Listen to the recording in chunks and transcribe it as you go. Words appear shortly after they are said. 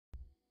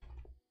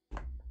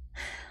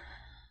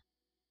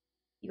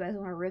guys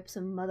want to rip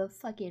some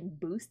motherfucking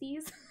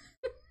boosties?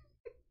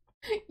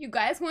 You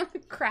guys want to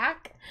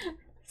crack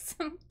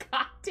some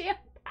goddamn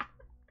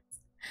packs?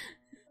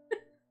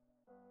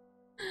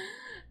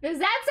 Does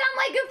that sound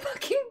like a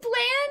fucking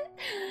plan?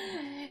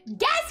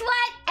 Guess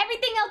what?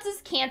 Everything else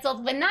is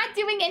canceled. We're not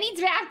doing any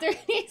draft or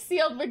any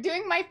sealed. We're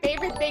doing my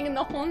favorite thing in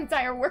the whole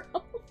entire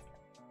world.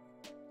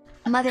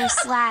 Mother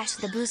slash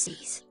the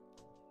boosties.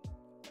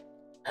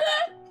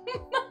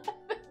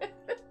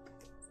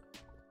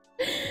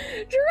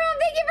 Jerome,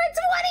 thank you for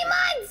 20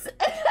 months!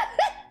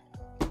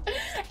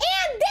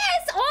 And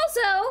this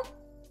also!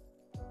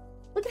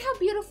 Look at how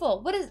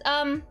beautiful. What is,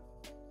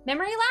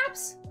 memory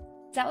lapse?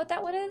 Is that what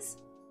that one is?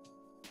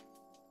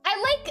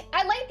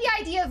 I like the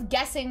idea of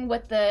guessing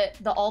what the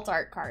alt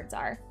art cards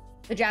are.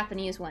 The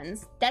Japanese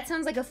ones. That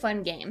sounds like a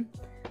fun game.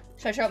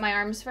 Should I show up my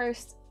arms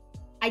first?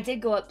 I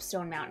did go up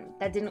Stone Mountain.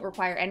 That didn't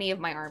require any of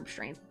my arm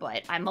strength,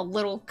 but I'm a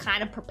little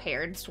kind of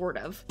prepared, sort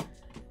of.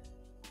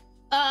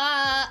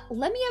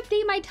 Let me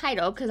update my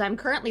title, because I'm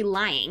currently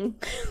lying.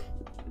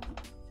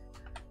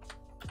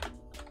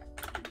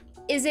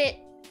 Is it,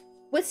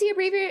 what's the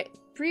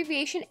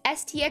abbreviation?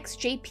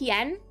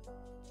 STXJPN?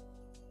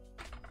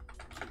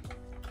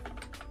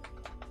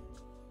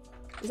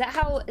 Is that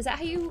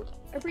how you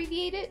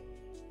abbreviate it?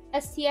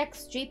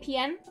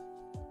 STXJPN?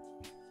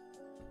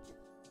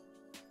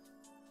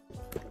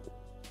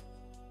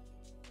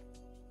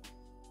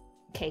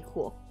 Okay,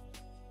 cool.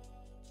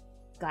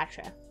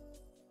 Gotcha.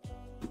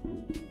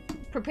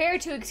 Prepare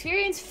to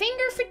experience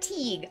finger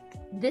fatigue.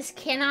 This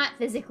cannot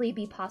physically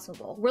be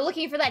possible. We're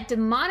looking for that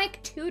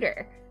demonic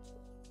tutor.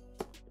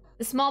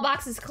 The small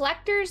box is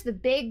collectors, the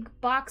big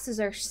boxes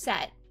are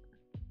set.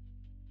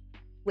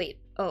 Wait,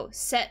 oh,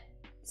 set.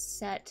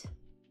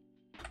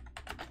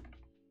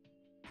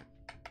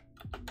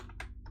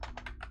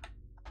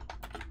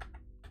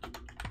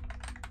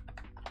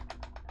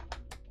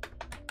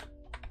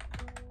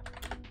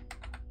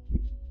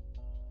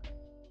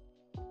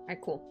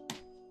 Alright, cool.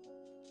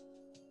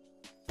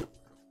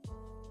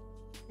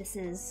 This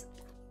is...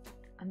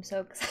 I'm so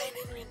excited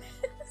for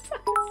this.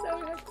 I'm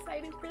so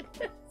excited for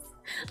this.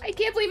 I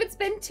can't believe it's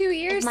been 2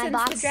 years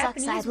since the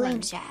Japanese one.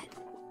 Chat.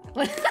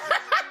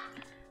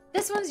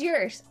 This one's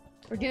yours.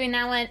 We're doing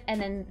that one, and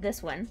then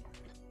this one.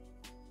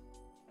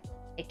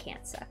 It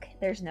can't suck.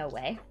 There's no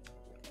way.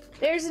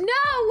 There's no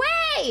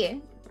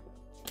way!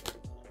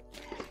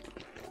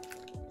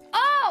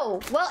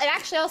 Oh! Well, it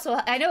actually also...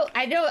 I know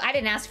I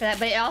didn't ask for that,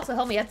 but it also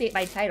helped me update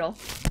my title.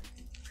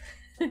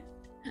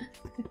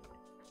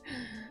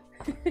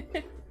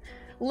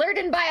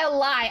 Lured by a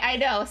lie. I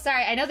know.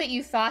 Sorry, I know that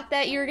you thought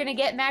that you were gonna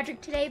get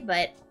magic today,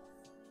 but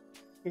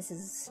this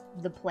is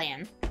the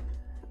plan.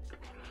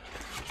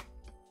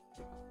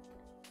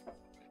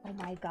 Oh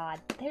my god,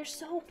 they're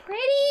so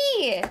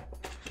pretty!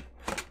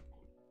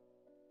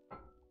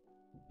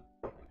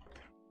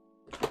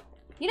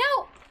 You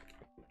know,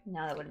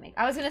 no, that wouldn't make...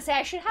 I was gonna say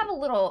I should have a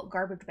little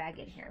garbage bag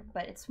in here,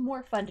 but it's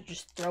more fun to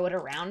just throw it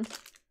around.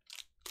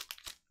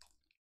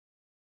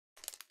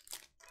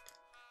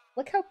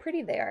 Look how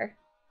pretty they are.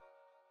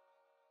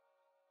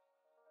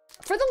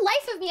 For the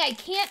life of me, I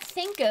can't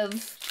think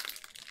of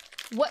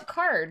what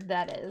card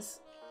that is.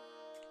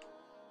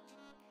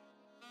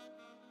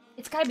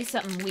 It's gotta be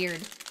something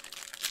weird.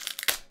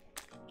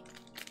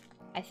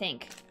 I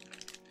think.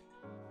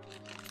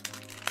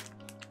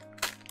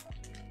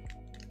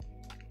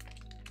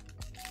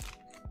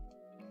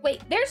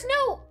 Wait, there's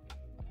no...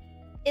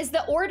 Is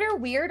the order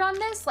weird on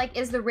this? Like,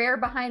 is the rare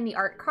behind the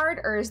art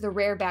card, or is the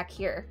rare back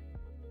here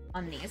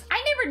on these?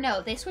 I never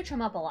know. They switch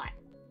them up a lot.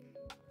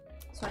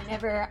 So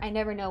I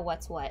never know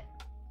what's what.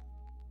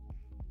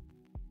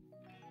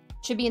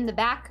 Should be in the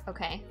back?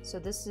 Okay, so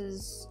this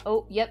is...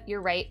 Oh, yep, you're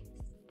right.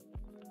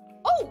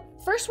 Oh,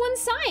 first one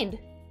signed.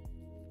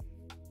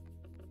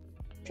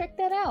 Check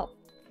that out.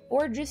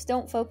 Or just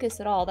don't focus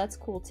at all. That's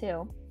cool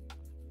too.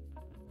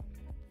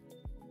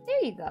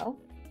 There you go.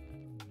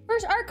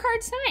 First art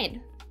card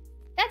signed.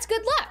 That's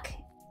good luck.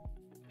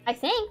 I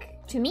think.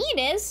 To me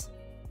it is.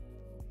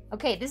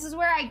 Okay, this is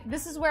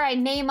where I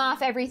name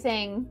off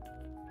everything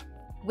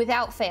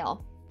without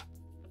fail.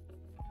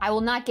 I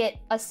will not get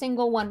a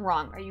single one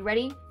wrong. Are you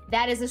ready?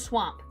 That is a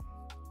swamp.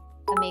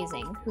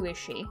 Amazing. Who is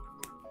she?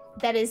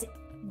 That is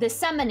the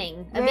summoning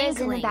of Where is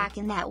in the Inkling. back,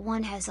 and that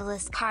one has a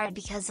list card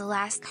because the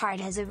last card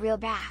has a real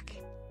back.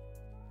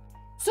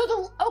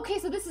 So okay,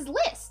 so this is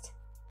list.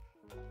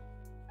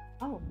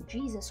 Oh,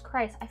 Jesus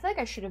Christ. I feel like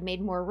I should have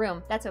made more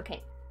room. That's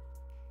okay.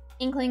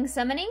 Inkling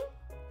summoning.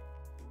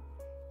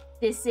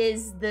 This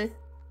is the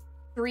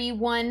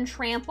 3/1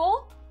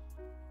 trample.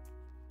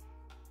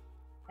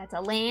 That's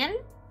a land.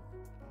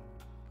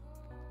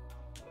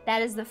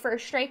 That is the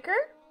first striker.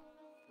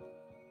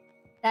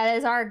 That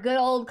is our good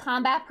old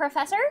combat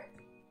professor.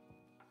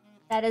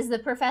 That is the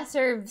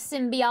professor of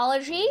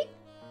symbiology.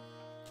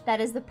 That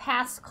is the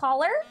past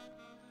caller.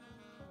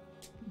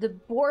 The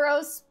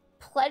Boros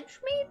pledge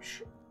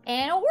mage.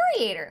 And a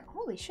Warrior.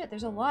 Holy shit,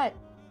 there's a lot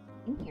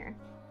in here.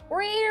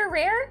 Warrior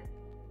rare.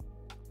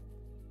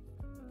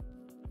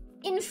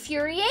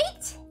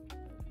 Infuriate.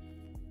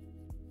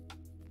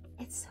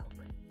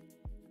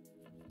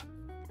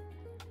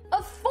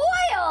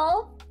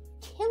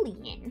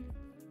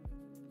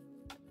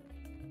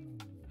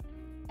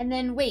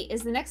 And then wait,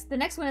 is the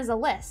next one is a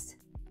list.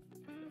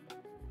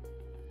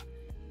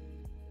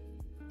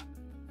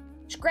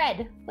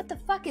 Scred. What the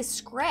fuck is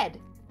Scred?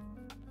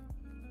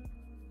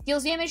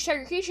 Deals damage to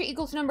target creature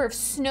equal to number of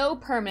snow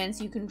permanents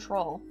you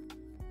control.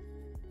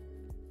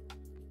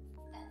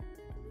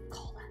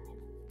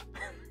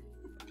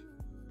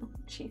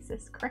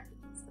 Jesus Christ.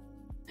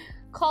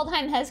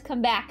 Kaldheim has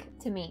come back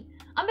to me.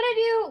 I'm gonna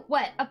do,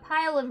 what? A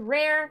pile of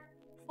rare,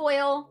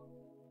 foil,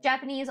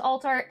 Japanese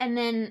alt art, and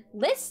then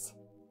list?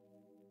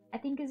 I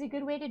think is a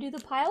good way to do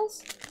the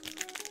piles.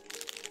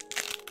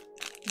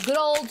 Good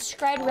old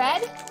Scred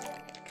Red.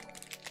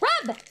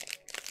 Rub!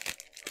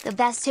 The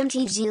best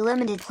MTG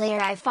limited player.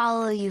 I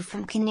follow you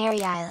from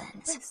Canary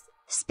Islands,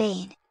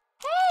 Spain.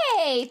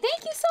 Hey,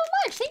 thank you so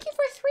much. Thank you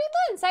for 3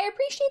 months. I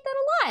appreciate that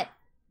a lot.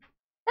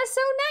 That's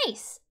so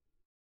nice.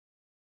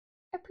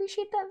 I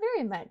appreciate that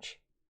very much.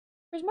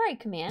 Where's my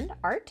command?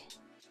 Art.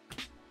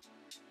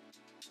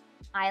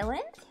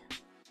 Island.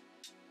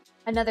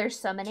 Another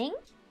summoning.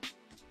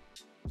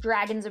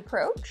 Dragon's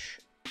Approach.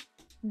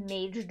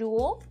 Mage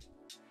Duel.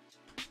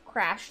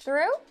 Crash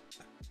Through.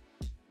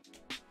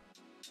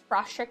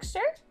 Frost Trickster.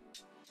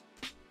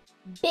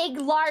 Big,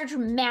 large,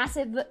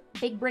 massive,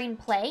 big brain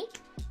play.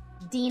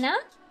 Dina.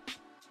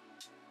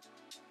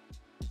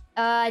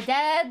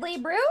 Deadly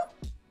Brew.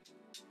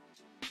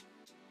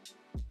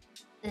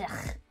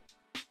 Ugh.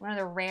 One of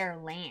the rare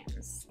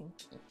lands.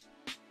 Stinky.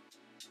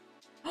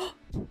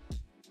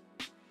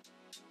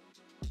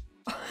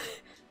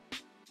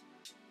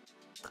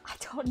 I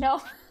don't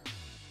know.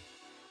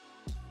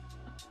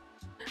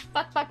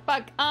 Fuck.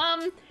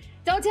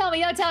 Don't tell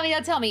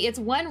me. It's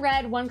 1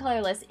 red, 1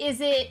 colorless.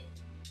 Is it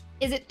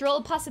Thrill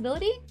a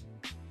possibility?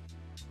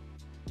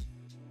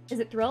 Is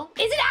it Thrill?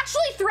 Is it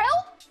actually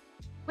Thrill?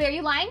 Wait, are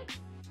you lying?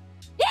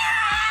 Yeah!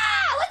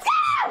 Let's go!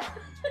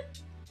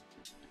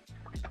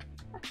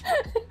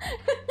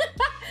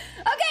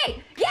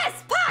 Okay,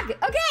 yes, Pog,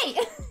 okay.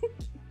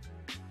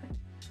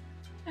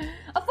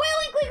 A foil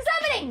Inkling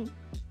summoning.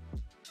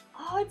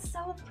 Oh, it's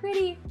so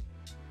pretty.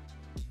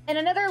 And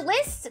another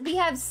list, we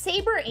have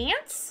Saber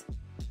Ants.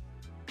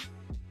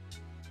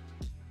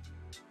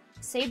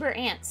 Saber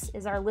Ants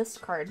is our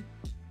list card.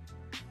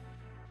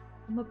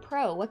 I'm a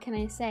pro, what can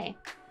I say?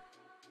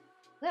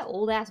 That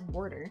old ass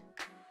border.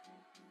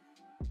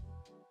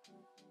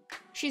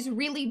 She's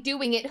really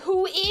doing it.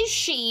 Who is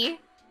she?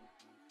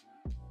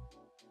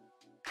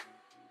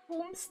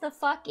 Whom's the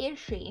fuck is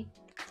she?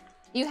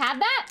 You have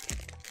that?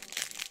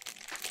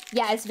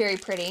 Yeah, it's very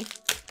pretty.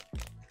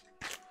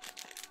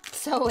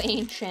 So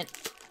ancient.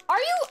 Are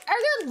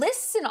there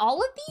lists in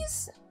all of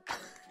these?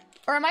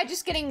 Or am I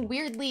just getting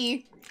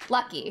weirdly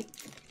lucky?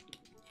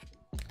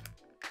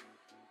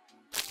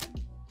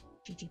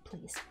 GG,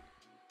 please.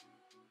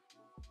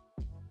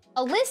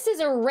 A list is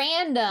a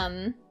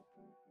random.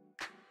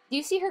 Do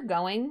you see her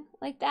going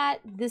like that?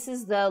 This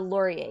is the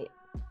Laureate.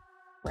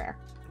 Rare.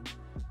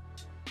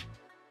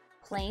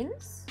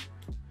 Planes?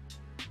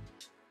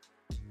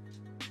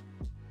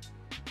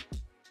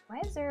 Why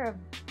is there a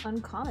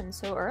uncommon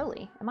so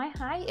early? Am I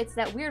high? It's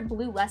that weird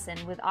blue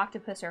lesson with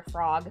octopus or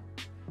frog.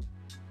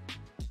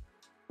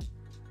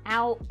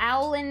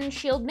 Owlin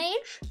Shield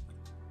Mage?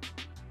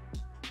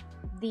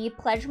 The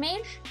Pledge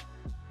Mage?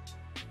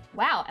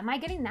 Wow, am I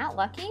getting that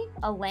lucky?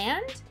 A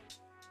land?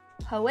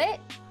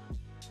 Poet?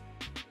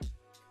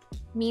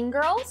 Mean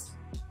Girls?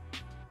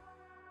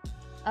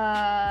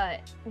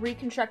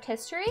 Reconstruct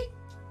History?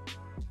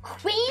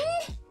 Queen?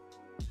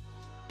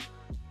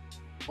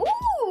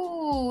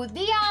 Ooh,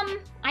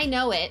 I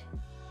know it.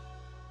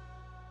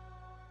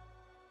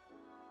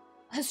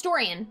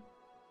 Historian.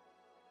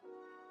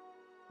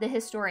 The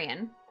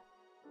Historian.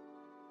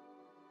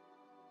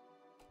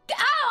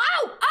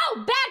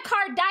 Oh, bad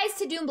card dies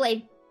to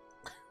Doomblade.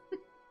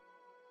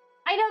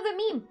 I know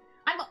the meme.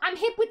 I'm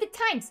hip with the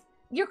times.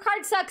 Your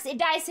card sucks, it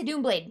dies to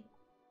Doomblade.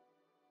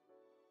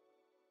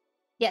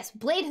 Yes,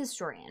 Blade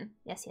Historian.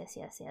 Yes.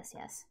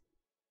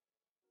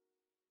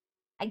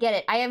 I get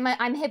it.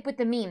 I'm hip with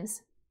the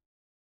memes.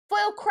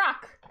 Foil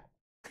Croc.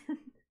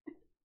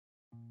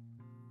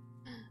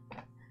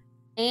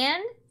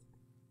 And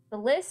the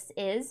list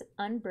is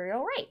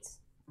Unburial Rites.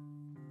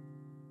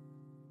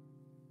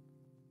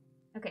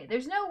 Okay,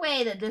 there's no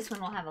way that this one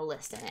will have a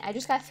list in it. I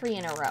just got 3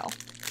 in a row.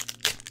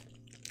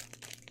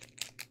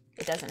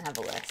 It doesn't have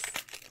a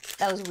list.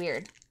 That was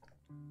weird.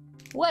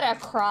 What a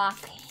crock.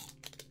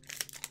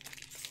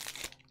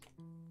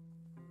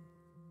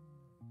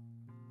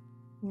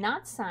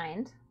 Not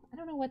signed. I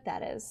don't know what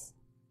that is.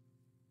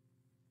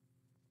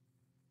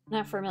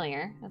 Not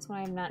familiar. That's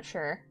why I'm not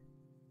sure.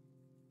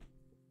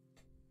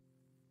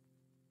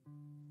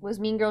 Was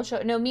Mean Girls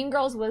show? No, Mean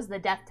Girls was the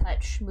Death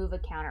Touch, move a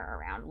counter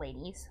around,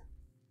 ladies.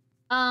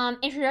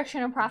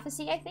 Introduction of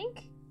Prophecy, I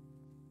think.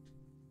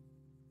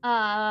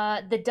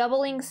 The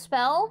doubling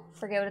spell,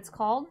 forget what it's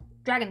called.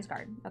 Dragon's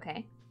Guard,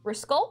 okay.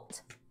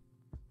 Resculpt.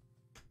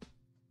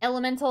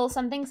 Elemental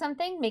something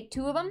something, make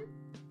 2 of them.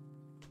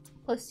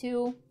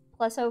 +2,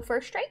 +0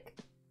 first strike.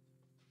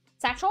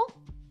 Satchel.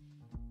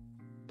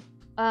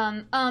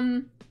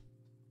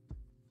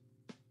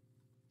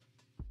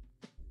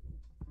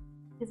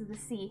 because of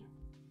the C.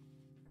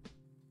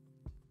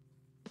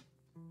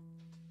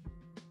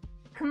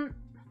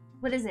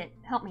 What is it?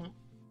 Help me.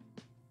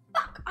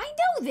 Fuck, I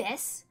know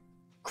this!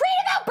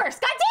 Creative outburst,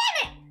 god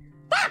damn it!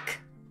 Fuck!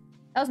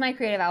 That was my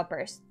creative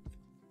outburst.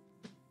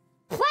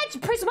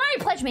 Pledge, Prismari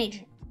Pledge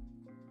Mage.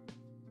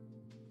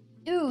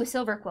 Ooh,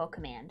 Silver Quill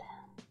Command.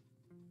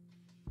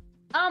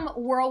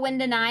 Whirlwind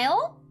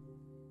Denial.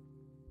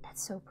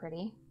 That's so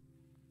pretty.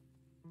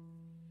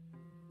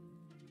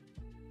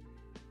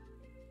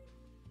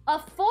 A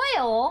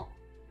foil?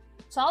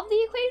 Solve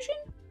the equation?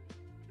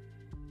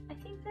 I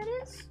think that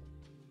is.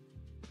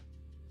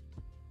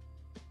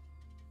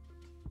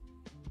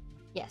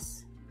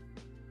 Yes.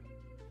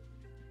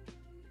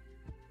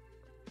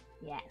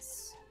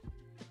 Yes.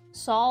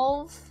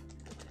 Solve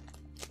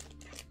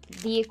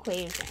the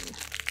equation.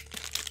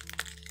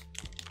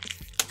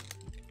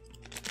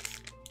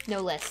 No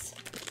lists.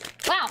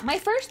 Wow, my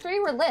first 3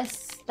 were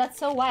lists. That's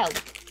so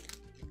wild.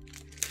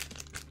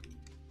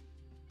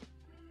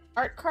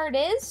 Art card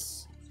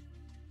is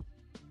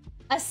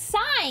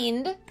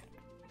assigned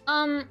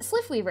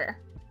Sliffweaver.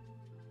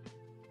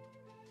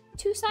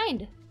 2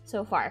 signed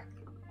so far.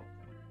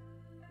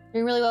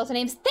 Doing really well with the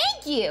names.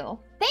 Thank you.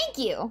 Thank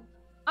you.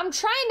 I'm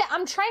trying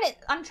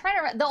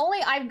to the only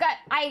I've got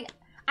I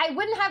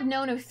wouldn't have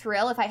known of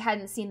Thrill if I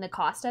hadn't seen the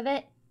cost of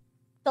it.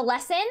 The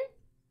lesson.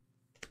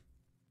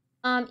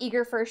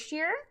 Eager first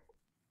year.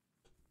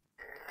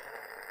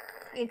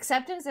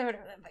 Acceptance. No,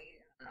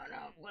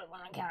 what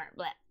encounter.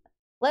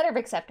 Letter of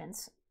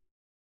acceptance.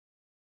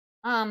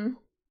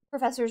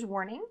 Professor's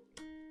warning.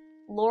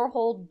 Lore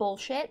hold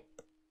bullshit.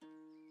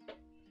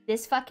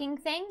 This fucking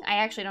thing. I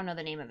actually don't know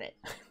the name of it.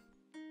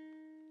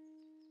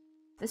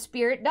 The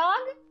spirit dog.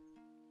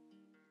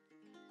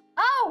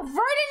 Oh,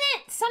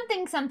 Verdinate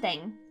something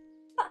something.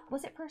 Fuck,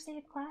 was it first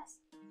aid class?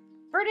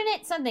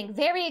 Verdinate something.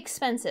 Very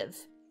expensive.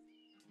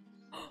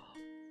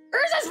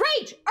 Urza's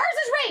Rage!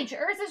 Urza's Rage!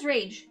 Urza's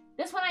Rage.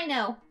 This one I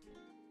know.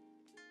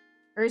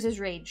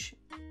 Urza's Rage.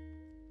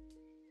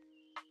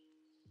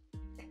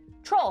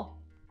 Troll.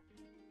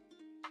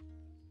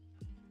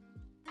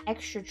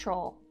 Extra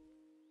troll.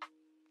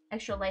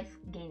 Extra life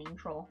gaining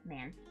troll,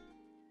 man.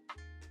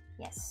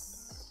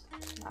 Yes.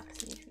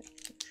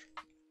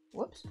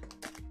 Whoops.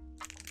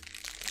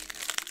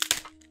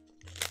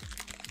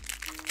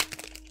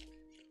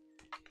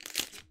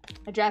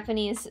 A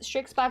Japanese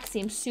Strix box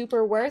seems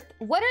super worth.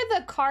 What are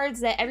the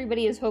cards that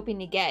everybody is hoping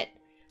to get?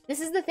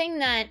 This is the thing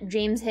that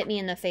James hit me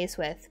in the face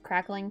with.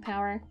 Crackling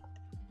Power.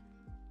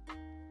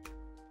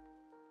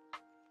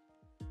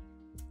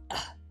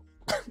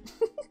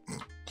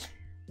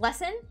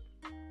 Lesson.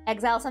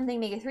 Exile something,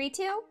 make a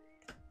 3/2.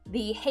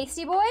 The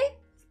Hasty Boy.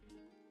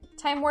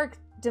 Time Work,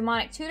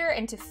 Demonic Tutor,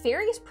 and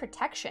Teferi's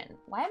Protection.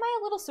 Why am I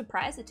a little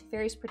surprised at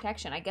Teferi's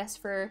Protection? I guess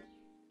for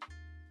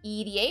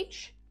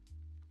EDH.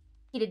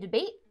 Heated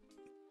Debate.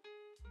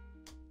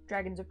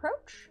 Dragon's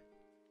Approach.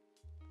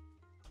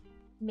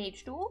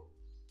 Mage Duel.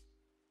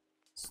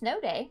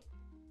 Snow Day.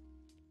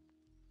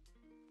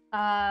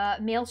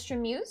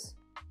 Maelstrom Muse.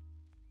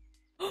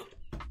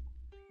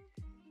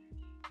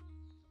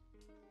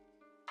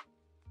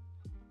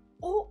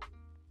 Oh.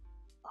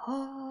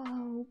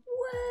 Oh,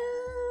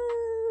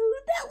 whoa.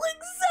 That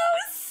looks so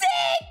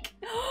sick.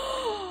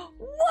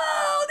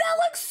 Whoa, that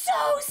looks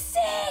so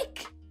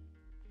sick.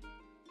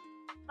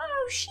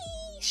 Oh,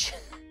 sheesh.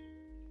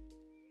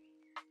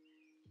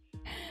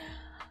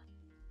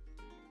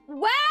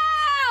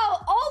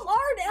 Wow! Old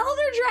Art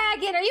Elder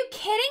Dragon! Are you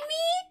kidding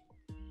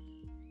me?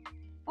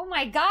 Oh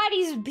my god,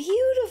 he's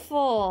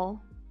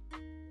beautiful!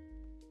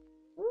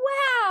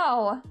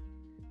 Wow!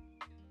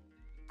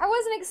 I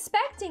wasn't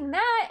expecting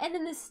that. And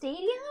in the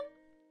stadium?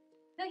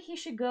 I feel like he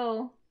should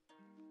go...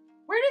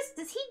 Where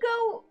does he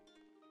go?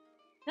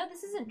 No,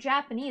 this isn't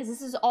Japanese.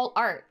 This is all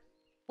art.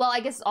 Well, I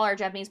guess it's all art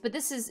Japanese, but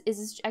this is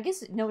I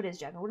guess, no, it is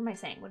Japanese. What am I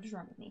saying? What is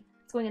wrong with me?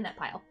 It's going in that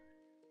pile.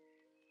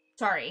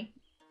 Sorry.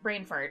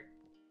 Brain fart.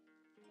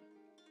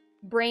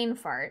 Brain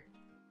fart.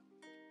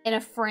 In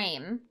a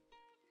frame.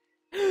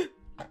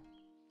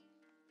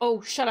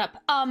 Oh, shut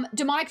up.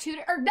 Demonic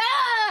Tutor, or,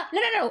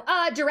 no,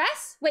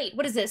 Duress? Wait,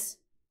 what is this?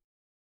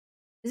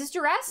 Is this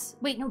Duress?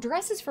 Wait, no,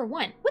 Duress is for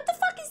 1. What the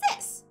fuck is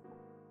this?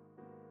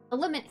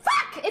 Eliminate,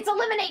 fuck! It's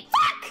Eliminate,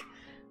 fuck!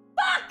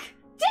 Fuck!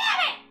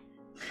 Damn it!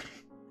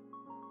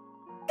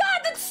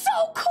 God, that's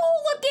so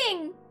cool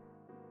looking!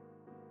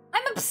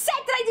 I'm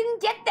upset that I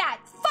didn't get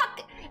that.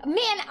 Fuck!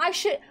 Man, I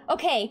should,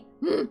 okay.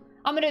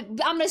 I'm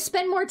gonna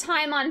spend more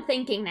time on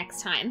thinking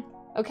next time,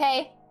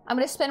 okay? I'm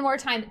gonna spend more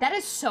time. That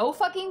is so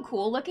fucking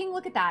cool looking.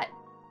 Look at that.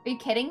 Are you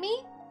kidding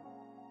me?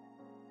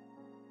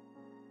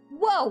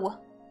 Whoa.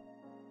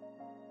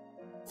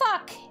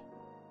 Fuck.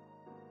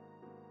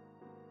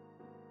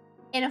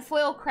 And a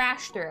foil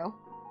crash through.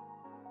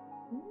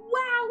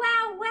 Wow,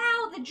 wow,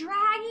 wow, the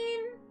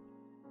dragon.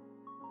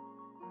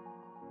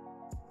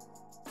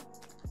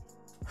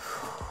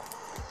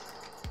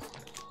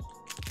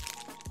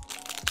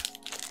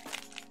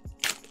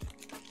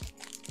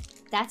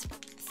 That's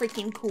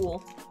freaking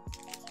cool.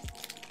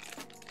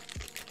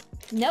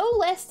 No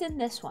list in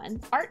this one.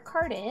 Art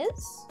card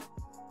is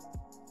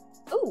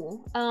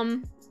Ooh,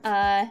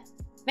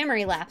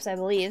 memory lapse, I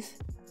believe.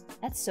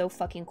 That's so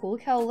fucking cool.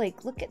 Look how,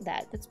 like, look at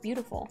that. That's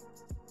beautiful.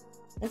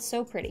 That's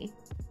so pretty.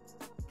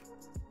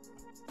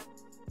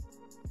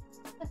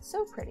 That's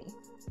so pretty.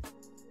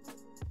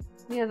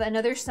 We have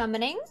another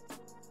summoning.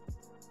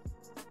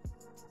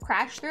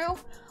 Crash through.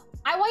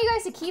 I want you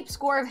guys to keep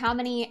score of how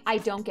many I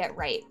don't get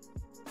right.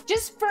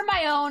 Just for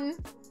my own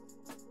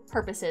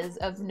purposes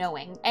of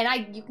knowing.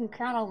 And you can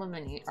count all of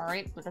them, all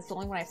right? But that's the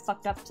only one I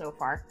fucked up so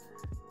far.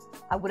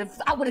 I would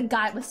have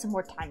got it with some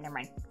more time. Never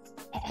mind.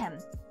 Ahem.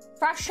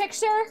 Frost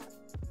Trickster.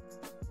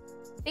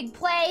 Big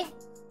play.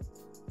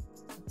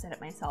 I'm upset at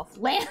myself.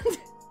 Land.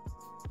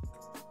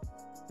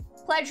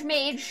 Pledge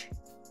Mage.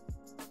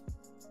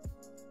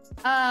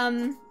 I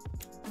know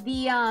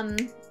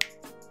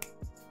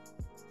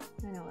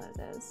what it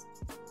is.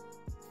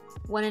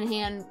 One in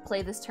hand,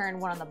 play this turn,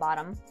 one on the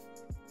bottom.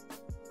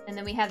 And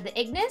then we have the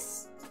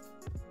Ignis.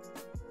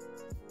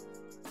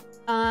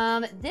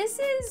 This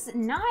is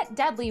not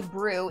Deadly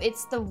Brew,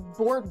 it's the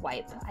board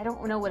wipe. I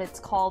don't know what it's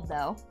called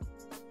though.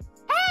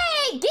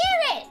 Hey,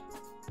 Garrett!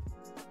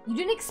 You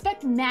didn't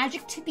expect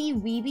magic to be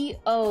weeby?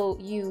 Oh,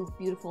 you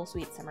beautiful,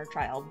 sweet summer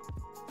child.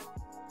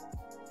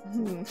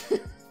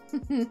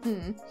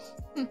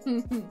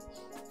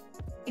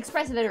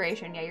 Expressive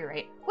iteration, yeah, you're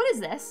right. What is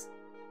this?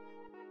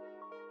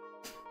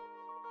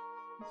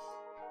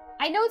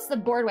 I know it's the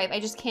board wipe, I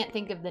just can't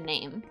think of the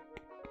name.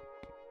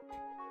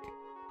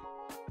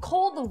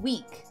 Cole the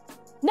Weak.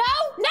 No,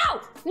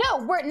 no,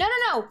 no,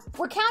 no.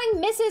 We're counting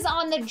misses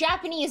on the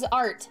Japanese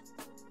art.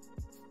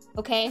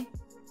 Okay?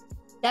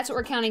 That's what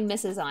we're counting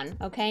misses on,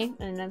 okay?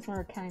 And that's what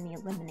we're counting the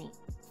eliminate.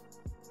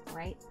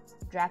 Right?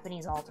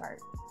 Japanese alt art.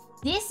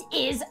 This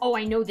is, oh,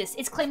 I know this.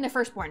 It's Claim the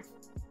Firstborn.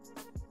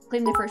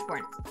 Claim the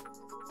Firstborn.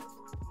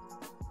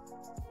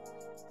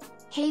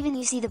 Haven,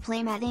 you see the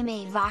playmat they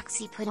made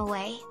Voxy put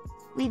away?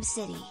 Weeb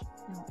City.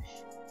 No.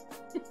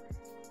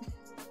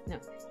 No.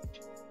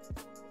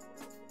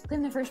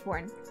 Claim the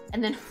Firstborn.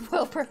 And then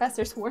Will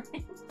Professor's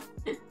Warning.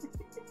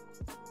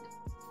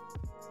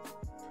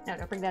 No,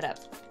 don't bring that up.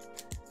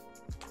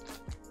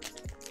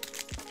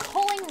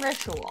 Culling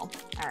Ritual.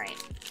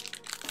 Alright.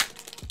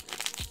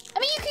 I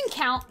mean, you can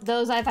count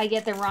those if I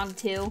get them wrong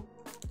too.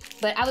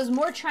 But I was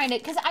more trying to,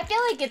 because I feel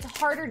like it's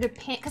harder to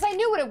pin, because I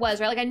knew what it was,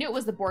 right? Like, I knew it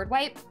was the board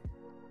wipe.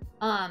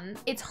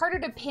 It's harder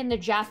to pin the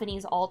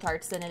Japanese alt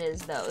arts than it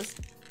is those.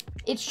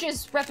 It's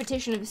just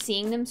repetition of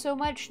seeing them so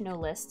much, no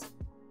list.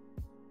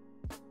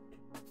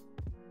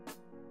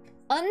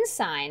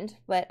 Unsigned,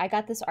 but I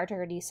got this art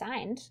already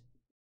signed.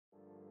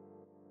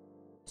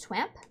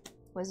 Swamp?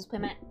 What is this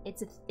playmat?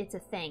 It's a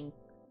thing.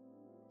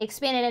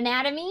 Expanded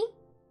Anatomy.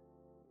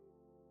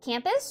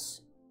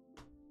 Campus.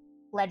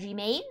 Leggy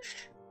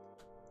Mage.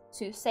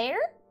 Soothsayer.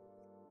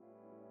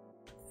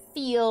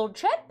 Field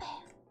Trip.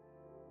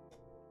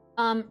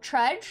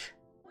 Trudge.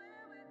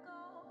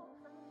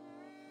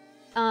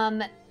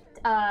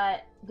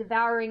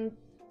 Devouring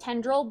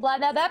Tendril, blah,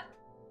 blah, blah.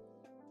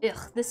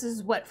 Ugh, this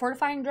is what,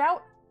 Fortifying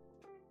Drought?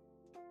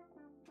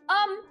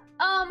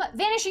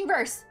 Vanishing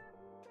Verse.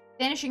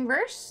 Vanishing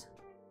Verse?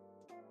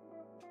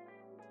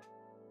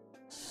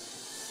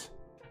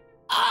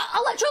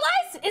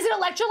 Electrolyze? Is it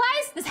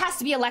Electrolyze? This has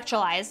to be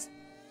Electrolyze.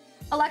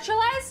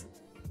 Electrolyze?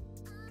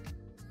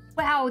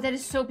 Wow, that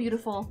is so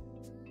beautiful.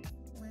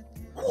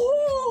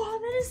 Oh,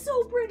 that is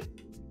so pretty.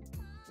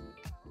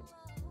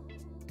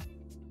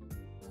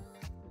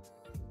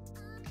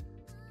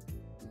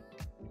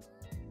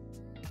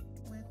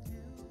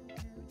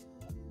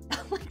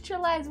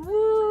 Electrolyze,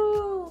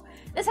 woo!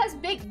 This has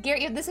big,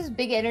 Gary, this is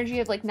big energy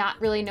of like not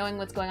really knowing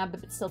what's going on,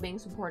 but still being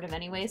supportive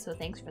anyway, so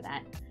thanks for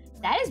that.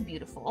 That is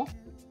beautiful.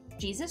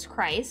 Jesus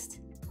Christ.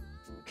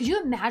 Could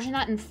you imagine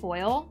that in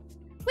foil?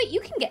 Wait, you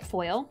can get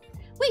foil.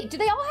 Wait, do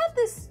they all have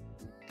this?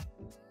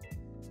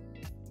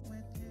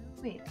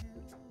 Wait.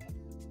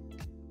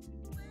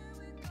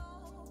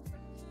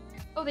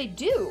 Oh, they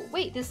do.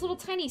 Wait, this little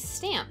tiny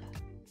stamp.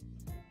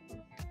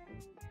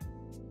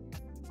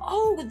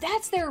 Oh,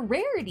 that's their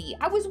rarity.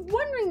 I was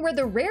wondering where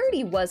the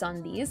rarity was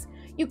on these.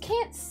 You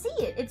can't see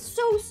it. It's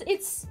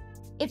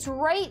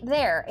right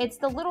there. It's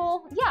the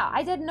little, yeah,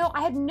 I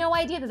had no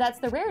idea that that's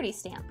the rarity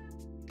stamp.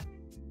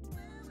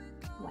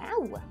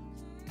 Wow.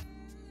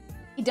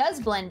 He does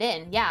blend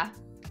in, yeah.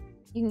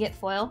 You can get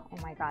foil. Oh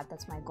my God,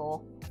 that's my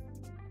goal.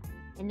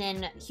 And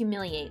then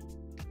Humiliate.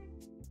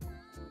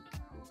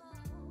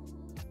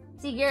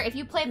 See, Garrett, if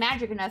you play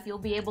Magic enough, you'll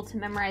be able to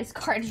memorize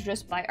cards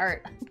just by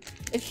art.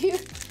 If you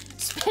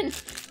spend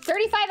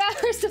 35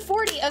 hours to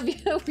 40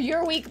 of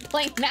your week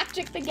playing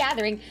Magic the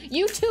Gathering,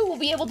 you too will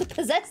be able to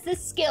possess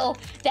this skill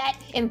that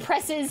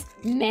impresses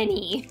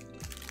many.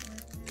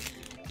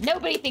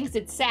 Nobody thinks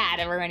it's sad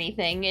or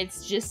anything,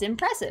 it's just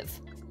impressive.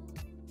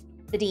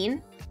 The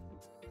Dean.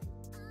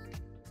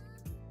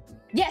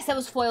 Yes, that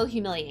was foil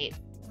Humiliate.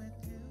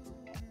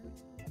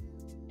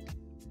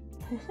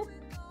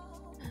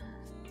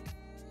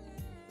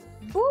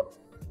 Boop.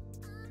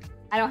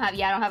 I don't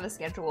have a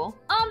schedule.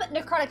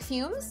 Necrotic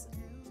Fumes.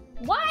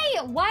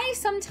 Why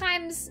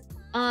sometimes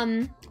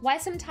Why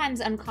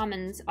sometimes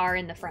uncommons are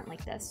in the front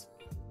like this?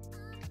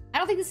 I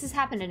don't think this has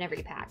happened in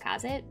every pack,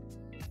 has it?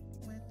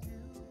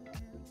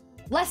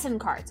 Lesson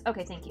cards.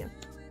 Okay, thank you.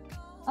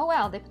 Oh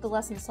wow, they put the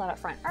lesson slot up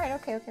front. All right,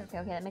 okay.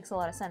 That makes a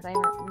lot of sense. I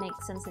didn't make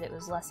sense that it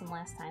was lesson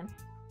last time.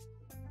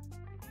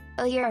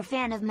 Oh, you're a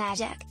fan of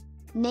magic.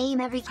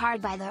 Name every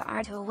card by the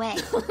art or way.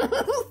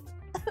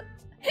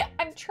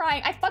 I'm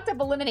trying. I fucked up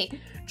Eliminate.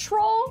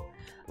 Troll,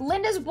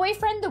 Linda's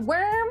boyfriend, the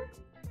worm.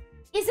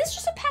 Is this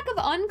just a pack of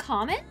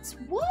uncommons?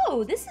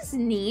 Whoa, this is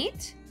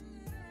neat.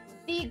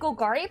 The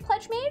Golgari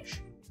Pledge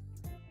Mage?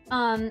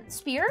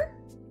 Spear?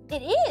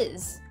 It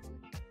is.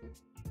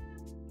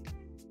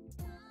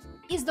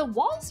 Is the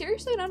wall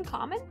seriously an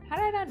uncommon? How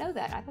did I not know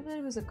that? I thought that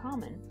it was a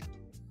common.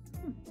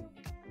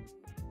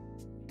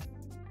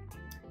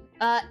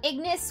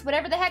 Ignis,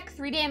 whatever the heck,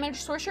 3 damage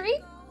sorcery.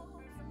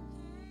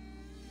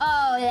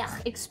 Oh, yeah,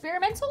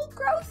 experimental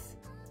growth?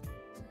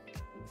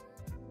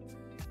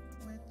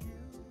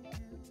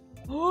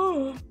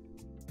 Oh.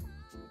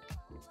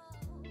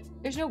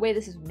 There's no way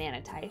this is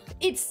mana type.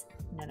 It's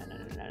no.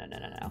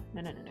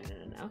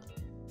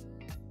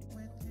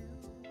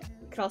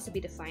 Could also be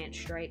Defiant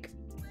Strike.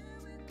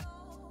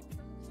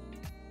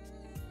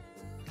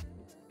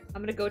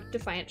 I'm gonna go with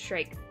Defiant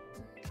Strike.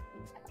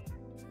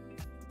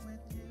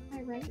 Am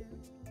I right?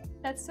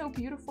 That's so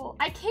beautiful.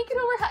 I can't get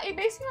over how it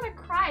makes me want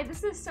to cry.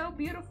 This is so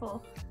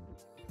beautiful.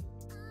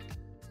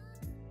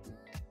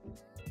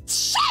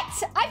 Shit!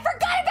 I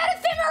forgot about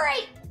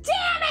Ephemerate!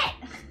 Damn it!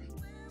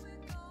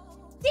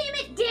 Damn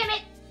it, damn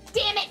it,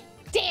 damn it,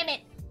 damn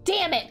it,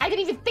 damn it. I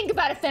didn't even think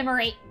about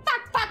Ephemerate.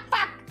 Fuck, fuck,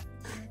 fuck.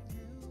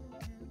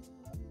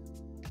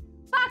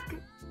 Fuck.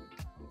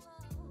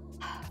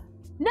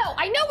 No,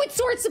 I know what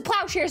Swords to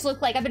Plowshares look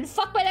like. I've been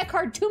fucked by that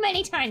card too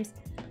many times.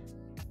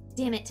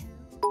 Damn it.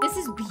 This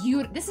is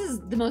beautiful. This is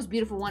the most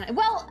beautiful one.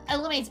 Well,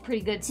 Eliminate's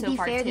pretty good so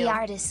far, too. To be fair, the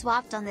art is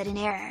swapped on that in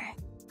error.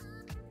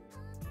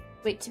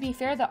 Wait, to be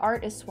fair, the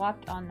art is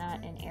swapped on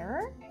that in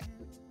error?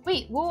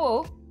 Wait,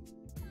 whoa.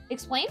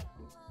 Explain?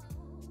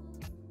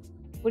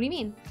 What do you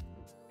mean?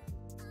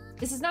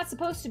 This is not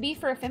supposed to be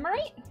for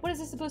Ephemerate? What is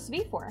this supposed to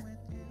be for?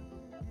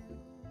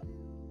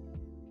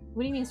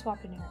 What do you mean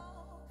swapped in error?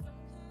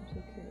 I'm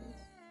so curious.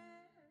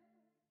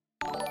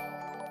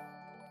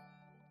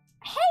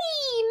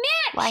 Hey,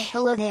 Matt! Why,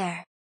 hello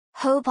there.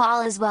 Hope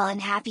all is well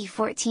and happy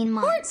 14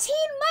 months. 14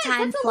 months!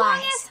 Time That's a flies.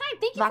 long ass time.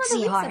 Thank you Voxy for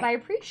the heart. resub. I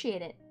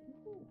appreciate it.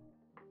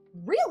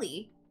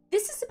 Really?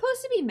 This is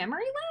supposed to be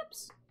memory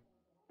lapse?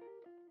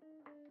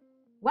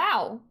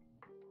 Wow.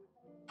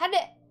 How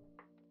did...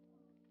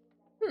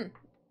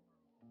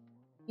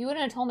 You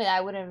wouldn't have told me that,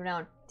 I wouldn't have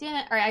known. Damn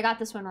it. Alright, I got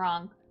this one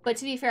wrong. But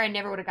to be fair, I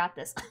never would have got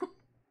this.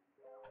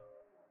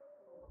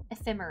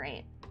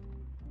 Ephemerate.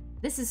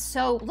 This is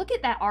so... Look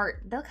at that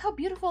art. Look how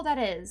beautiful that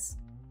is.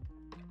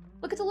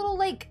 Look at the little,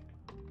 like...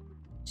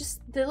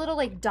 Just the little,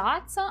 like,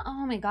 dots on...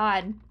 Oh my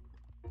god.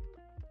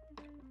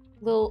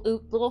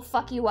 Little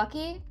fucky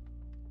wucky.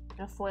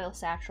 And a foil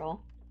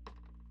satchel.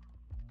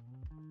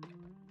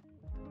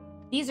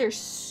 These are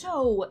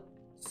so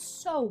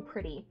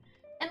pretty.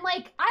 And,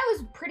 like, I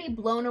was pretty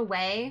blown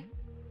away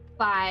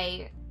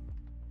by,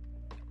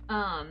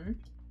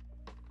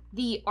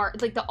 the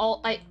art, like,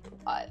 the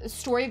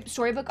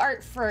storybook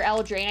art for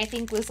Eldraine, I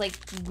think, was, like,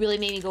 really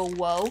made me go,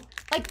 whoa.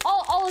 Like,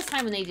 all the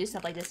time when they do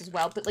stuff like this as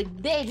well, but, like,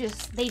 they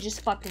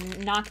just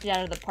fucking knocked it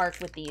out of the park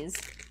with these,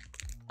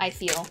 I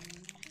feel.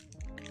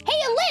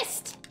 Hey, a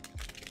list!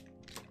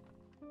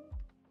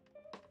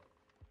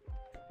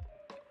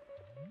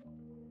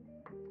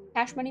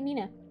 Cash Money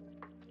Mina.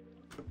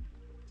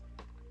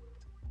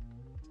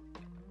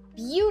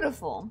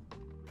 Beautiful.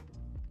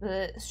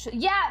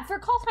 Yeah, for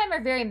Call Time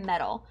are very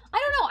metal. I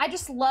don't know, I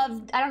just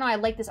loved, I don't know, I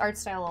like this art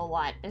style a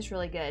lot. It's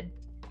really good.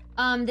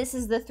 This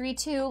is the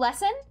 3-2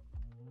 lesson.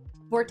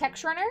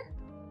 Vortex Runner.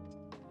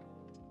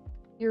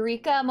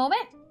 Eureka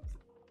Moment.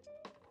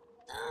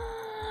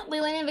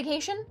 Leyline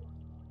Invocation.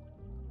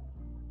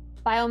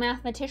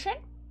 Biomathematician.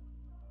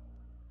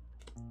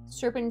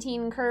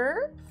 Serpentine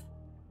Curve.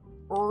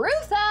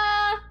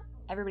 Rutha!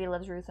 Everybody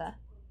loves Rutha.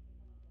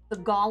 The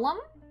Golem.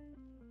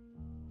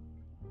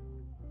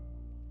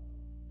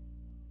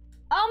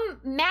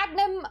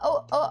 Magnum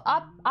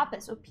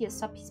Opus.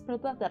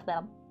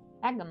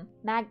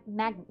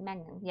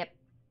 Magnum, yep.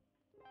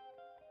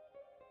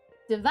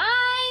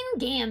 Divine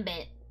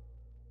Gambit.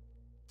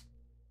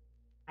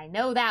 I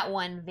know that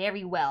one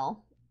very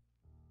well.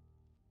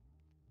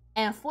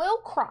 And a foil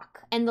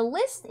croc. And the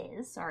list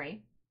is,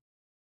 sorry.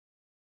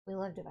 We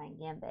love Divine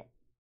Gambit.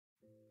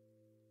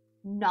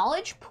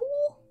 Knowledge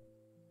Pool?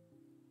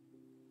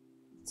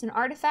 It's an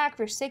artifact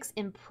for 6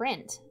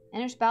 imprint.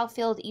 Enters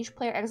battlefield, each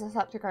player exiles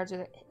top 2 cards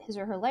of his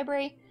or her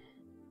library.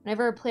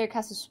 Whenever a player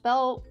casts a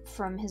spell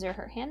from his or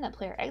her hand, that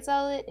player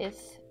exiles it.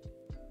 If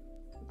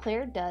the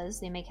player does,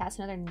 they may cast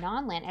another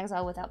non-land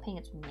exile without paying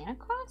its mana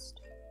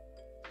cost.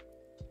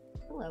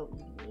 Hello,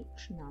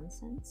 EDH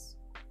nonsense.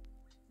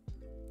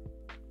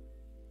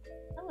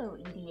 Hello,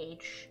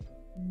 EDH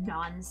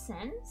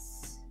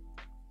nonsense.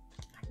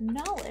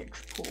 Knowledge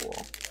Pool.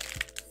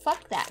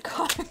 Fuck that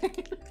card.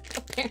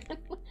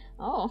 Apparently.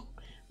 Oh.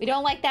 We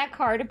don't like that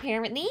card,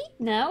 apparently.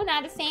 No,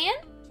 not a fan.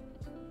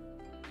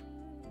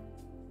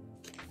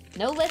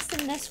 No list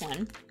in this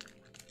one.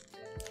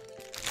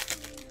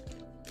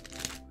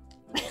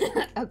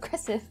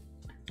 Aggressive.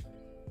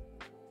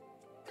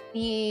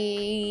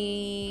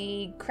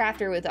 The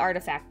crafter with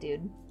artifact,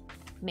 dude.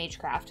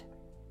 Magecraft.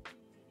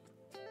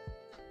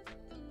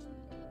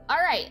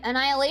 Alright,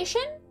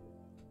 Annihilation.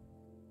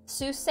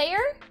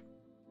 Soothsayer.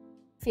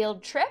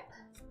 Field Trip.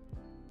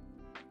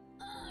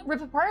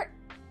 Rip Apart.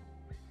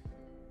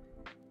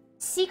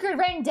 Secret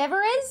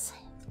Rendeavors.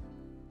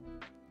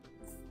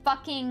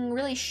 Fucking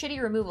really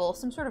shitty removal.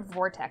 Some sort of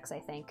vortex, I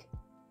think.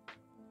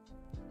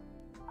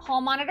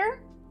 Hall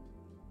Monitor.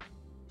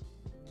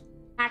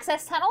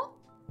 Access Tunnel.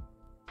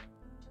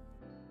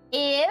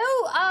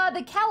 Ew,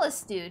 the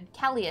Callus dude.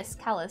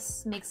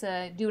 Callus makes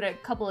a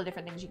couple of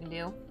different things you can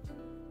do.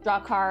 Draw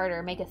a card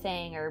or make a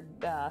thing or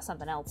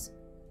something else.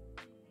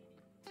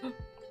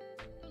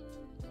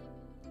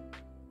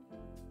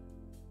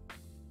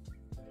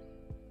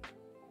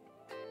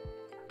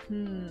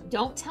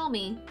 Don't tell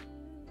me.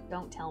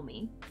 Don't tell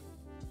me.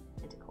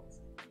 Tentacles.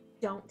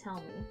 Don't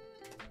tell me.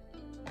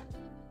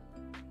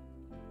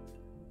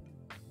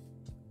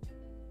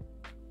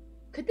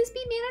 Could this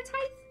be Mana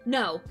Tithe?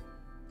 No.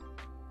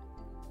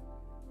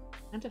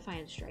 Not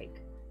Defiant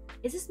Strike.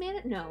 Is this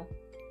Mana? No.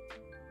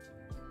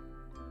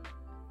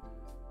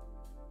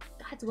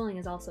 God's Willing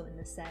is also in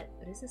this set,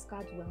 but is this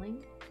God's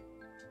Willing?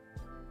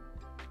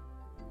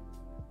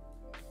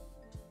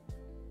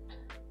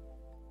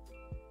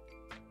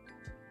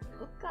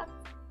 Oh,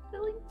 God's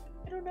Willing?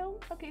 I don't know.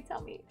 Okay,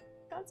 tell me.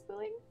 God's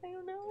Willing? I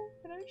don't know.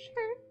 I'm not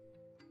sure.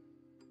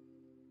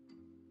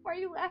 Why are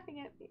you laughing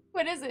at me?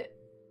 What is it?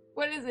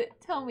 What is it?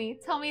 Tell me.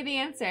 Tell me the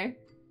answer.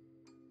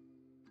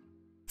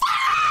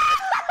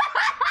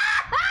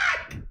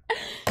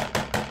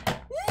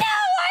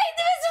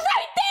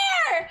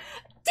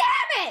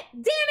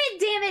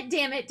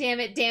 Damn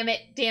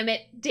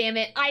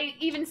it. I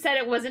even said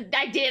it wasn't,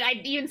 I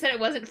even said it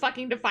wasn't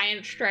fucking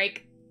Defiant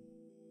Strike.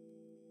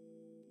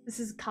 This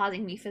is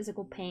causing me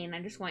physical pain.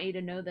 I just want you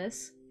to know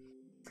this.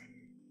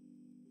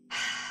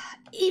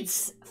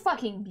 It's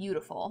fucking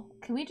beautiful.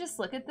 Can we just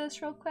look at this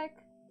real quick?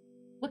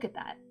 Look at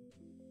that.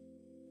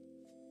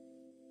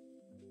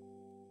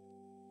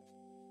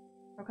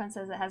 Rokon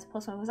says it has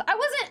 +1. I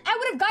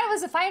would have got it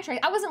was Defiant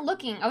Strike. I wasn't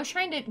looking. I was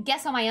trying to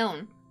guess on my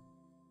own.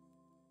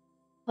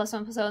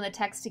 +1/+0 in the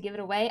text to give it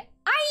away.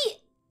 I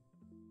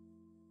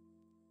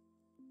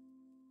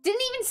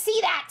didn't even see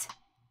that.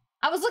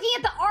 I was looking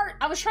at the art.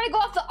 I was trying to go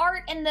off the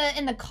art and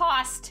the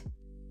cost.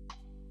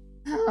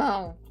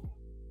 Oh,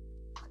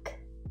 fuck.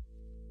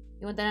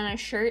 You want that on a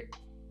shirt?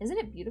 Isn't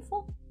it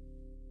beautiful?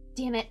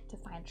 Damn it,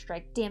 Defiant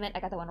Strike. Damn it, I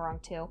got that one wrong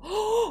too.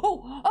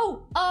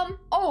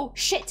 Oh,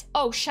 shit.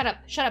 Oh, shut up.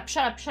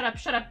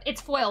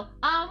 It's foil.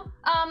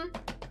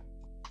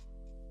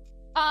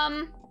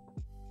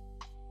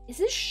 Is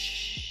this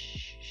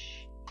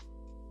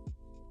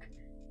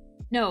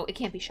No, it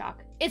can't be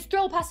shock. It's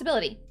Thrill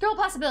Possibility. Thrill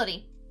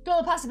Possibility.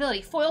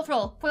 Foil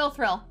Thrill.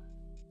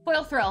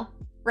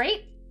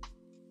 Right?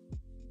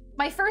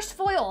 My first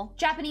foil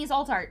Japanese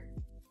alt art.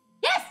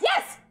 Yes!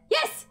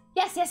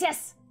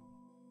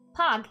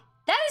 Pog.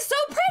 That is so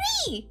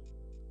pretty!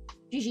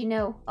 GG,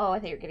 no. Oh, I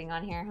thought you were getting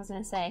on here. I was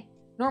gonna say.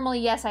 Normally,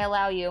 yes, I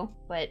allow you,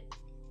 but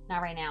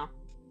not right now.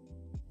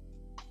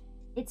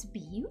 It's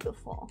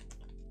beautiful.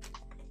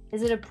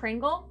 Is it a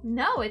Pringle?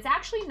 No, it's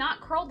actually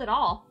not curled at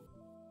all.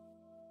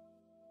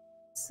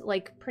 It's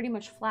like pretty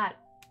much flat.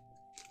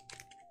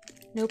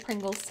 No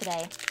Pringles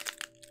today.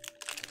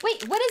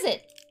 Wait, what is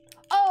it?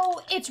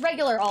 Oh, it's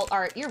regular alt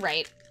art. You're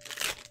right.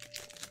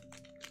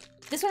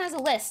 This one has a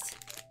list.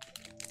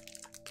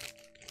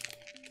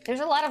 There's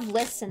a lot of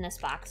lists in this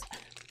box.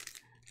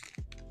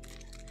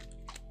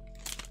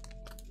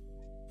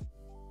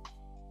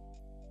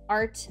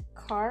 Art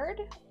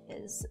card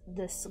is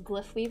this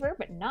Glyph Weaver,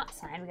 but not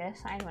signed. We got a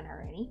signed one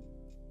already.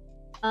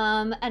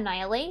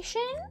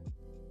 Annihilation.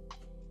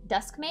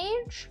 Dusk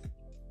Mage.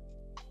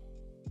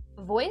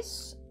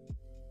 Voice.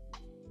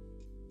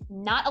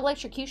 Not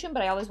Electrocution,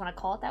 but I always want to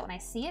call it that when I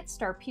see it.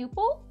 Star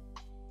Pupil.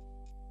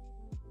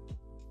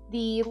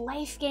 The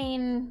life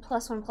gain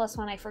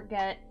 +1/+1, I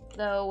forget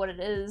though what it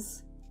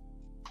is.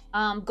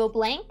 Go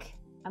blank.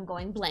 I'm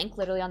going blank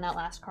literally on that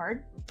last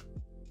card.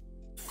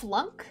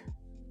 Flunk.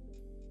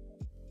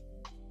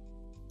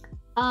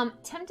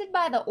 Tempted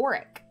by the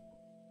Auric.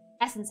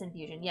 Essence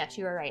Infusion. Yes,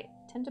 you were right.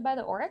 Tempted by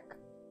the Auric.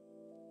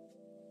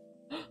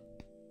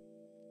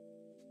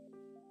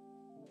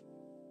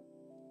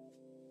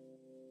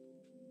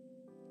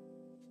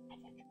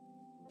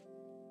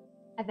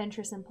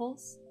 Adventurous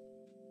Impulse.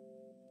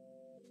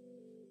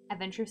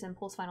 Adventurous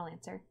Impulse, final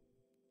answer.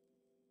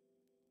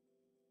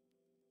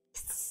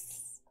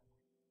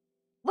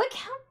 Look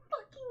how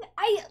fucking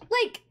I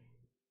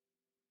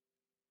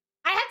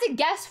had to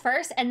guess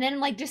first and then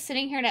like just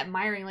sitting here and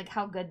admiring like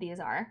how good these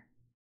are.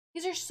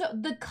 These are so,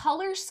 the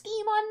color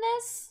scheme on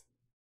this.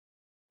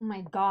 Oh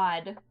my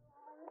god.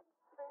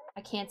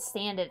 I can't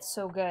stand it. It's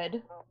so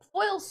good.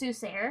 Foil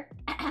Soothsayer.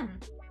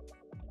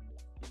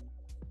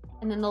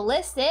 And then the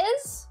list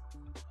is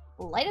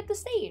Light Up the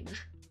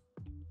Stage.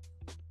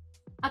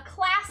 A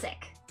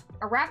classic.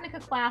 A Ravnica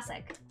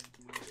classic.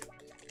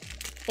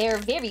 They're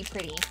very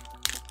pretty.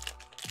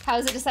 How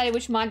is it decided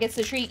which mod gets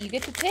the treat? You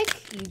get to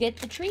pick. You get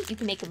the treat. You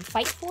can make them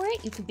fight for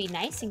it. You can be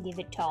nice and give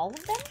it to all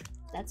of them.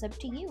 That's up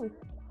to you.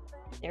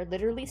 They're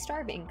literally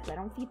starving because I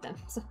don't feed them,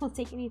 so I'll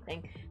take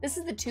anything. This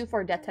is the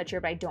 2/4 Death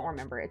Toucher, but I don't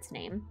remember its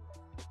name.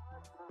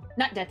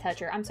 Not Death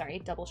Toucher, I'm sorry,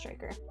 Double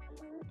Striker.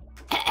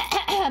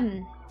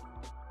 I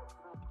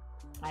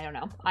don't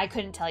know. I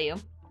couldn't tell you.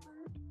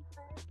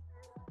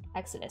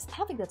 Exodus. I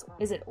don't think that's...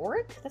 Is it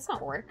Orc? That's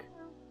not Orc.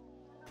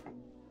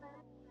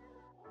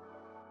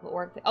 The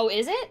Orc... Oh,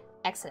 is it?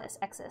 Exodus.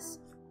 Exodus.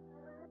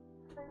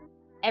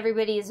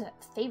 Everybody's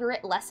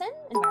favorite lesson?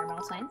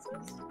 Environmental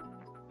sciences.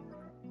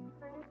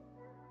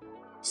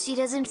 She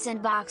doesn't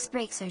send box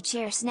breaks or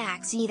chair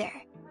snacks either.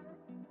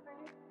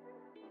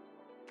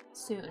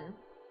 Soon.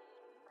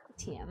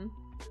 TM.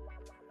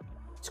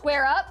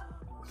 Square up.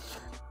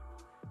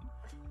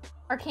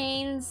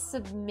 Arcane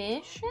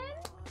Submission.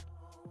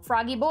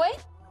 Froggy Boy.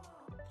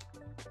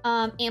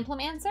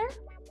 Amplimancer.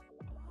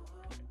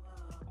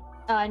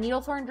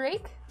 Needlethorn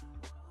Drake.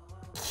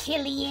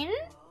 Killian.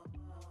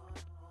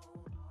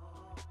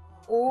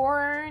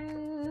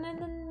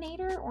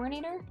 Ornator?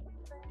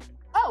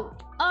 Oh,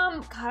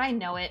 God, I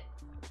know it.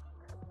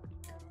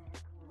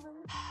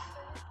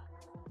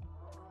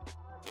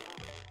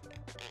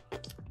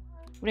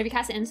 Whenever you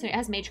cast an instant, it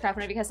has Magecraft.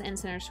 Whenever you cast an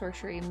instant or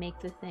sorcery, make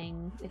the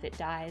thing, if it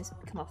dies,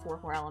 become a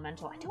 4/4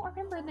 elemental. I don't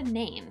remember the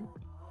name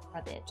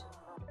of it.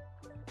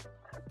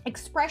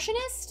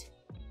 Expressionist?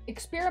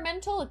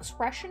 Experimental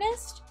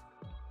expressionist?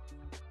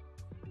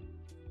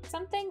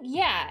 Something?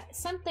 Yeah,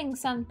 something.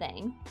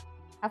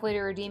 Halfway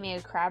to redeeming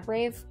a crab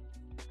brave.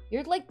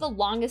 You're like the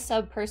longest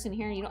sub person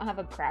here and you don't have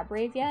a crab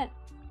brave yet?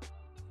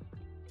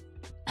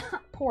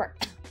 Poor.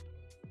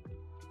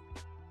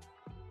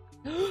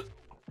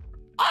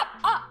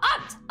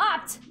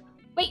 Opt!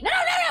 Wait,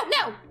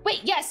 no!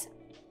 Wait, yes!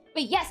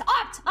 Wait, yes,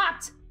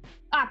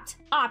 opt!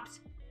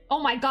 Oh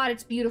my god,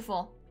 it's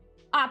beautiful.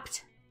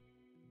 Opt.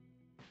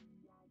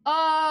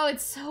 Oh,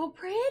 it's so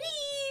pretty!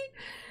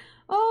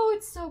 Oh,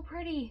 it's so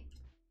pretty.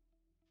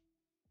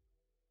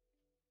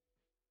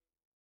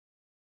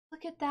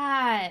 Look at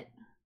that.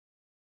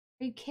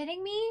 Are you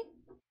kidding me?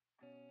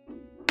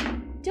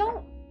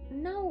 Don't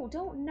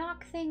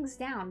knock things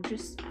down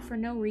just for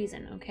no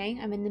reason, okay?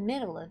 I'm in the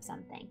middle of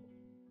something.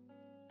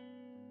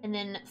 And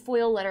then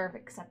foil letter of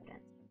acceptance.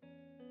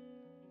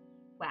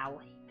 Wow.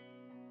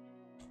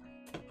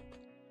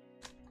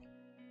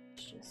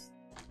 She just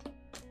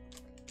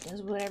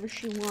does whatever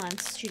she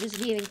wants. She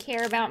doesn't even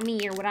care about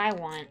me or what I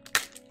want.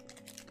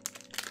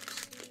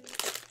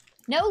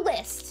 No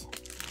list.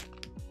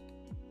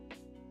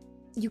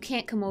 You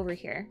can't come over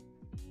here.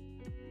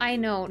 I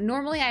know,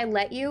 normally I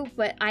let you,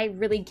 but I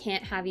really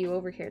can't have you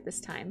over here this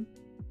time.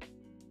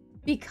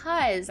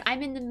 Because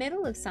I'm in the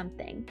middle of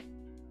something.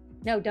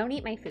 No, don't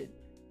eat my food.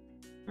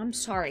 I'm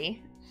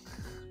sorry.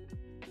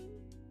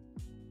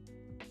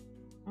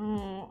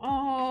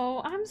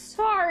 Oh, I'm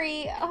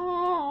sorry.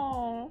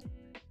 Oh.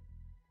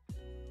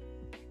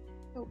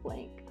 So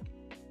blank.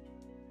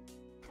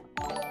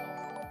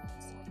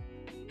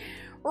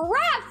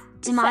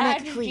 Raph!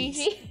 Demonic,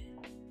 please.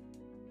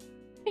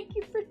 Thank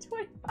you for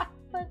 25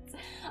 months.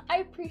 I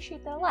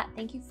appreciate that a lot.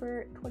 Thank you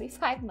for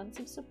 25 months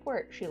of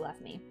support. She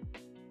left me.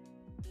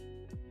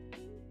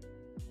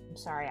 I'm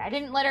sorry. I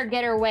didn't let her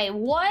get her way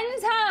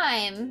one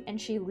time and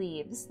she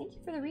leaves. Thank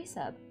you for the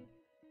resub.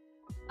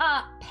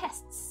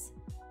 Pests.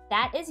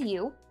 That is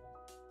you.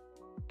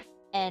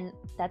 And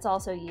that's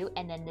also you.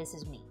 And then this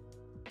is me.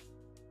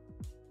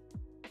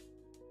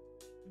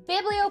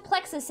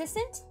 Biblioplex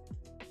Assistant.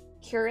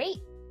 Curate.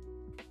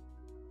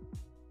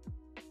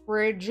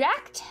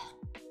 Reject.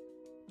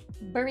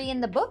 Bury in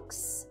the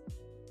Books.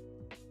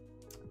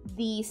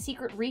 The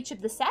Secret Reach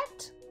of the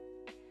Set.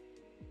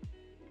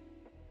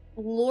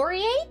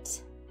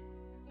 Laureate.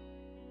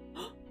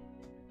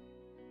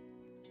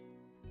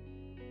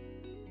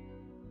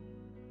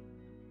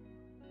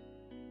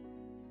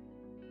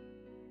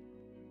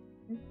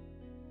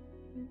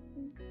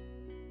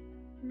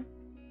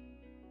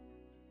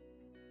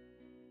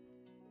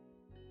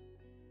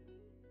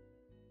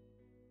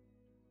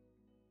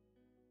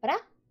 Ta-da!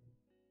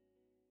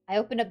 I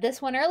opened up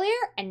this one earlier,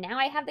 and now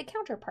I have the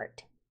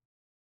counterpart.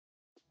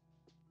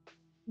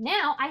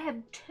 Now I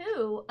have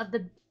two of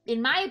the,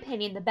 in my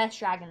opinion, the best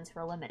dragons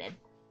for limited.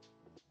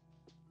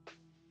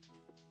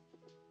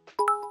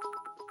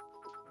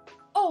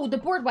 Oh, the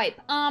board wipe.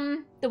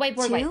 The white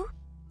board wipe.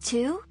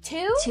 Two?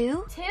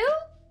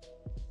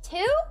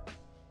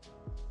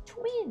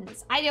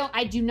 Twins.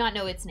 I do not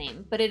know its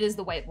name, but it is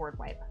the white board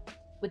wipe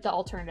with the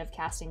alternative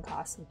casting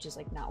cost, which is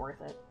like not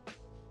worth it.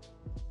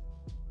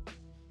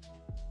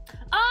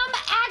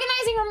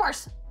 Agonizing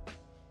Remorse.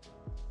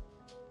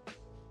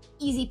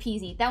 Easy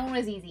peasy. That one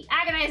was easy.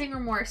 Agonizing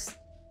Remorse.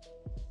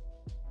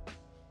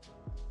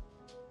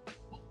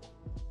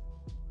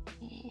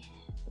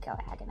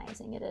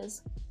 thing it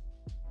is.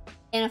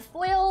 And a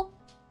foil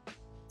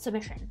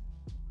submission.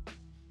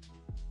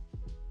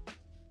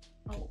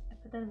 Oh, I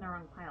put that in the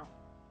wrong pile.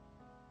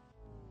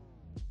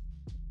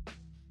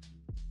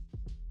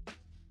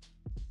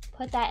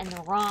 Put that in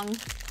the wrong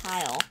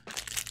pile.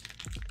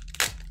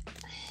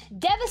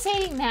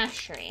 Devastating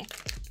Mastery.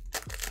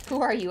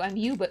 Who are you? I'm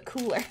you, but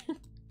cooler.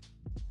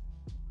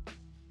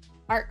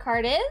 Art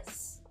card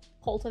is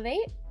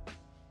Cultivate.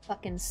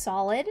 Fucking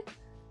solid.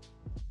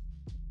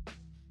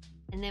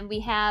 And then we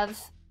have,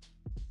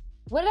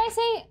 what did I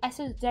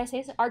say? Did I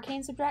say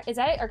Arcane Subtract? Is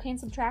that it? Arcane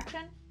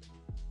Subtraction?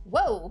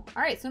 Whoa.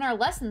 All right, so in our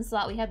lesson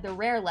slot, we have the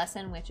rare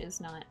lesson, which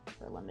is not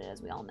for limited,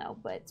 as we all know,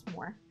 but it's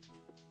more.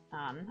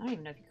 I don't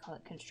even know if you call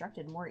it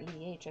constructed, more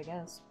EDH, I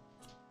guess.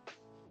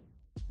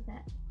 Put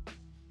that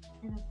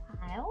in a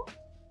pile.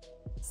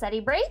 SETI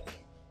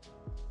break.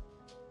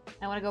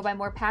 I want to go buy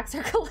more packs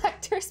or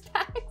collector's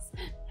packs.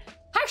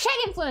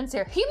 Hashtag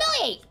influencer.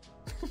 Humiliate.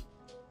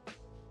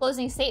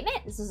 Closing statement.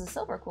 This is a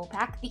silver cool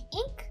pack. The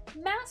Ink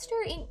Master,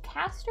 Ink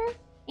Caster,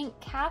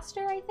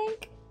 I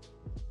think.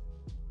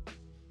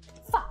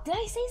 Fuck, did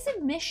I say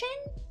submission?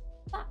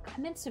 Fuck, I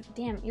meant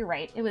damn, you're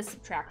right. It was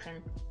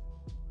subtraction.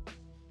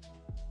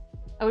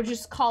 I would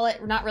just call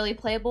it not really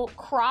playable.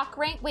 Croc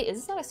rank. Wait, is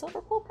this not a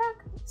silver cool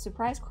pack?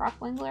 Surprise Croc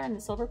Wingler in the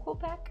silver cool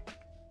pack.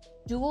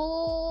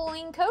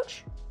 Dueling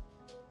Coach.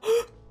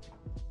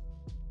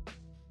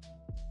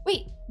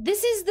 Wait,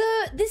 this is.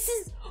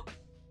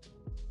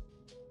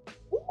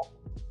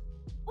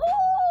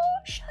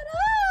 Oh, shut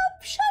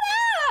up! Shut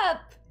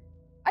up!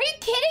 Are you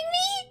kidding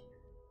me?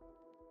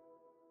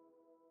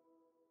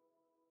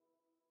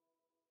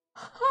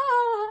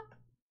 Fuck!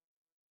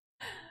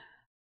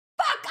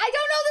 I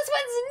don't know this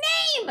one's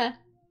name.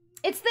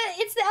 It's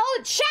the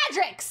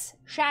Shadrix.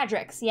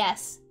 Shadrix,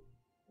 yes.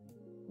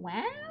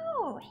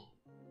 Wow.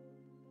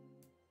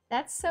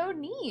 That's so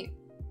neat.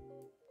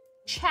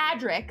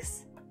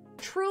 Chadrix.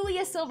 Truly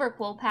a silver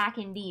quill pack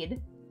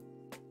indeed.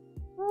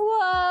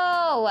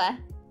 Whoa. In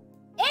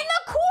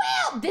the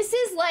quill! This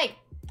is like,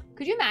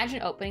 could you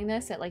imagine opening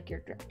this at like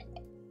your,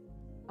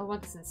 I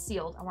want this in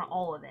sealed. I want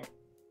all of it.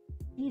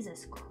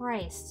 Jesus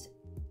Christ.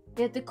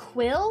 We have the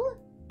quill?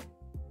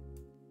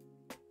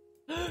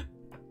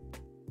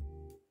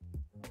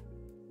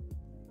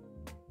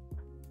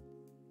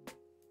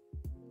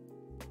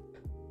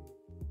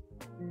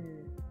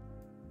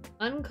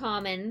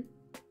 Uncommon.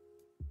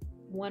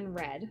 1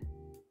 red.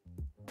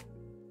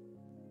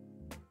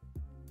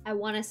 I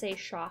want to say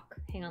shock.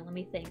 Hang on, let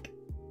me think.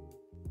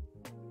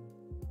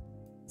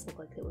 This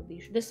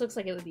looks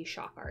like it would be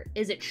shock art.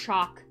 Is it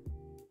shock?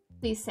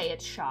 Please say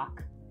it's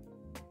shock.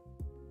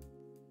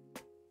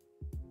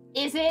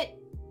 Is it?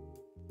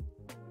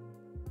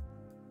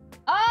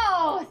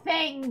 Oh,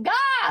 thank God!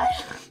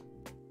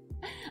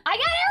 I got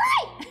it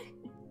right!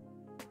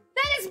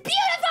 That is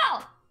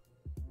beautiful!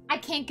 I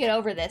can't get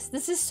over this.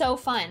 This is so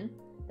fun.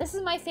 This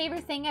is my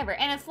favorite thing ever.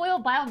 And a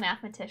foil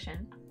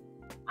biomathematician.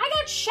 I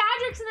got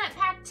Shadrix in that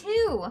pack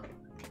too.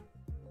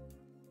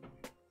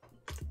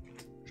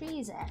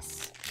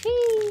 Jesus.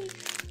 Jeez.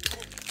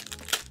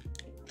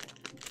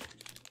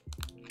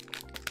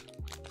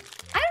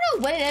 I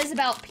don't know what it is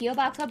about P.O.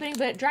 Box opening,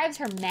 but it drives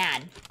her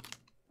mad.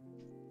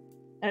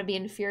 That'd be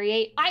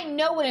Infuriate. I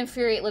know what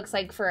Infuriate looks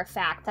like for a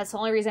fact. That's the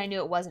only reason I knew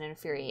it wasn't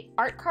Infuriate.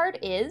 Art card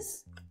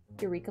is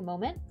Eureka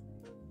Moment.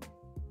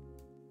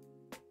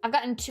 I've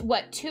gotten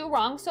two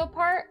wrong so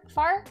far?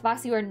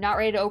 Voxy, you are not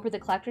ready to open the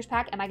collector's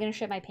pack. Am I gonna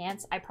shit my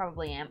pants? I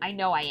probably am. I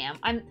know I am.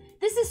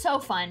 This is so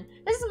fun.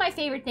 This is my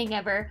favorite thing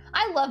ever.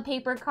 I love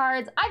paper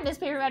cards. I miss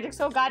paper magic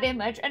so goddamn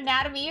much.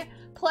 Anatomy,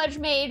 Pledge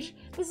Mage.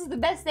 This is the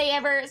best day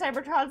ever.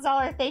 Cybertron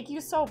Dollar, thank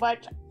you so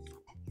much.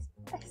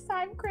 Next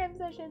time, Cram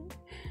Session.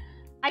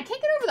 I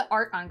can't get over the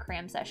art on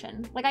Cram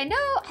Session. Like, I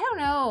don't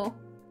know.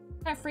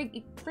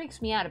 It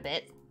freaks me out a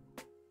bit.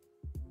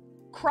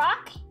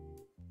 Croc?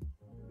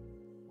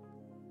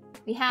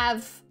 We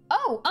have,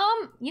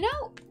 you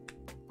know,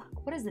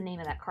 what is the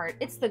name of that card?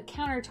 It's the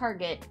counter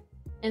target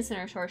instant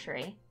or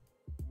sorcery.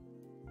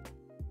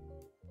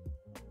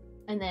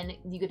 And then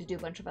you get to do a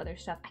bunch of other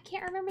stuff. I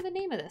can't remember the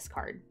name of this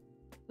card,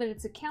 but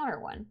it's a counter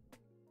one.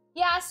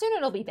 Yeah, soon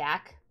it'll be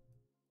back.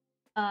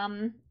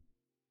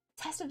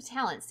 Test of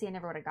Talent. See, I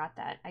never would have got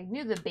that. I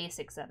knew the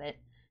basics of it.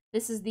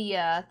 This is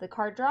the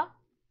card draw.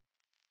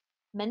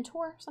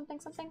 Mentor, something.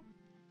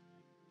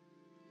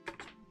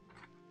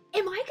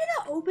 Am I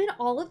gonna open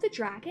all of the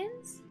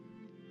dragons?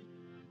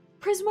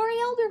 Prismari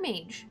Elder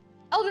Mage.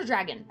 Elder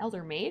Dragon.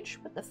 Elder Mage?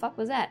 What the fuck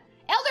was that?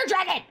 Elder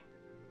Dragon!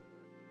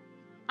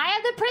 I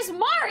have the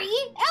Prismari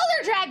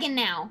Elder Dragon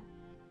now!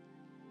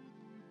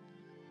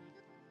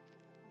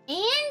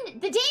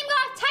 And the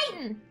Damegoth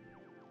Titan!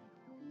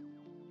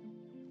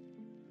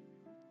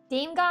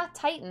 Damegoth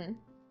Titan.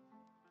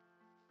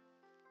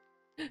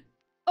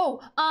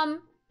 Oh,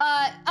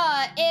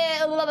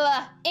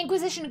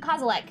 Inquisition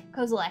Kozilek.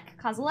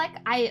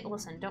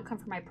 Listen, don't come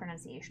for my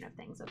pronunciation of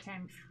things, okay?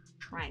 I'm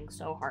trying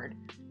so hard.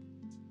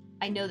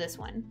 I know this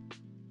one.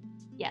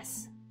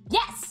 Yes.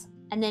 Yes!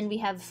 And then we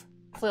have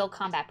Foil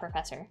Combat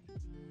Professor.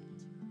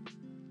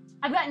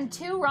 I've gotten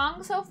 2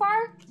 wrong so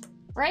far,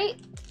 right?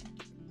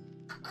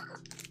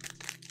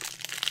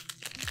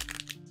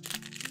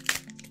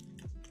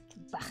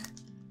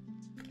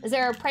 Is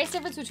there a price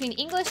difference between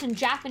English and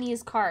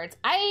Japanese cards?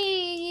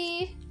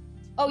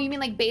 Oh, you mean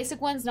like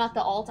basic ones, not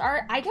the alt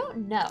art? I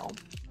don't know.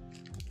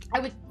 I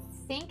would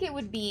think it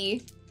would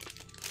be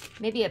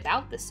maybe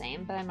about the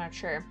same, but I'm not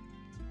sure.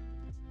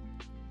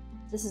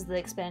 This is the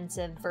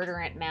expensive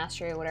Verdurant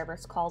Mastery or whatever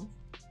it's called.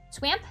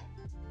 Swamp?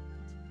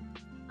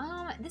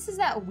 This is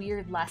that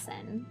weird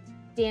lesson.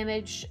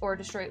 Damage or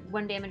destroy,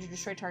 1 damage or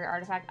destroy target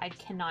artifact. I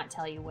cannot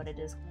tell you what it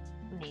is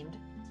named.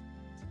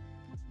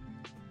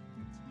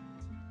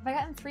 Have I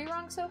gotten 3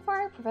 wrong so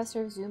far?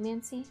 Professor of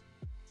Zoomancy.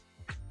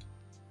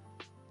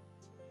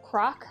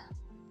 Croc.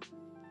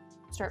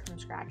 Start from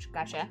scratch.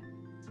 Gotcha.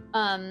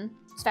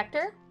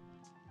 Spectre.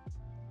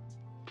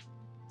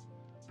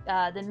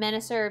 The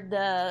Menacer,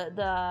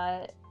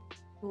 the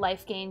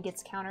life gain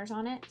gets counters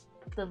on it.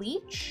 The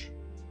Leech.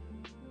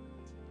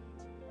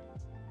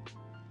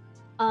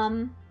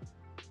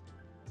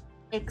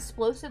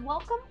 Explosive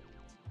Welcome.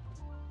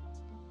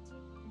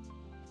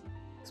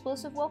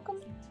 Explosive Welcome.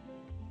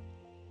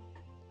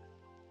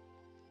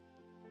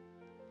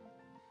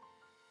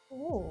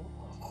 Oh.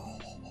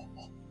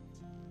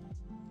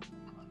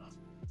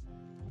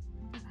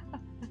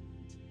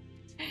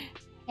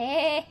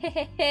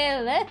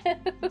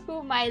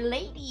 Hello, my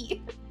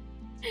lady.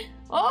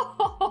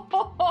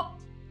 Oh.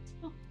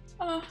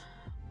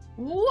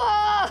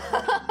 Whoa.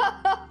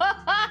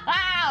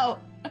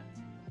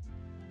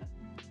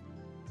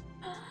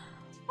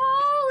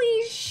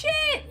 Holy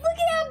shit. Look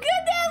at how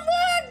good that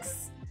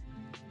looks.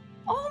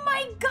 Oh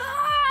my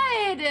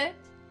god.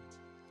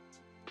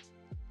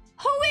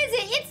 Who is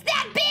it? It's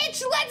that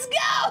bitch! Let's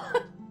go!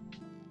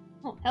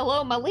 Oh,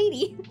 hello, my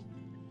lady.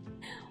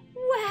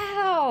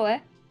 Wow.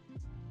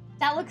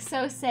 That looks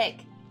so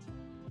sick.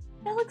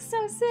 That looks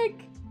so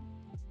sick.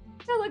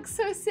 That looks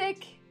so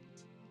sick.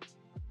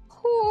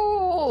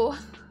 Ooh.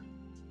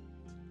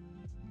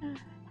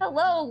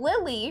 Hello,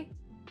 Lily.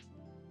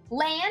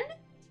 Land?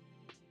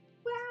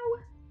 Wow.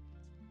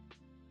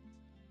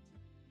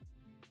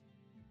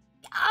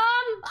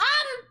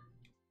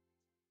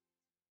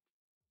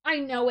 I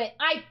know it.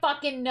 I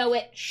fucking know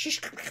it.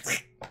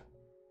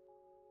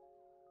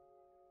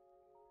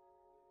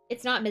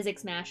 It's not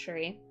Mizzix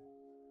Mastery.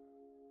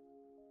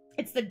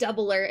 It's the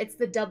doubler. It's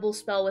the double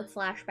spell with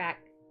flashback.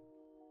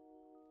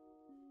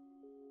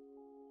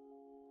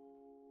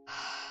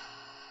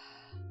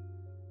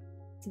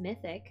 It's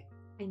mythic.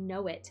 I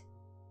know it.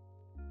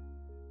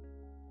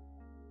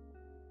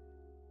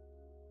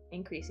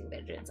 Increasing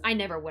Vengeance. I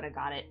never would have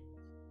got it.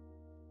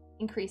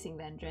 Increasing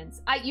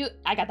Vengeance. I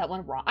got that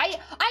one wrong.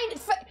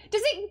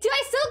 Does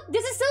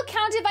it still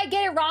count if I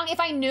get it wrong if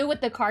I knew what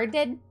the card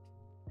did?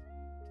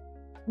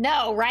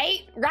 No,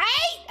 right?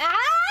 Right?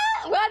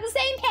 Ah, we're on the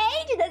same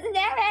page. It doesn't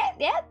matter.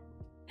 Yep.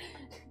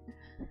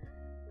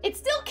 It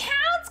still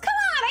counts. Come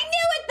on, I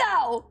knew it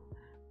though.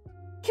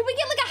 Can we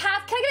get like a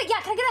half? Can I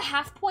get a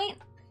half point?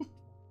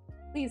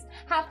 Please,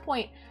 half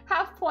point.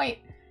 Half point.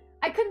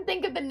 I couldn't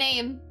think of the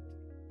name.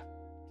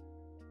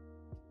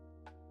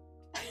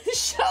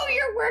 Show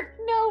your work.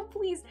 No,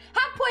 please.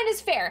 Half point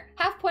is fair.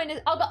 Half point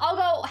is. I'll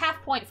go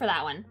half point for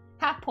that one.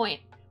 Half point.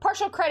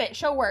 Partial credit.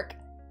 Show work.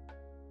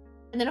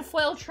 And then a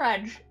foil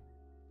trudge.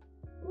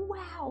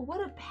 Wow,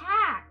 what a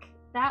pack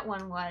that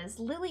one was.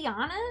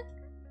 Liliana.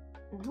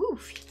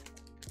 Woof.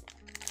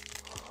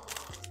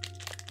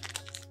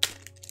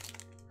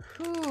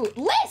 Ooh.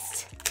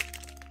 List.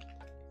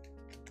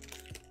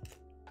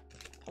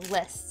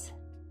 List.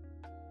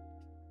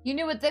 You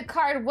knew what the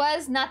card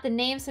was, not the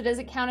name, so does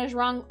it count as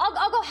wrong?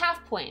 I'll go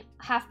half point.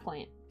 Half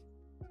point.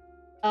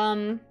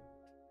 The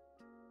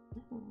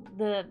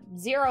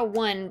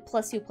 0/1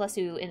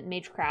 +2/2 in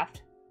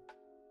Magecraft.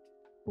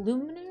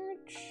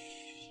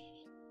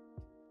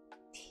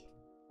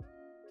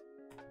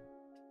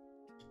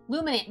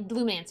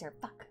 Luminancer.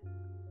 Fuck.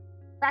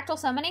 Fractal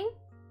Summoning.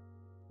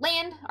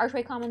 Land.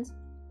 Archway Commons.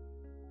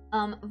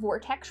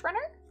 Vortex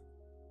Runner.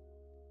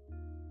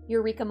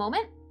 Eureka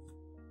Moment.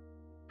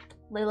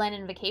 Leyline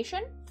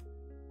Invocation,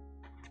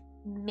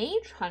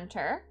 Mage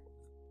Hunter,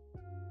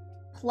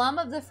 Plum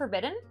of the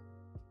Forbidden,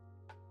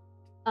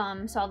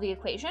 Solve the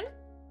Equation,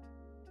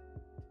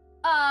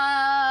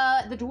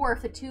 the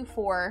Dwarf, the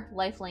 2/4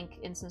 lifelink,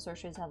 instant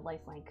sorcerers have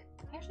lifelink.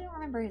 I actually don't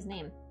remember his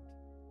name.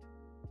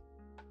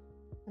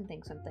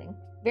 Something.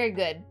 Very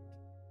good.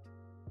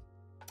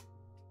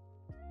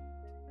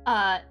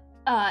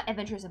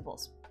 Adventurous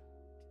Impulse.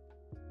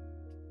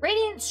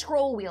 Radiant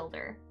Scroll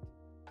Wielder.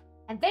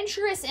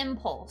 Adventurous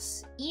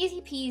Impulse.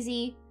 Easy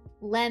peasy,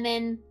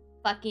 lemon,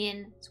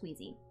 fucking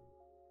squeezy.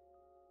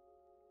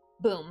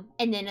 Boom.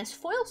 And then a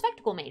foil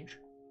Spectacle Mage.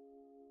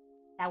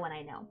 That one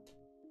I know.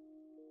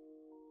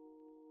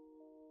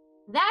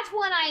 That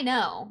one I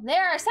know.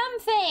 There are some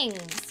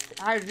things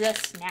that are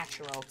just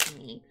natural to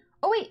me.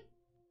 Oh, wait.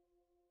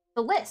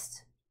 The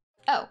list.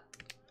 Oh.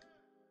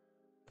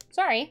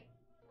 Sorry.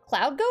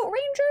 Cloud Goat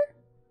Ranger?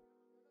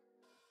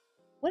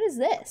 What is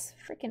this?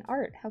 Freaking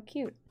art. How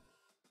cute.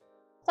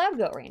 Cloud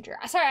Goat Ranger.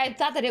 Sorry, I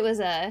thought that it was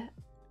a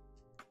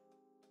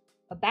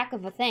back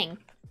of a thing.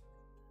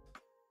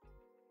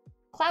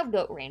 Cloud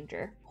Goat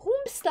Ranger.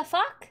 Whom's the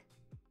fuck?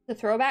 The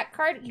throwback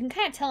card? You can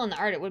kind of tell in the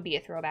art it would be a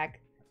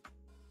throwback.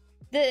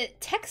 The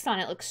text on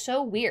it looks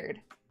so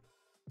weird.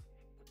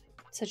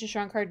 Such a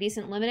strong card,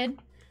 decent limited.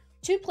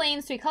 2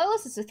 planes, 3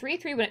 colorless. It's a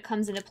 3/3 when it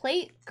comes into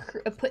play.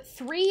 Put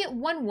 3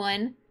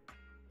 1/1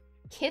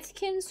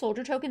 Kithkin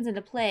soldier tokens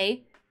into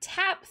play.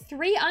 Tap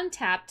 3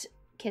 untapped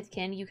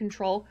Kithkin you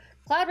control.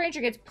 Cloud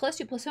Ranger gets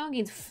 +2/+1,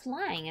 gains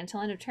flying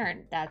until end of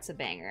turn. That's a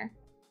banger.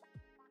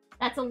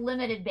 That's a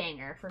limited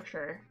banger for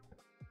sure.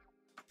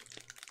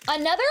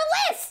 Another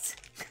list!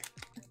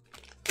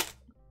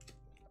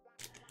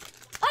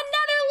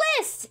 Another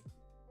list!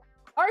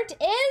 Art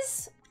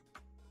is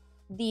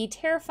the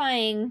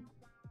terrifying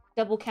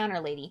double counter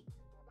lady.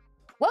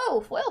 Whoa,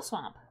 foil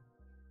swamp.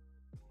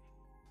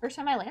 First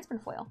time my land's been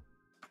foil.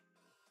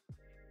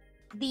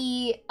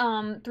 The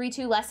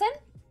 3/2 lesson.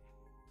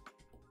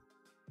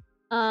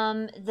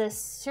 The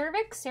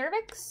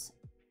cervix.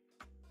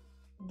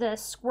 The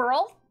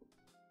squirrel.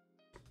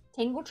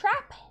 Tangle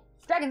trap.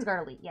 Dragon's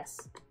Guard Elite,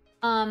 yes.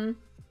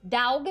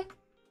 Daug.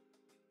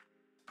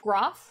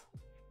 Groff.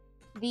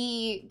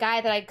 The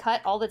guy that I'd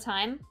cut all the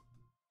time.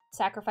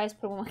 Sacrifice,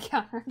 put 1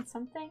 counter on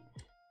something.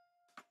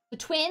 The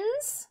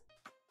twins.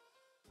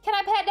 Can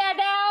I pet that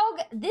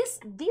dog? This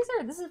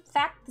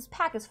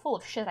pack is full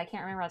of shit I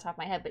can't remember on the top of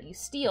my head, but you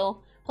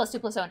steal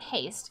 +2/+0 and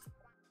haste.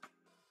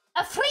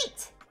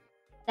 Afreet!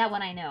 That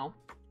one I know.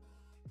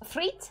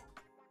 Afreet.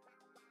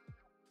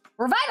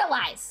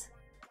 Revitalize.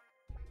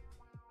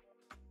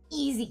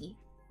 Easy.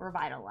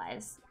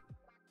 Revitalize.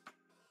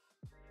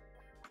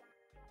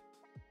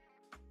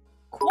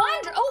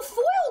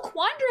 Foil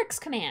Quandrix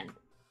command.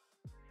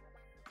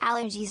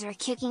 Allergies are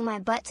kicking my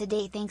butt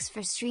today. Thanks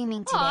for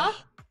streaming today.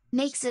 Aw.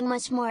 Makes it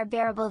much more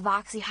bearable.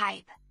 Voxy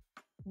hype.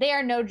 They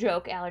are no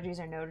joke. Allergies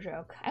are no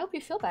joke. I hope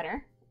you feel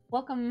better.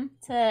 Welcome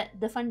to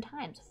the fun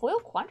times. Foil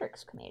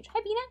Quandrix Mage.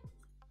 Hi, Bina.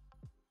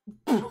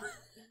 What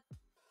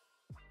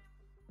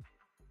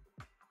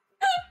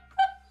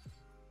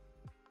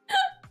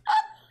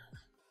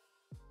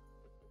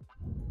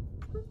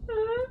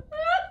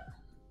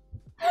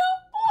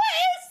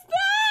is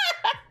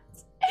that?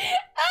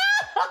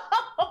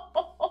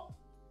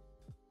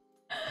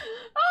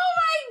 Oh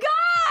my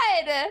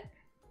god!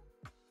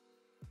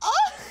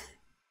 Oh.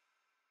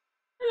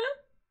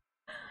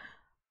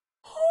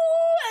 Who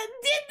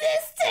did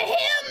this to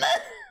him?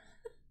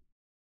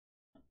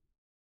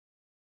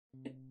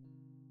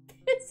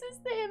 This is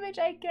the image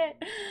I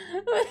get.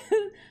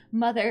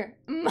 Mother,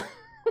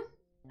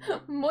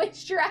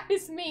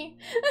 moisturize me.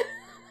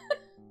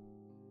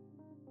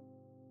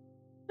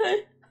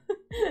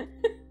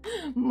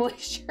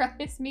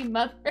 Moisturize me,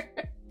 mother.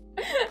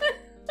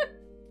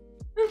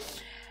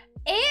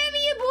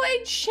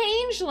 Amiaboy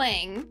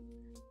Changeling.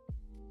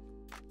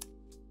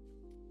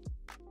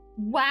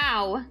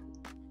 Wow.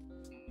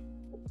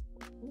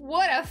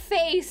 What a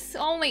face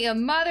only a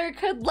mother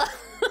could love.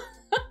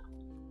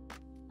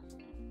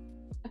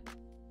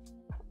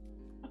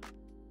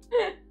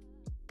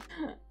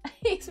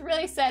 He's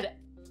really said,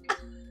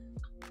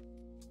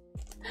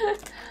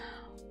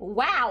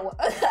 wow.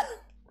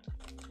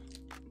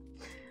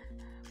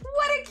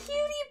 What a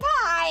cutie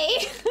pie.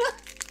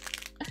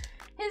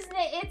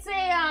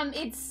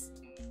 It's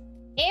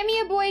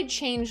Amiaboy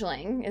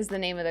Changeling is the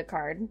name of the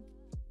card.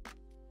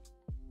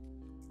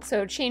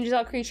 So changes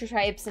all creature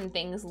types and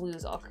things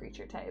lose all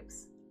creature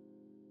types.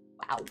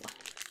 Wow.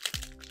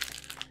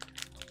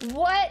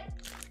 What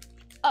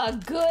a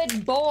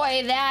good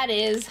boy that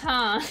is,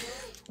 huh?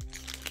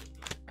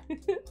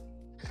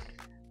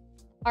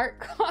 Art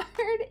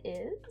card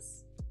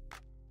is...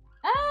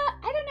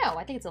 I don't know.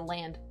 I think it's a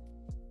land.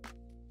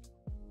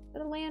 Is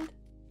it a land?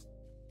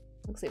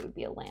 Looks like it would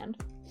be a land.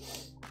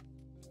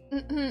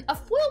 A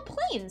foil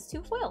plains.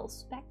 2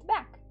 foils. Back to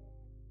back.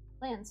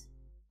 Lands.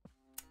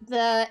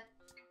 The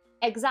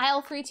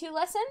Exile 3/2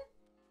 lesson.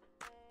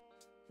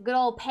 Good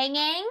old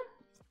Pengang.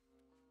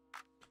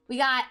 We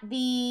got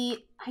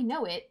the... I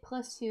know it.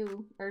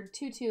 +2 or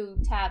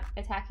 2/2 tap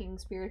attacking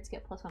spirits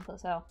get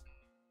 +1/+0.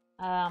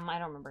 I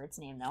don't remember its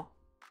name though.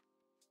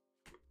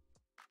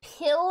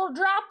 Pill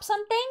drop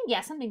something?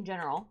 Yeah, something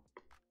general.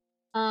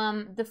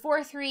 The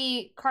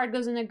 4/3 card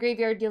goes in the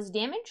graveyard, deals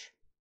damage.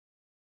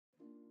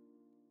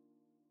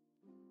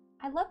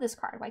 I love this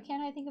card. Why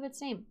can't I think of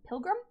its name?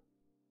 Pilgrim?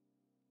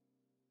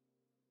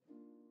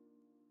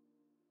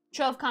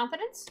 Show of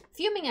Confidence.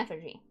 Fuming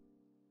Effigy.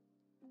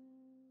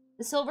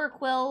 The Silver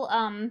Quill,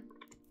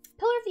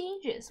 Pillar of the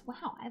Ages.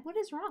 Wow, what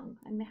is wrong?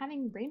 I'm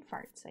having brain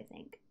farts, I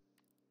think.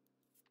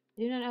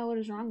 I do not know what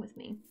is wrong with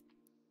me.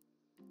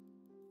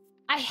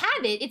 I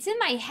have it. It's in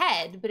my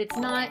head, but it's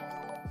not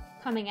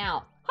coming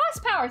out.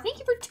 Horsepower, thank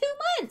you for 2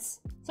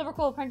 months. Silver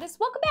Quill Apprentice,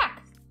 welcome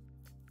back.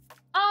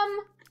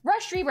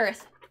 Rushed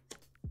Rebirth.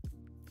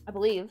 I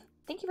believe.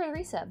 Thank you for the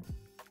resub.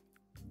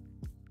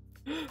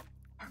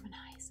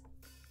 Harmonize.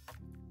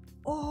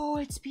 Oh,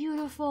 it's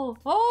beautiful.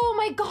 Oh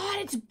my god,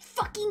 it's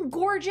fucking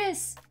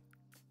gorgeous.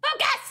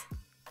 Focus!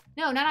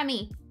 No, not on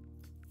me.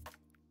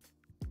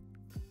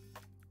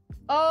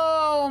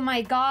 Oh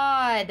my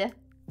god.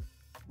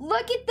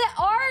 Look at the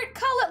art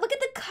color. Look at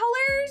the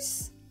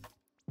colors.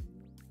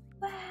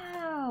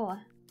 Wow.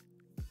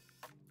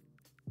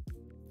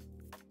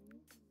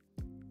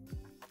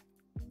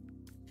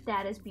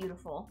 That is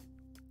beautiful.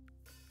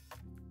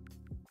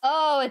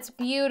 Oh, it's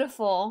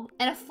beautiful.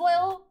 And a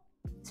foil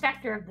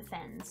Spectre of the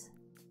Fens.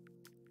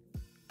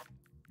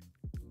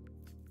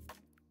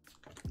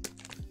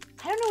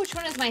 I don't know which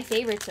one is my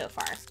favorite so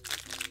far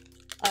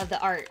of the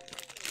art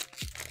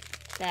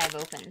that I've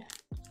opened.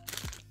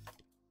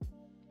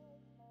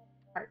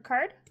 Art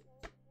card.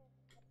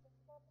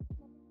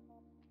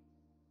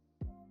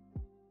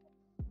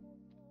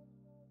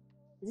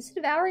 Is this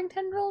Devouring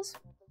Tendrils?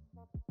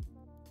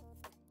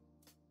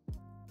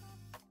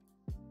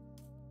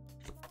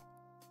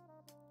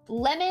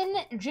 Lemon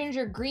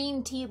ginger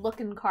green tea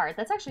looking card.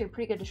 That's actually a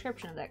pretty good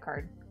description of that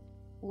card.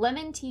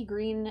 Lemon tea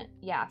green,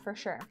 yeah, for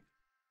sure.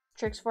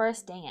 Strix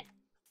Forest, dang it.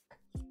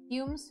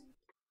 Fumes,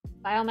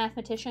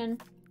 Biomathematician,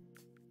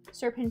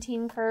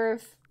 Serpentine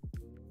Curve,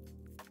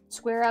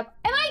 Square Up.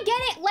 Am I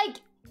getting,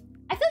 like,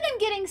 I feel like I'm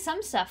getting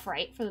some stuff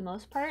right for the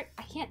most part.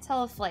 I can't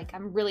tell if, like,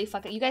 I'm really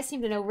fucking, you guys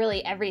seem to know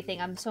really everything.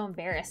 I'm so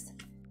embarrassed.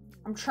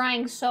 I'm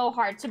trying so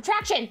hard.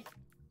 Subtraction!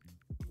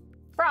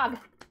 Frog.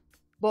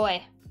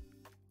 Boy.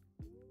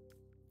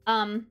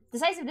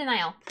 Decisive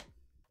Denial.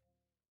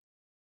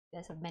 You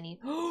guys have many.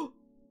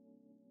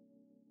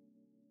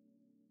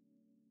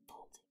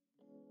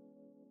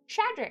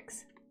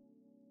 Shadrax.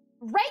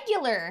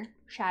 Regular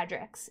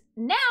Shadrax.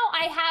 Now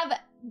I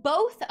have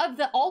both of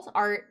the alt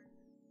art,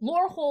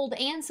 Lorehold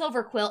and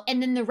Silverquill, and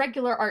then the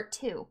regular art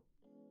too.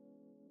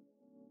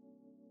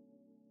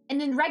 And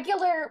then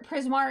regular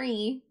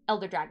Prismari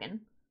Elder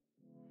Dragon.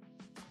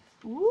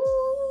 Ooh.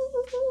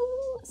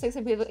 6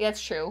 of people.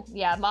 That's true.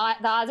 Yeah, the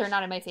odds are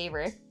not in my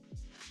favor.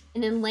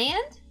 And then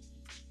land.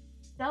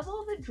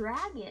 Double the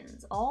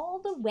dragons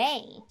all the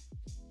way.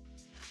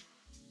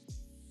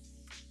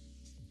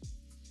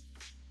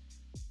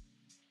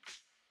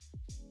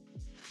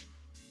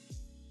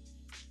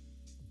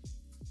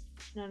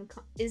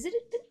 Is it?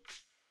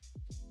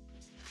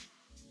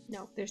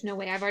 No, there's no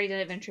way. I've already done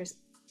Adventurous.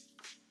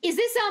 Is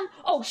this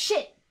oh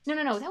shit! No,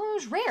 that one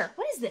was rare.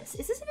 What is this?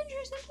 Is this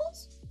Adventurous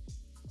Impulse?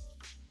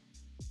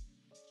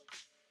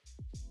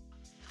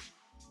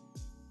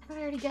 I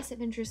already guessed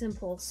Adventurous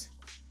Impulse.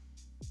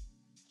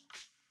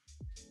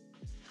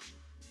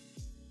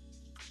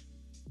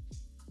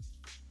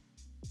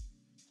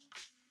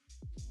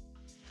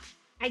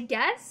 I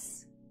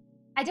guess?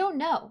 I don't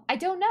know,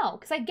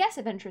 because I guess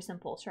Adventurous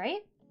Impulse,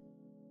 right?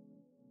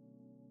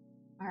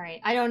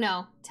 Alright, I don't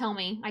know. Tell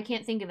me. I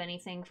can't think of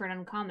anything for an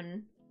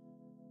uncommon.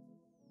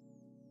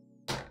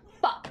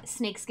 Fuck!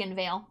 Snakeskin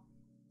Veil.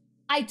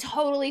 I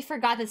totally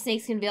forgot that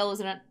Snakeskin Veil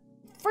was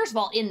first of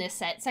all, in this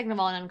set. Second of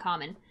all, an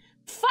uncommon.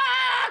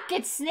 Fuck!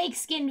 It's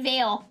Snakeskin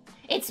Veil.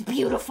 It's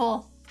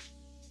beautiful.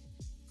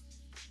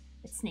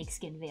 It's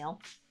Snakeskin Veil.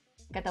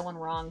 Got that one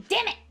wrong.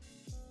 Damn it!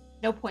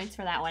 No points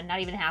for that one. Not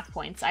even half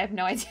points. I have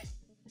no idea.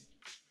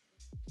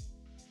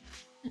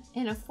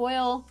 In a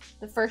foil,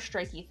 the first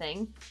strikey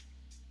thing.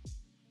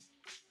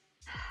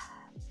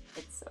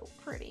 It's so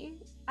pretty.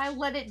 I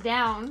let it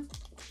down.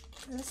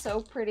 It's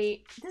so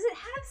pretty. Does it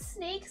have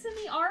snakes in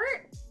the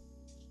art?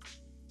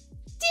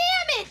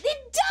 Damn it!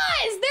 It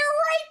does! They're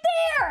right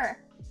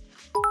there!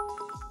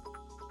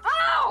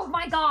 Oh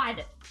my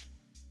god!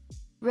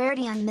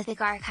 Rarity on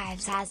Mythic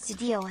Archives has to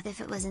deal with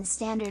if it was in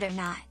standard or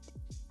not,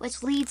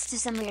 which leads to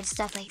some weird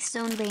stuff like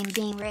Stone Rain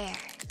being rare.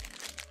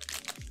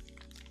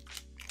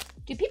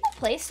 Do people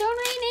play Stone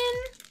Rain in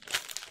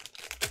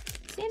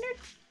standard?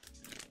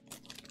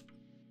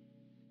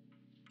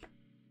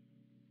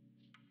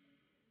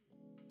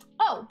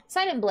 Oh,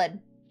 Sign in Blood.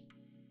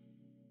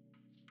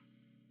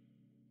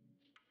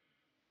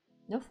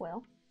 No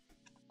foil.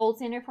 Old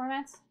standard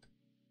formats?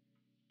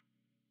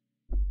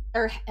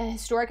 Or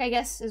historic, I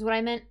guess, is what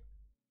I meant.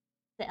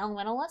 The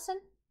Elemental Lesson?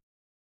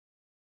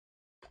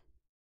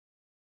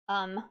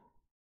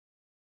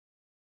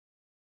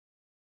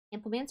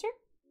 Implementor?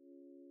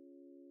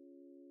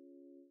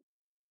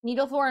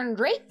 Needlethorn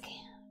Drake?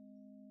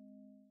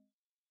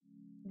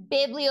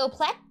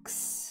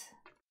 Biblioplex?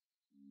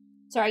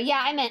 Sorry,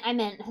 yeah, I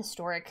meant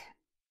historic.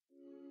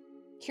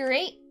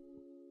 Curate?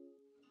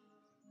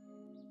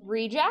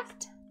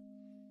 Reject?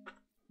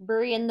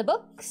 Bury in the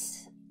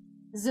Books?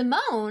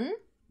 Zimone?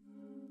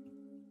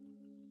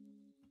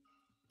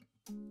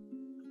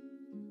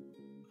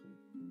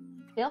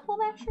 Baleful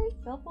Mastery?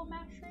 Baleful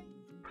Mastery?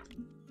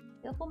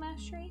 Baleful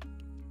Mastery?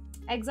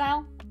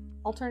 Exile?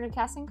 Alternative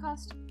casting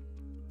cost?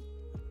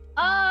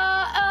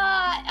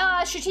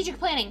 Strategic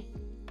Planning.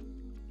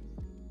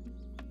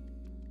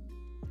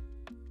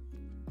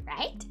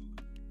 Right?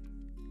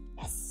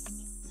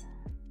 Yes.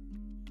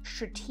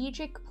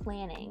 Strategic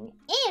Planning.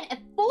 And a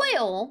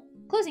foil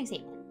closing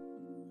statement.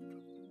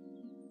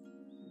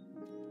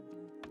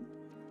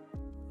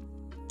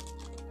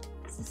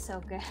 This is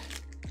so good.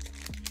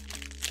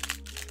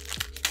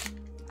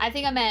 I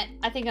think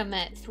I'm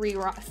at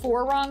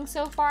 4 wrong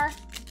so far.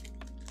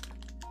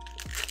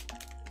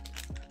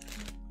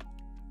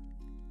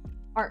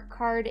 Art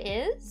card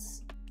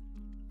is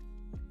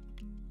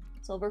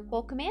Silver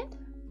Quill Command.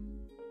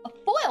 A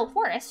foil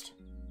forest.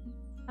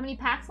 How many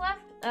packs left?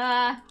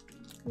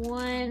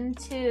 1,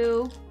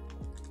 2,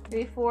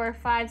 3, 4,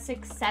 5,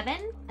 6, 7.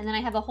 And then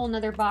I have a whole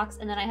nother box,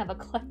 and then I have a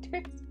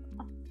collector's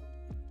box.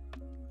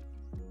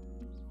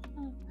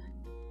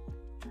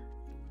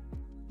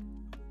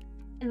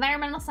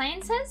 Environmental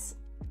Sciences.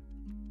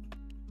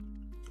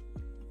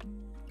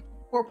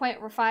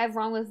 4.5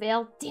 wrong with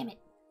Veil. Damn it.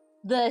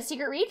 The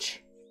Secret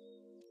Reach.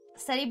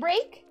 Steady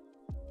Break.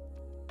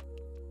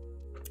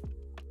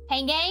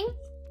 Hang Gang.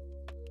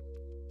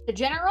 The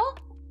General.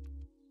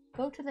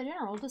 Go to the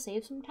General to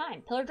save some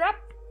time. Pillar Drop.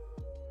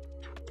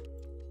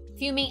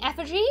 Fuming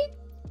Effigy.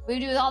 We're gonna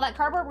do with all that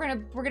cardboard.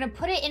 We're gonna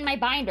put it in my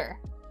binder.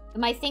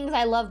 In my Things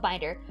I Love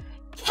binder.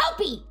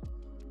 Kelpie!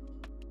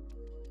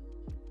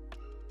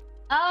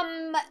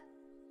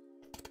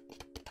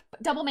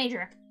 Double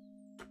Major.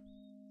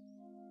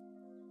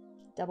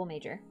 Double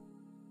Major.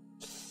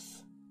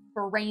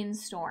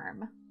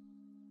 Brainstorm.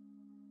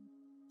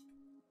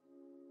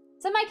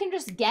 Some I can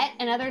just get,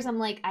 and others I'm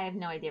like, I have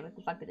no idea what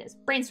the fuck it is.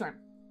 Brainstorm.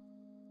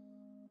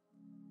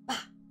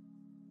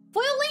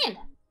 Foil Land.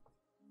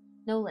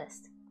 No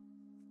list.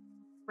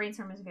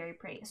 Brainstorm is very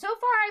pretty. So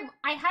far,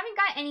 I haven't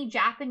got any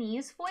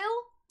Japanese foil,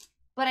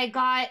 but I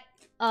got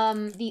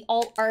the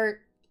alt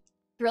art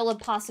Thrill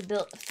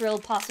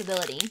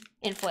Possibility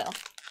in foil.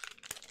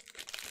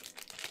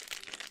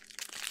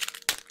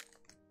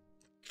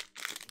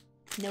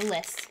 No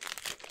list.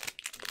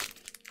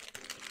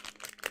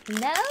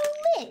 No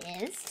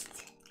list.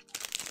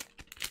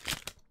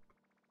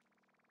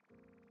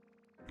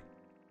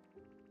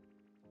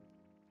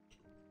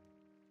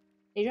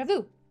 Deja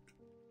Vu.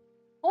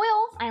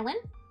 Foil Island.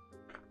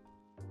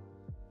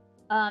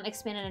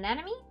 Expanded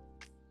Anatomy.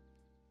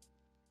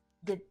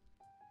 The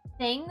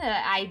thing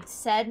that I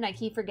said and I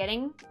keep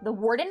forgetting. The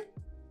Warden.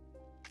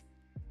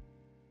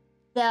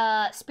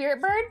 The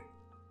Spirit Bird.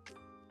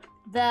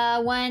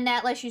 The one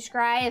that lets you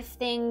scry if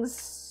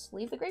things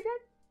leave the graveyard.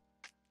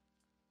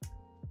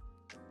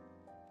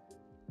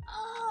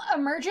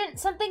 Emergent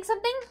something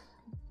something.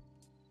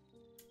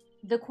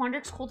 The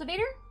Quandrix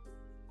Cultivator.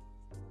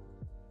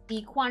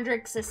 The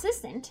Quandrix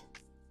Assistant.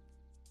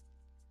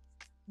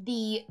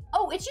 The...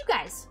 Oh, it's you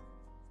guys.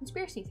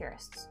 Conspiracy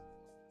Theorists.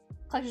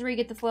 Collectors where you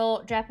get the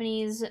foil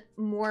Japanese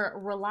more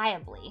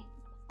reliably.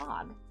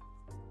 Odd.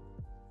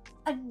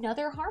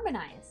 Another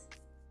Harmonize.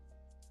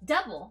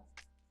 Double.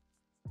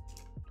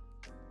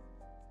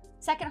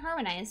 Second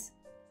Harmonize.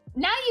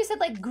 Now you said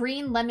like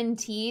green lemon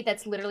tea,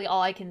 that's literally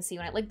all I can see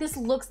when like this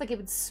looks like it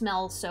would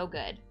smell so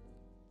good.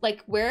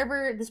 Like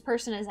wherever this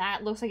person is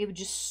at looks like it would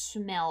just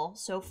smell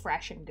so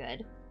fresh and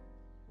good.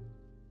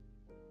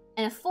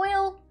 And a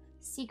foil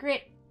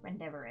Secret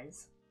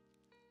Rendeavors.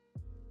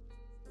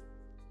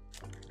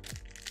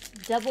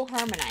 Double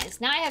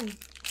Harmonize. Now I have,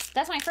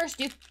 that's my first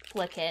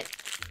duplicate.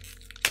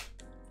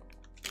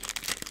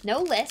 No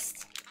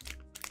list.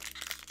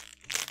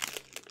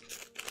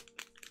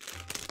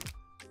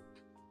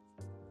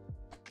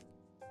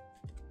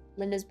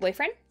 Linda's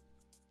Boyfriend.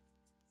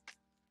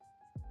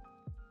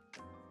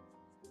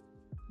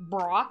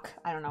 Brock.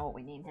 I don't know what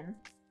we named him.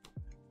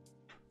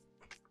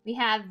 We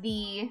have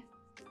the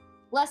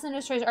Lesson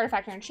Destroys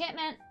Artifact or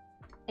Enchantment.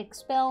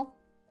 Expel.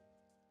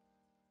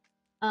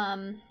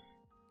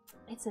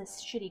 It's a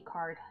shitty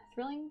card.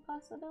 Thrilling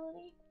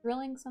Possibility?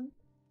 Thrilling some...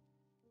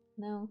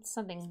 No, it's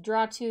something.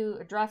 Draw 2,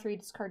 or draw 3,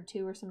 discard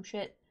 2 or some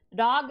shit.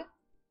 Dog.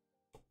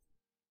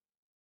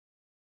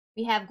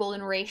 We have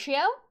Golden Ratio.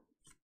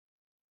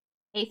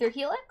 Aether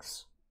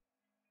Helix.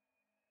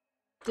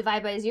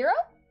 Divide by 0.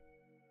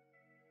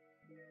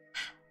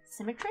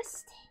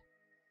 Symmetrist.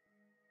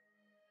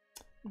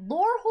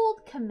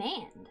 Lorehold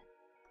Command.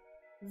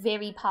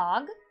 Very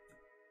Pog.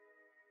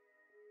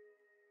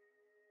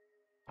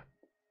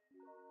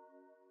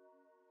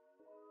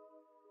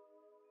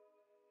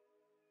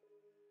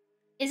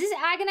 Is this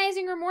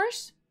Agonizing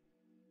Remorse?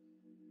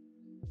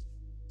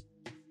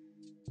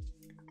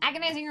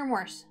 Agonizing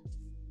Remorse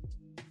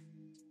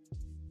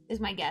is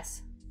my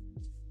guess.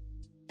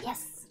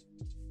 Yes.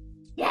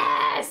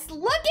 Yes!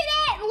 Look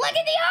at it! Look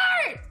at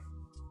the art!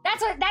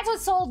 That's what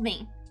sold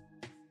me.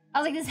 I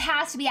was like, this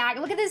has to be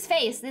look at this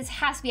face. This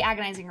has to be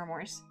Agonizing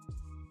Remorse.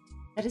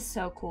 That is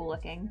so cool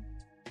looking.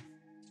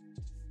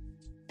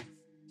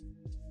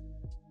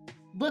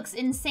 Looks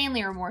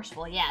insanely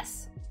remorseful,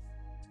 yes.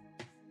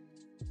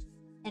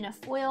 And a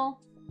foil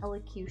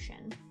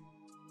Elocution.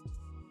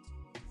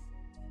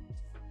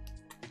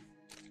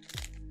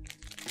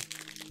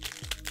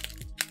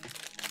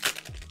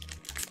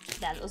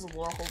 That was a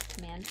Lorehold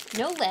Command.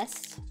 No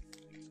list.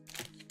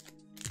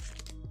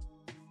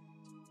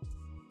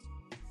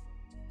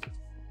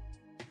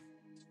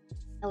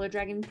 Elder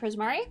Dragon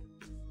Prismari.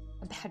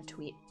 A bad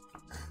tweet.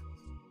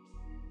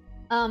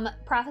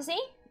 Prophecy.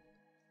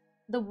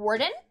 The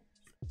Warden.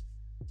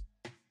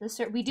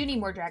 We do need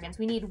more dragons.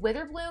 We need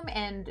Witherbloom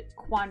and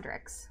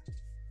Quandrix.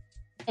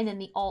 And then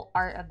the alt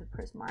art of the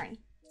Prismari.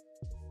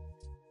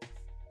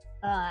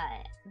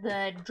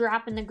 The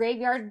drop in the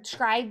graveyard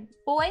scribe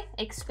boy,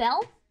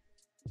 Expel.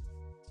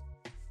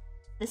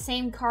 The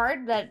same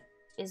card that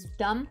is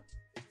dumb.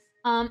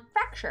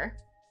 Fracture.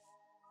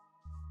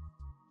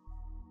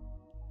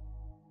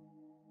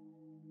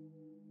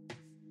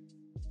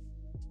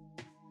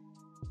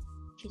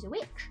 She's a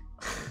witch.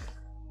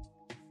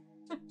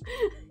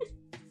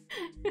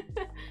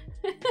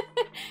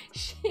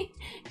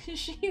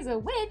 She's a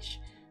witch.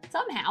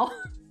 Somehow.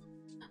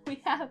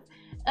 We have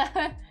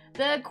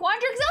the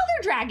Quandrix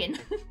Elder Dragon.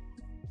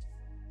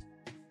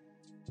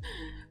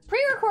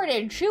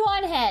 Pre-recorded, Chew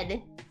on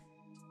Head.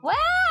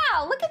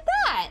 Wow, look at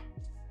that.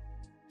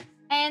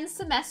 And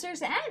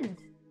Semester's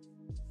End.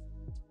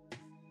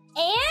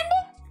 And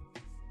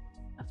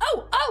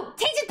oh,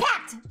 Tainted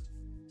Pact.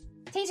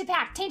 Tainted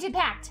Pact, Tainted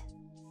Pact.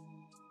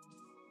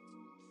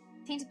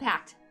 Tainted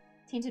Pact,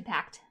 Tainted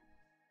Pact.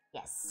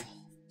 Yes.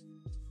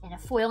 And a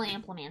foil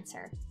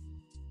Amplimancer.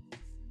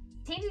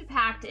 Tainted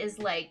Pact is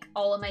like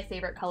all of my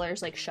favorite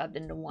colors like shoved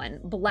into one.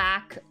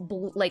 Black,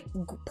 like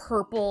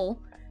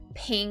purple,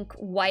 pink,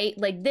 white.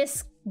 Like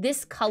this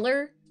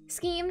color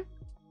scheme,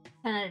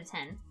 10 out of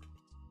 10.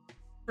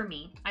 For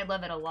me, I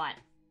love it a lot.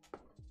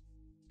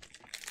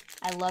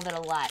 I love it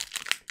a lot.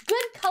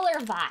 Good color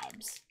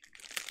vibes.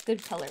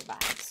 Good color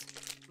vibes.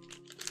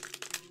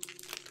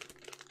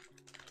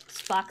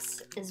 This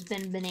box has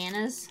been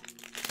bananas.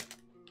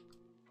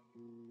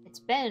 It's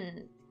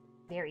been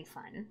very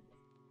fun.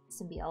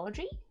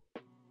 Symbiology.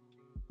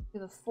 We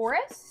have a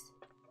forest.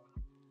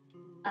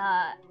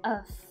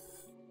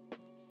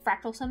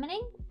 Fractal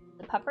summoning.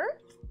 The pupper.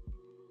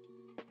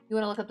 You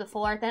want to look up the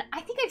full art then?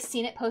 I think I've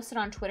seen it posted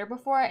on Twitter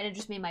before and it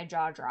just made my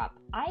jaw drop.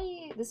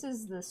 This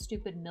is the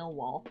stupid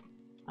Millwall.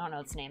 I don't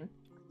know its name.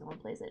 No one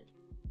plays it.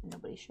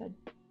 Nobody should.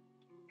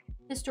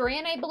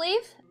 Historian, I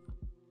believe.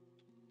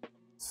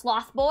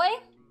 Sloth Boy.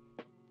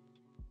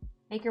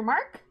 Make your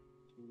mark.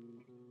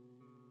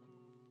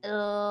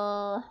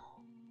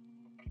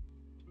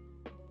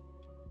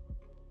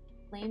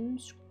 Flame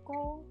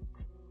Scroll?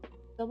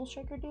 Double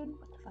Striker dude?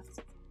 What the fuck is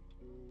it?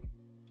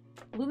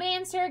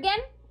 Luminancer again?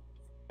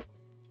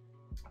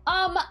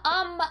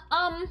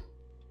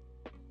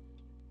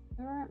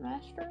 Ever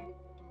Mastery?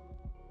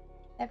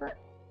 Ever?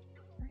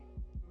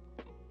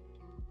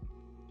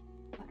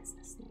 What is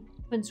this name?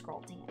 Twin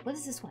Scroll, dang it. What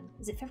is this one?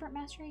 Is it Favorite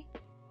Mastery?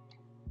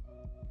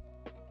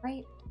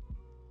 Right?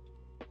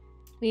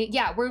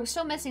 Yeah, we're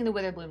still missing the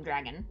Witherbloom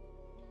Dragon.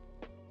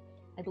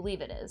 I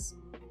believe it is.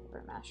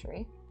 Favorite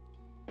Mastery.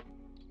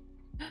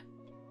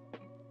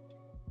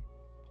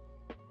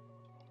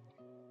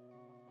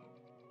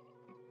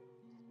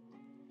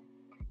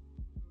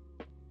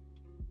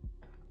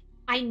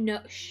 I know.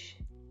 Shh.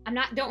 I'm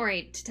not. Don't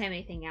worry to time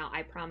anything out.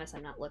 I promise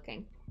I'm not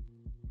looking.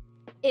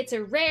 It's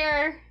a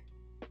rare.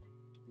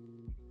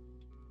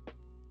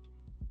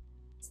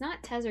 It's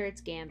not Tezzeret,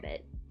 it's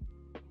Gambit.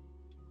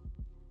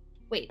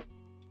 Wait.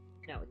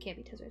 No, it can't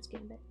be Tezzeret, it's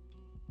Gambit.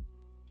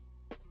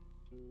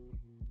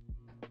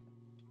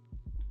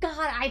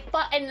 God, I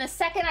thought. And the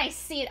second I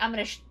see it, I'm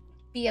gonna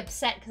be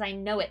upset because I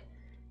know it.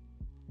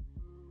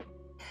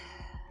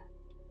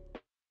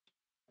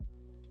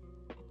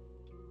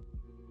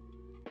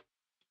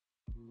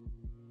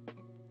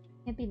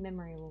 Can't be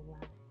Memory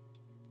Lapse.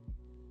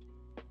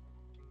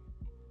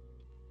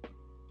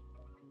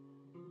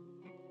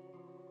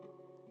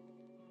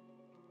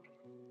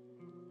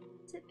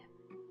 Is it?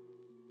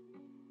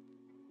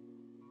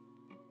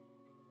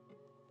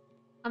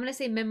 I'm gonna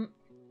say Memory.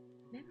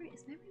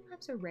 Is Memory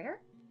Lapse a rare?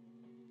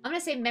 I'm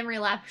gonna say Memory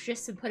Lapse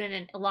just to put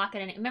in a lock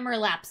it in. Memory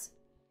Lapse.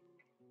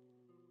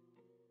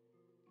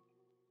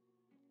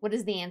 What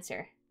is the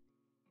answer?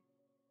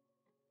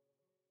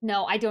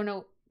 No, I don't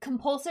know.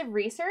 Compulsive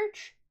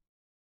research?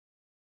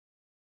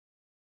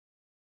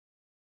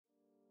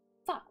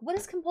 Fuck, what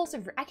is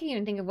compulsive? I can't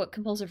even think of what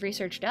compulsive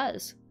research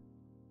does.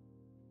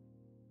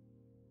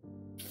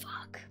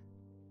 Fuck.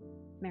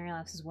 Memory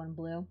Lapse is 1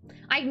 blue.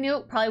 I knew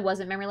it probably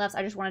wasn't Memory Lapse.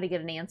 I just wanted to get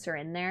an answer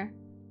in there.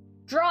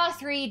 Draw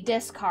 3,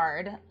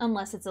 discard,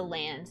 unless it's a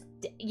land.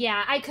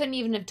 Yeah, I couldn't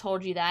even have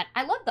told you that.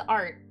 I love the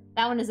art.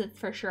 That one isn't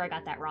for sure. I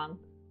got that wrong.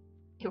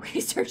 It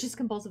researches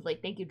compulsively.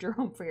 Thank you,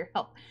 Jerome, for your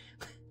help.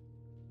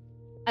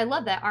 I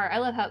love that art. I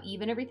love how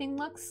even everything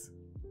looks.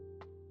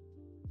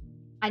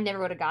 I never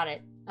would have got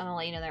it. I'm gonna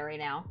let you know that right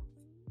now.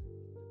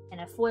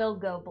 And a foil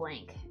go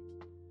blank.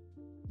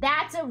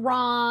 That's a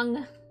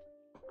wrong.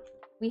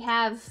 We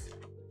have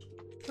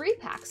 3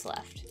 packs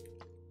left.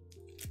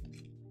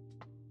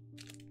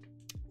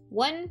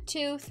 1,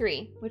 2,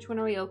 3. Which one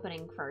are we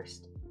opening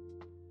first?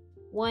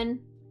 1,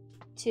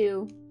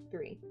 2,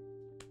 3.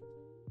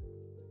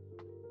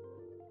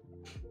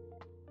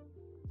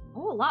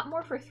 Oh, a lot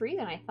more for 3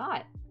 than I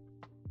thought.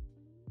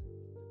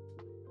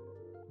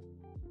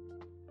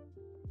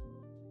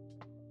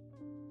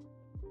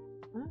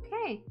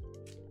 Okay.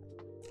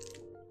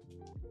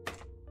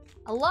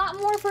 A lot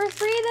more for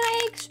 3 than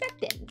I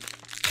expected.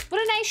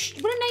 What a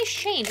nice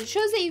change. It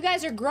shows that you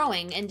guys are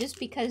growing, and just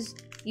because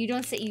You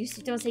don't say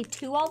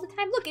 2 all the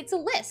time? Look, it's a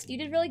list. You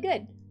did really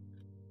good.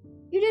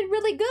 You did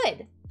really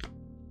good.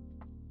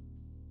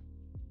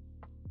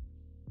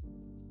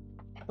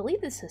 I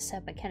believe this is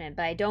Seth McKinnon,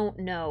 but I don't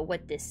know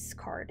what this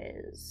card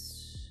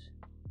is.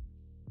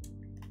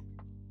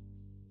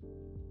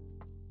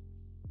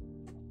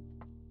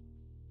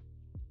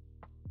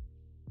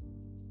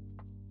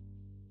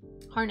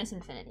 Harness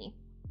Infinity.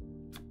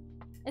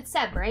 It's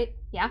Seb, right?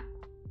 Yeah.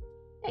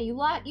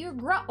 Yeah, you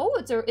grow.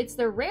 Oh, it's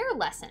the rare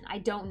lesson. I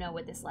don't know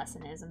what this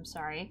lesson is. I'm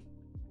sorry.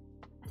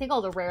 I think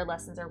all the rare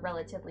lessons are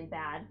relatively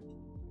bad.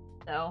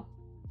 So,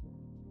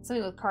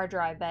 something with card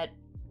draw, I bet.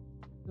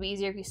 It'd be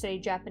easier if you study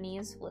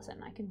Japanese.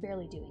 Listen, I can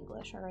barely do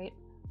English, alright?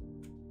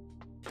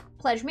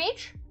 Pledge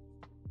Mage.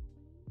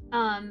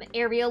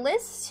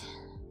 Aerialist.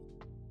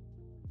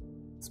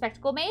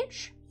 Spectacle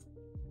Mage.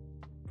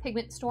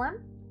 Pigment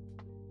Storm.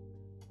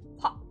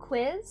 Pop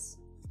Quiz.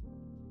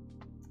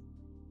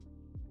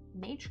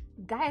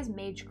 Guy's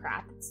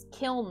Magecraft. It's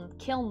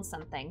kiln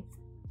something.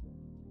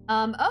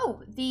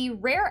 Oh, the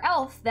rare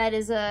elf that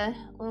is a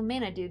little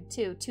mana dude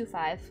too.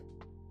 2/5.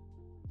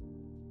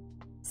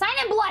 Sign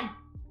in Blood!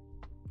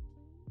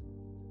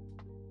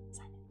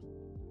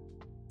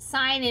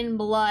 Sign in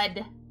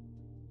Blood.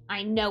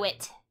 I know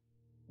it.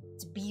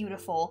 It's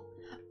beautiful.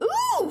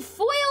 Ooh,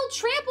 foil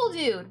trample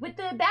dude with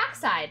the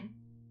backside.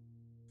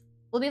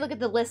 Let me look at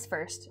the list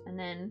first, and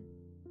then...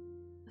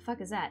 The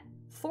fuck is that?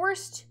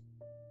 Forced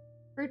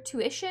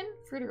Fruition?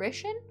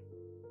 Fruition?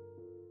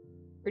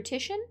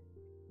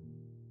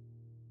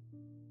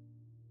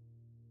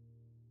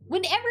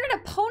 Whenever an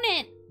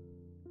opponent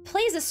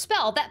plays a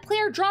spell, that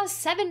player draws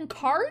 7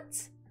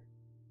 cards?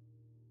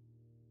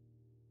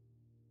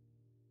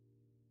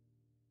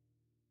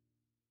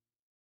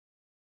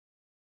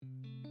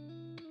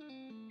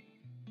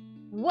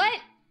 What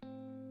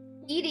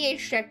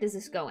EDH deck does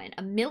this go in?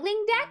 A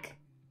milling deck?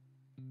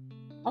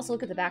 Also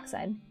look at the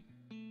backside.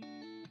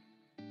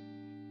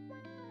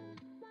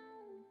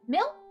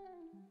 Mill?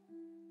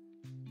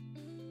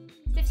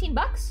 15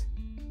 bucks?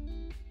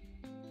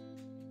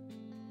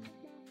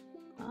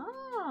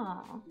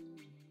 Oh.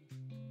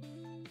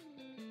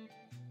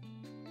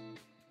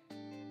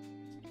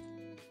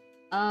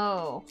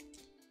 Oh.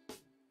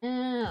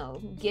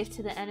 Oh. Gift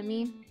to the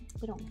enemy?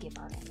 We don't give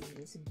our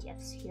enemies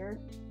gifts here.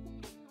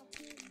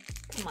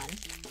 Come on.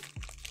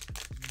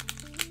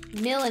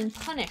 Mill and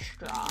punish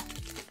draw.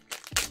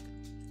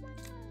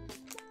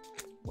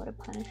 What a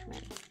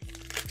punishment.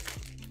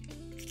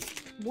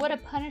 What a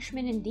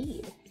punishment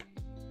indeed.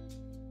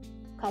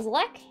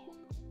 Kozilek.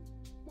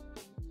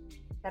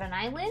 Got an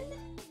island.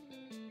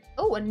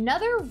 Oh,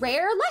 another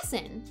rare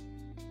lesson.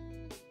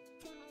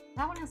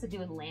 That one has to do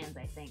with lands,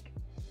 I think.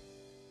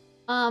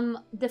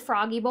 The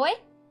Froggy Boy.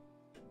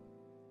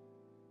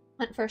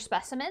 Hunt for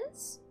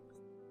specimens.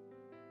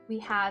 We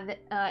have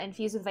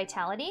Infused with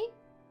Vitality.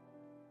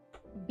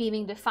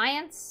 Beaming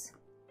Defiance.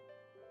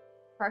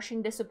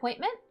 Crushing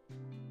Disappointment.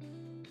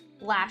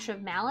 Lash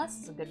of Malice.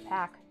 This is a good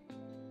pack.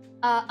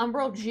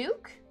 Umbral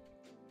Juke.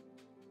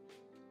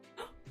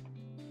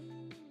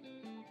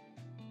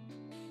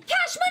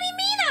 Cash Money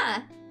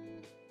Mina!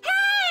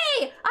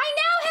 Hey! I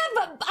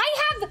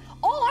have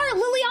all our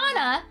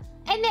Liliana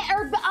and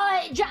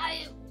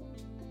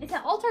it's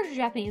an all types of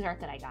Japanese art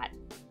that I got.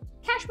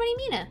 Cash Money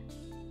Mina.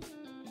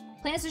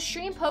 Plans to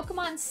stream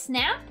Pokemon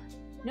Snap?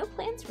 No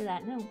plans for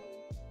that, no.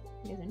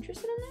 You guys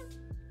interested in that?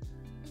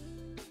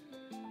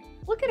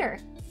 Look at her.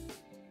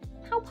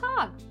 How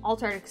pog.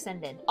 Alt art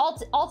extended.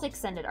 Alt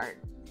extended art.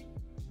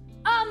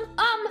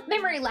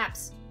 Memory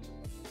lapse.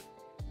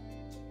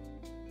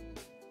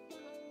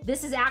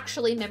 This is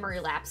actually memory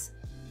lapse.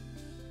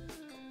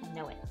 I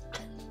know it.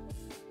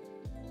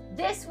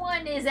 This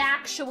one is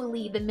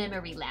actually the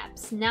memory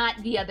lapse, not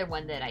the other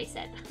one that I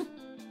said.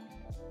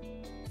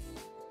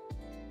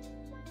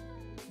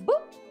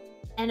 Boop!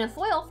 And a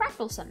foil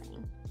fractal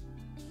summoning.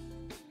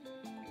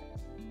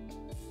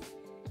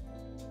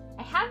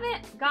 I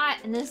haven't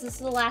got, and this is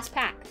the last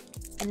pack.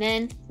 And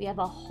then we have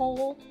a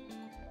whole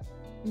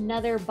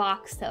another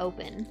box to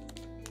open.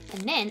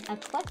 And then a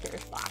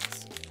collector's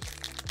box.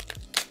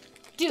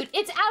 Dude,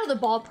 it's out of the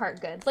ballpark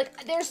good.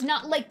 Like, there's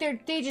not, like,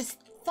 they just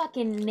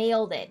fucking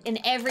nailed it in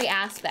every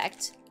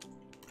aspect.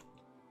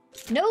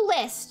 No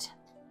list.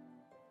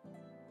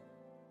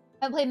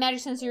 I've played Magic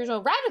since the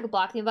original Radical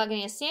Block. Think about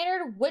getting a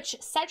standard. Which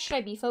set should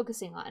I be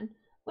focusing on?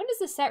 When does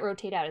the set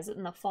rotate out? Is it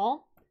in the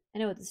fall? I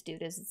know what this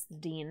dude is. It's the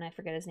Dean. I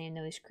forget his name,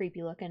 though. He's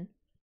creepy looking.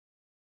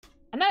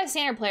 I'm not a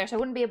standard player, so I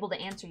wouldn't be able to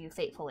answer you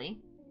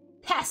faithfully.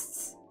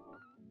 Pests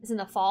is in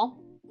the fall.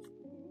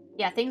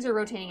 Yeah, things are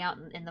rotating out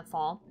in the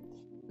fall.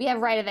 We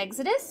have Rite of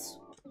Exodus.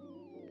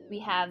 We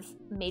have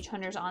Mage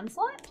Hunter's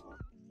Onslaught.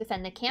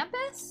 Defend the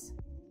Campus.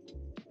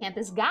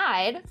 Campus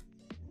Guide.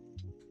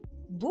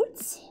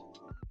 Boots.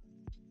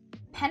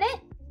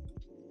 Pennant.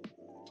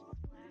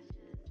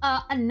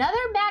 Another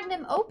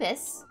Magnum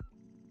Opus.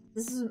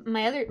 This is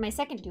my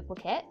second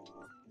duplicate.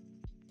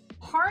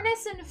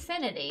 Harness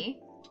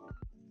Infinity.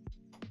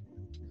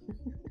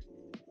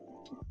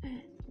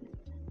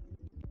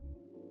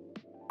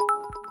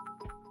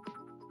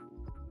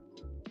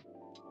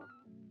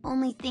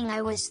 Only thing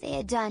I wish they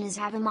had done is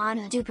have a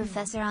mono do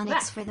Professor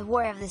Onyx for the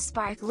War of the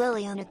Spark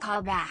Lily on a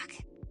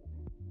callback.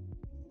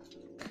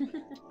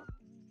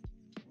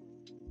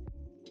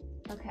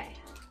 Okay.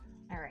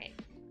 Alright.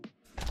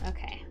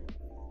 Okay.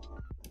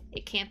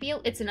 It can't be,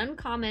 it's an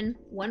uncommon,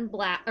 one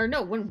black, or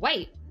no, one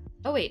white.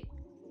 Oh wait.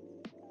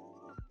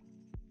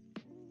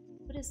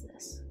 What is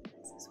this? What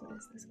is this? What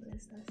is this? What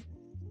is this?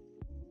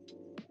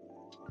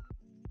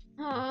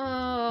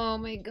 Oh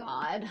my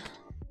god.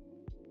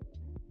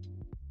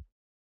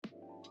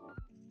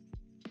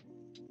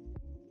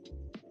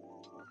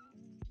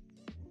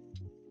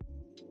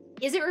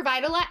 Is it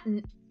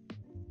revitalize?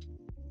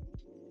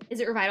 Is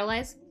it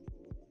revitalize?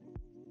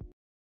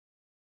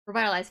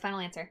 Revitalize, final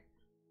answer.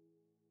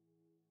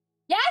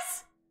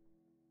 Yes?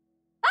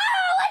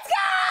 Oh, let's go!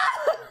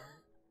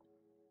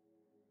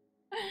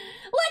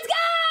 Let's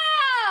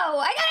go!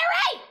 I got it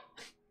right!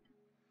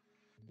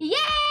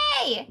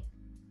 Yay!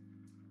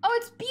 Oh,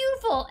 it's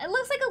beautiful. It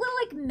looks like a little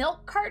like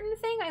milk carton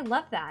thing. I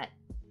love that.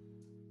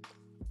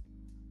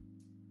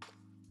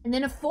 And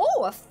then a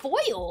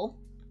foil.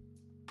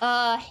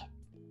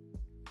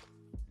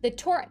 The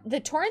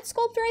Torrent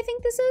Sculptor, I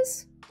think this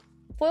is?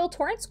 Foil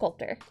Torrent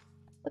Sculptor.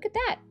 Look at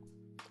that.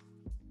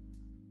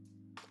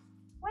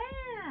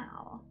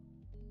 Wow.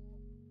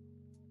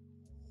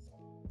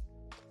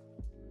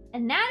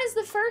 And that is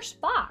the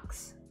first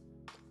box.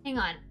 Hang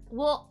on.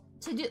 Well,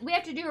 we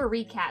have to do a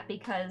recap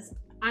because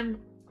I'm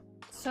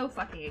so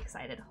fucking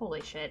excited.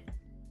 Holy shit.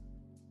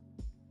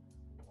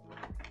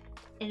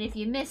 And if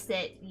you missed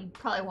it, you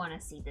probably want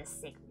to see this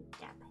sick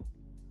recap.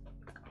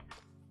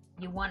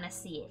 You want to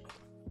see it.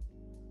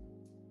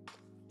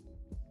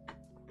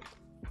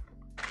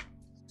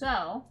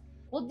 So,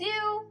 we'll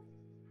do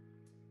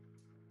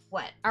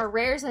what? Our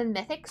rares and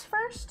mythics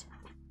first?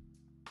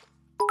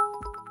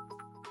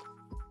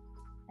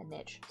 A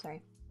niche,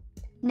 sorry.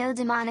 No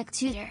demonic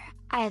tutor.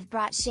 I have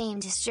brought shame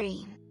to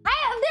stream.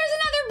 There's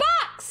another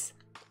box!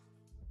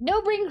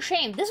 No bring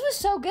shame. This was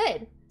so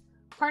good.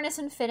 Harness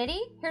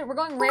Infinity. Here, we're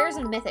going rares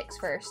and mythics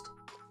first.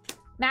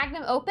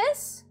 Magnum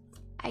Opus.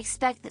 I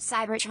expect that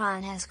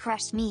Cybertron has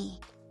crushed me.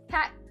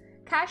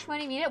 Cash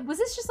Money Meetup. Was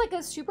this just like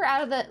a super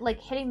out of the,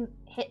 like, hit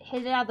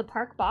it out of the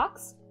park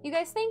box, you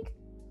guys think?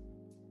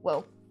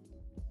 Whoa.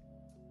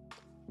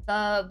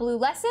 The Blue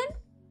Lesson.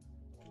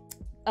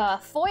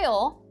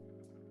 Foil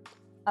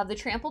of the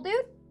Trample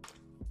Dude.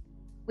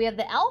 We have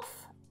the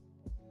Elf.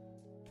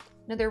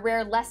 Another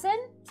rare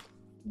lesson.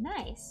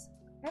 Nice.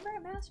 Ever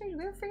at Master? Did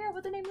we ever figure out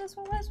what the name of this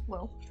one was?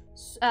 Whoa.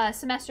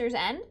 Semester's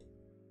End.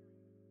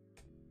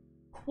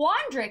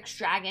 Quandrix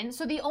Dragon.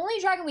 So the only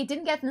dragon we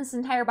didn't get in this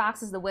entire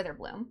box is the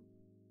Witherbloom.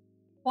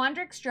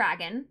 Quandrix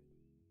Dragon.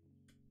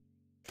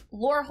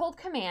 Lorehold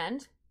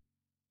Command.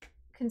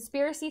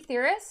 Conspiracy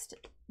Theorist.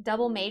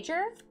 Double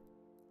Major.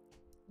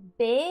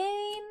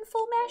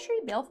 Baleful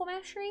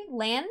Mastery.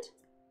 Land.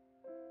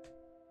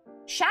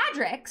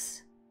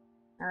 Shadrix.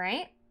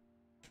 Alright.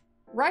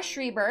 Rush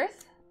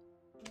Rebirth.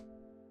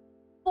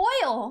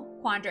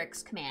 Foil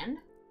Quandrix Command.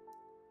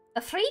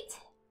 Afrit.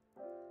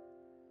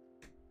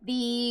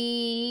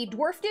 The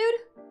Dwarf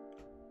Dude.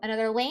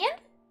 Another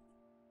land.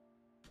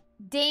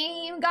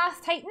 Dame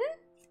Goth Titan.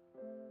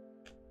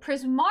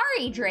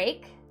 Prismari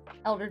Drake.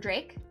 Elder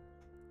Drake.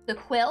 The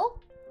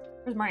Quill.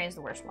 Prismari is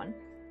the worst one.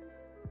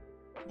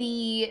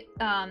 The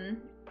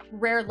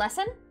Rare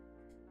Lesson.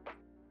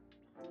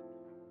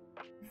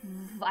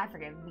 I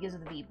forget because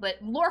of the V,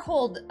 but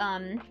Lorehold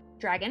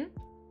Dragon.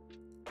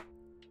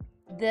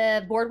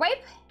 The Board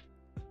Wipe.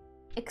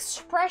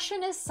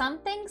 Expression is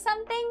something.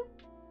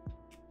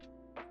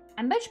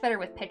 I'm much better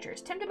with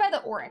pictures. Tempted by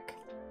the Auric.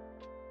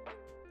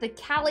 The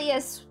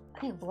Callius, I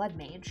think Blood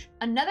Mage.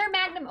 Another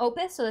Magnum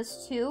Opus, so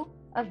there's two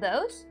of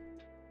those.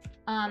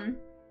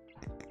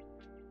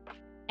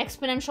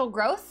 Exponential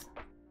Growth.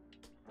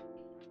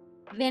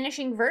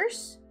 Vanishing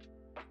Verse.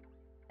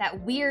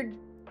 That weird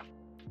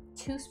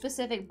too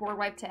specific board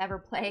wipe to ever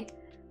play.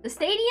 The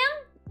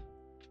Stadium.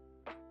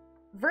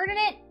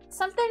 Verdinate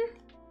something.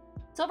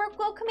 Silver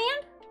Quill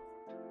Command.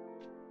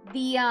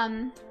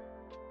 The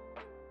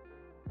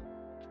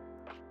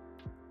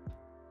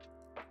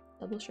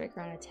Double Striker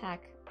on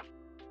attack.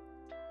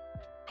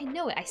 I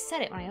know it. I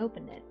said it when I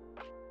opened it.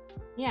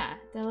 Yeah,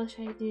 Double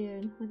Strike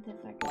Dude. What the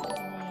fuck is his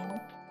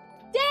name?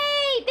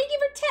 Day! Thank you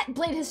for 10.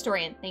 Blade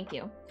Historian. Thank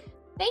you.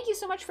 Thank you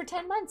so much for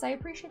 10 months. I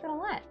appreciate that a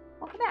lot.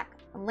 Welcome back.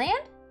 A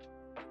land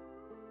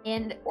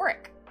and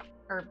Auric.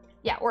 Or,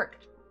 yeah, Auric.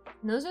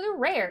 And those are the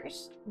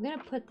rares. I'm gonna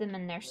put them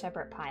in their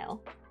separate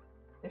pile.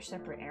 Their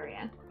separate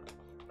area.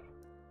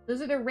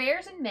 Those are the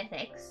rares and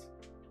mythics.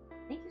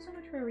 Thank you so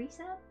much for a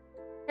resub.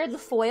 Here are the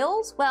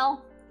foils.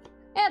 Well,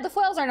 yeah, the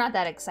foils are not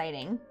that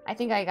exciting. I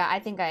think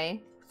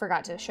I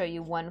forgot to show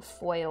you one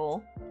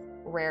foil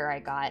rare I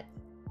got,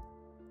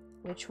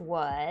 which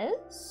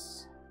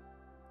was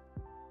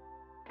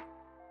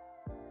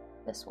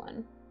this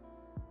one.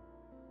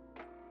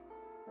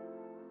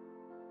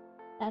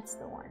 That's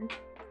the one.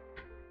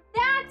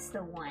 That's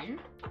the one.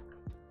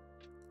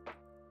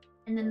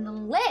 And then the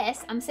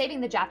list, I'm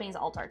saving the Japanese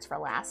alt arts for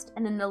last.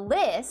 And then the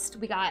list,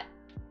 we got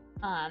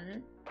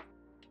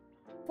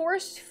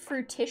Forced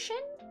fruition?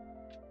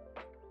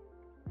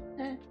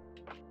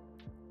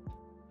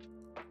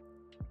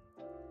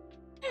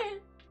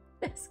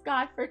 This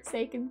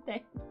godforsaken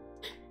thing.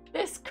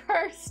 This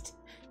cursed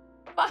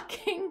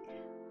fucking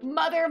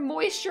mother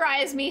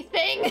moisturize me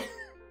thing.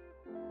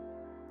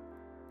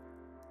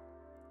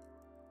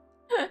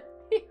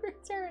 He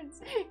returns.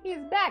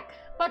 He's back.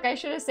 Fuck, I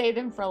should have saved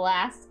him for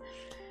last.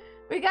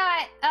 We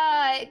got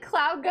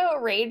Cloud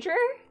Goat Rager.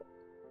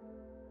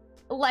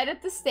 Light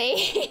up the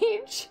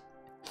stage.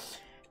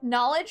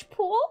 Knowledge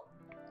Pool.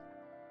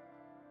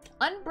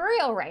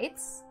 Unburial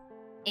Rites.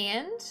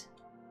 And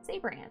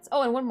Saber Ants.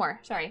 Oh, and one more.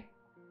 Sorry.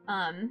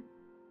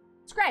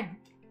 Scribe.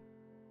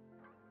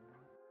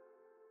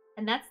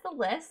 And that's the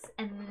list.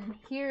 And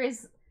here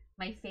is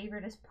my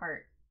favoriteest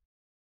part.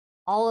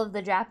 All of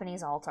the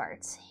Japanese alt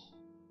arts.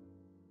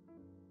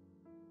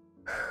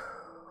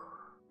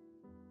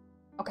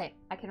 Okay,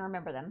 I can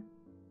remember them.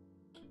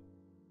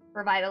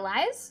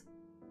 Revitalize.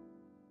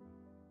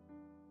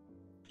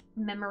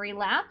 Memory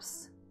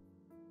Lapse.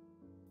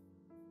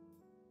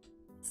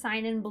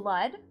 Sign in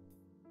Blood.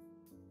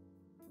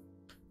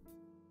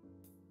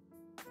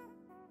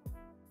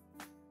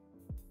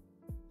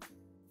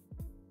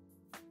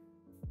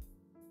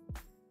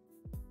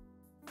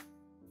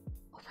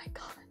 Oh my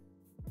god.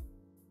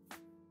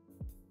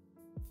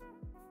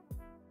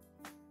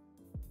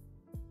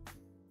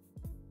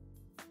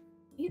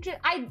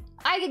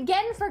 I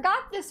again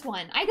forgot this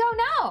one. I don't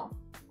know.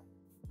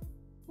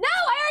 No,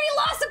 I already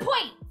lost a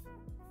point.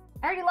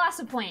 I already lost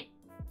a point.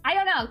 I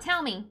don't know.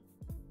 Tell me.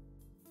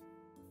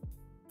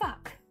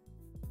 Fuck.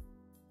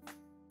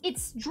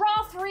 It's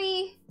draw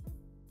 3.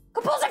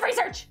 Compulsive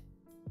research.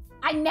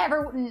 I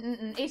never.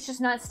 It's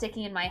just not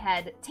sticking in my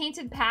head.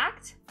 Tainted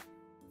Pact.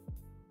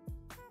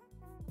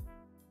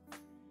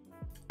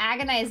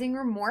 Agonizing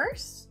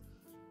Remorse.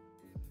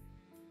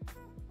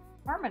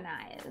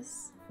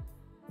 Harmonize.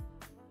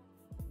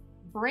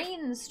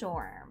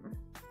 Brainstorm.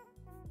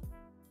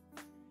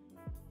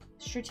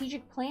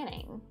 Strategic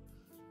Planning.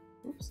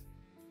 Oops.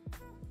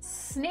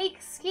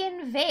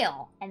 Snakeskin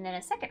Veil. And then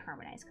a second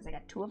Harmonize, because I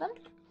got 2 of them.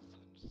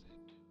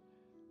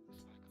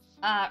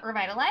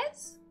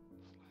 Revitalize.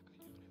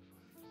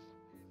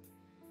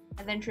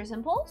 Adventurous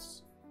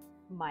Impulse.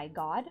 My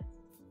god.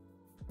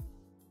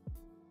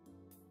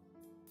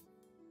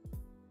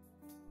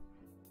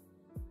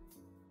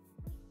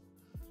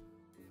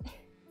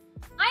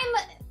 I'm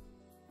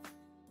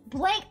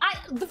blank.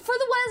 For the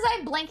ones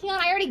I'm blanking on,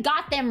 I already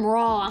got them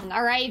wrong.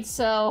 All right,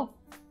 so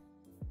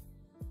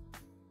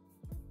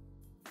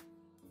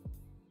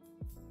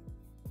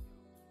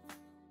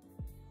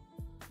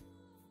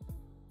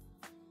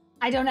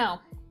I don't know.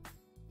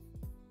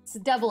 It's a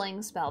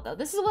doubling spell, though.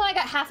 This is what I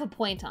got half a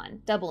point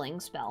on. Doubling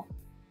spell.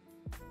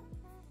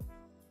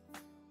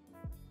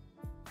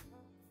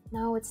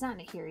 No, it's not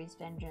Nahiri's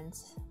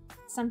Vengeance.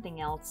 It's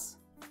something else.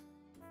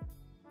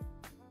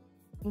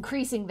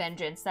 Increasing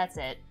Vengeance, that's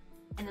it.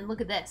 And then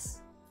look at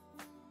this.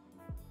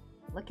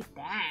 Look at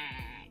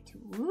that.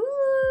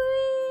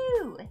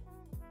 Woo!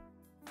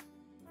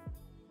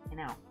 I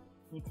know.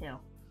 Me too.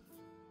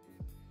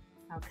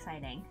 How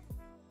exciting.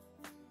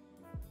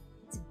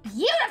 It's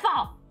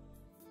beautiful!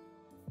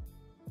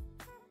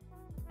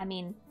 I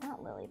mean,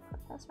 not Lily,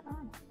 Professor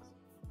Onyx.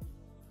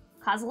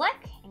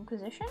 Kozilek,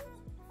 Inquisition,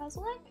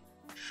 Kozilek,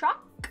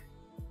 Shock.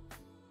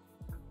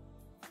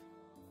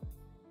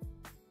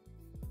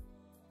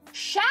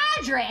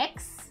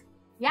 Shadrix!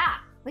 Yeah,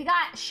 we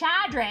got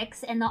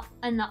Shadrix in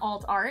the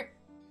alt art.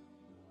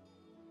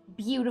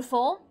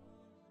 Beautiful.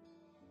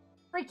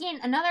 Freaking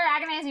another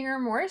Agonizing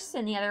Remorse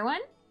in the other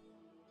one.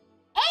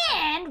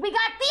 And we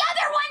got the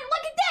other one!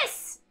 Look at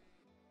this!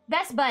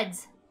 Best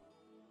buds.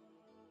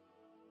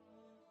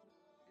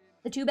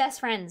 The 2 best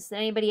friends that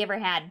anybody ever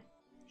had.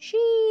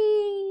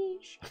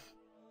 Sheesh.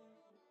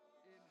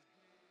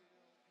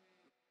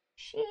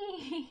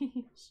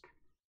 Sheesh.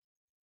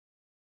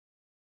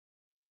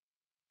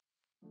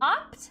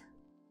 Opt.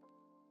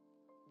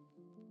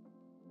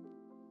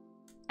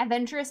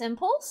 Adventurous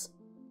Impulse.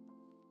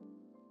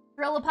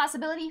 Thrill of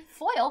Possibility.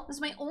 Foil. This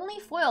is my only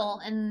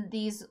foil in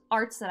these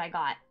arts that I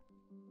got.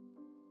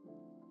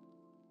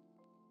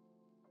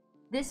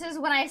 This is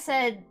when I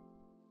said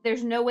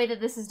there's no way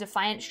that this is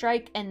Defiant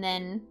Strike, and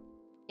then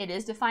it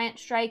is Defiant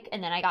Strike,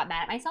 and then I got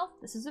mad at myself.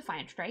 This is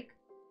Defiant Strike.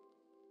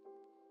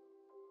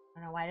 I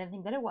don't know why I didn't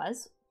think that it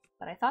was,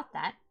 but I thought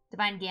that.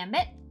 Divine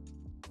Gambit.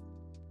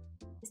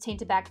 Is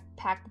Tainted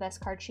Pact the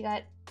best card she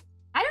got?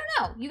 I don't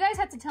know. You guys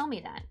have to tell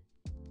me that.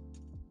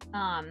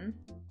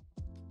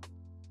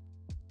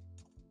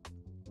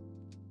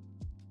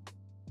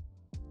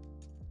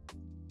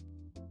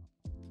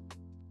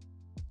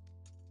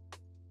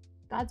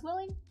 God's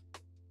Willing?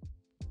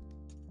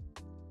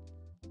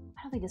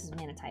 I don't think this is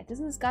Mana type.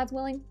 Isn't this God's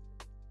Willing?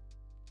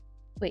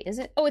 Wait, is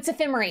it? Oh, it's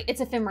Ephemerate.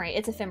 It's Ephemerate.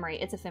 It's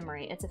Ephemerate. It's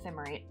Ephemerate. It's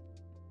Ephemerate.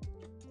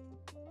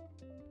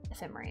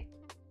 Ephemerate.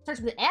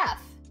 Starts with an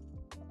F.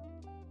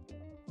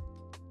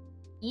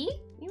 E?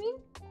 You mean?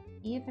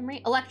 E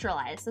Ephemerate?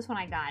 Electrolyze. This one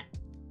I got.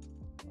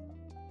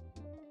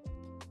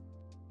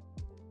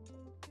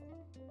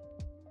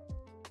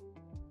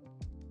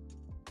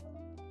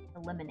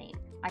 Eliminate.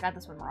 I got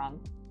this one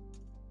wrong.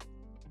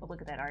 But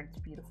look at that art, it's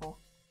beautiful.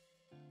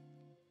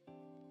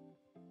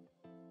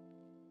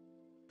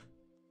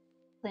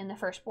 Claim the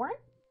Firstborn.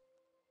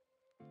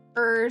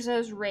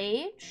 Urza's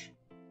Rage.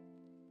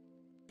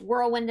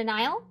 Whirlwind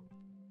Denial.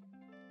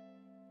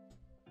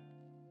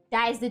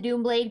 Dies the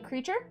Doomblade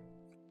creature.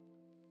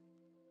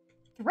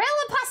 Thrill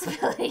of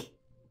Possibility.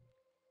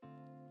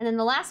 And then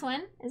the last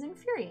one is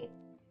Infuriate.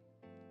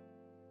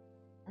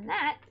 And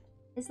that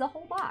is the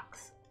whole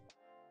box.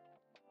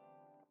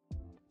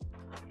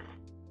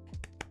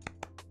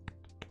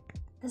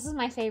 This is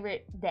my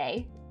favorite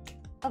day.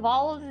 Of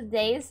all of the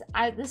days,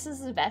 this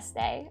is the best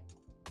day.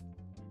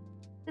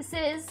 This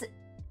is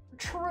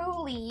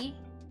truly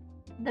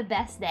the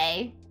best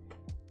day.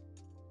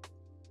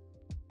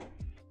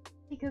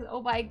 Because,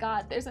 oh my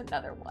god, there's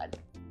another one.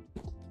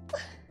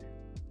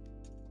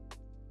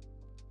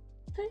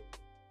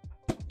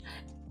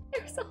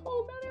 There's a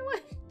whole nother one.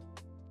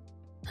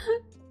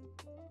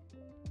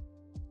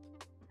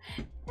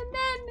 And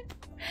then...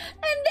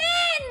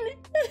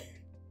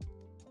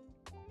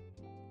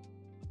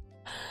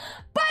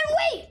 But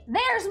wait,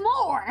 there's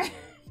more.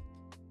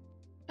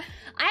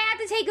 I have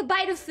to take a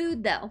bite of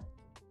food, though.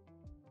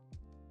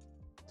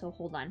 So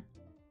hold on.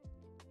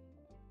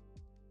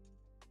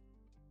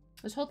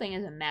 This whole thing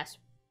is a mess.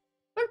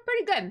 But it's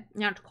pretty good.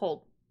 Now it's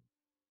cold.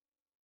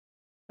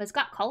 But it's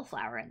got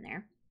cauliflower in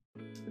there.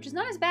 Which is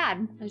not as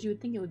bad as you would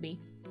think it would be.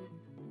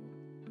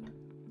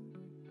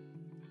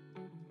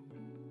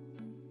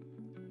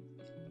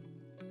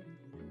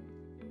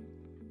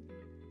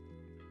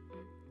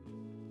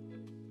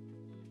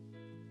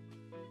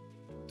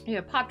 You get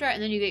a Pop-Tart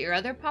and then you get your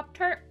other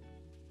Pop-Tart.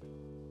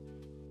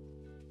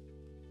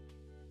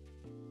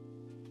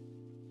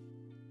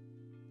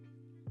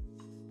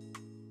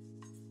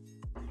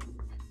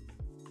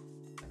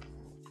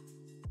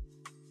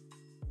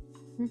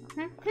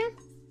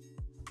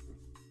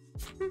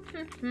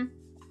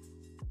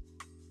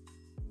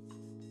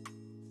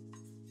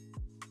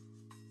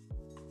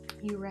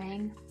 You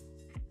rang.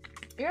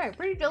 You're right,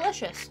 pretty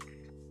delicious.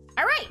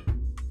 All right.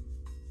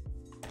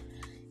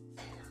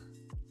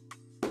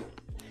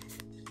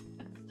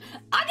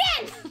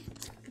 Again!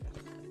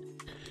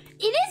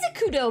 It is a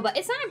Qdoba.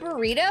 It's not a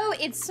burrito.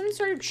 It's some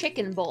sort of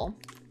chicken bowl.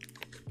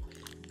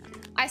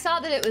 I saw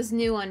that it was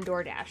new on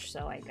DoorDash,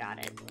 so I got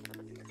it.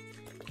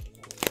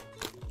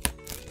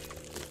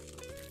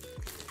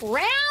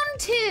 Round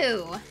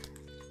 2.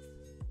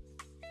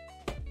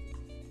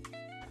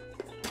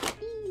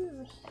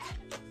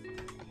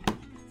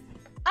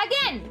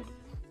 Again!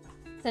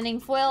 Sending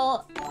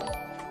foil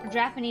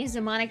Japanese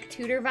demonic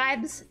tutor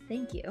vibes.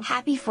 Thank you.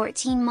 Happy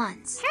 14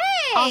 months. Hey!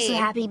 Also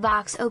happy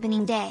box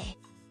opening day.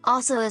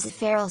 Also is it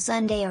Feral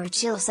Sunday or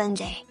Chill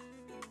Sunday?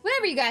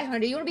 Whatever you guys want to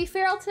do. You want to be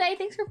feral today?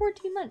 Thanks for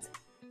 14 months.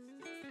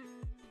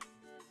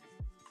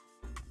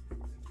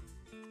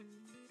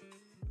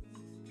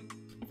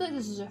 I feel like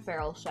this is a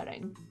feral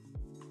setting.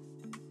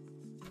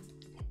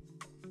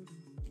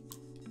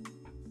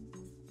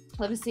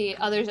 Let me see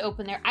others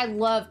open there. I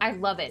love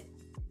it.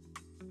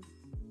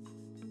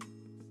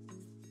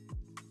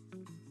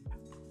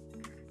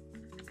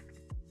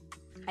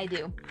 I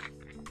do.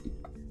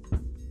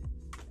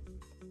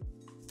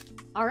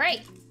 All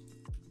right,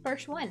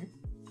 first one.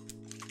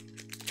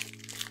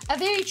 A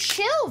very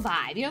chill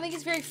vibe. You don't think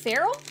it's very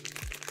feral?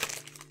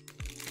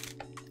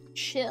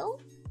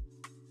 Chill?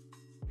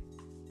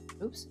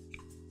 Oops.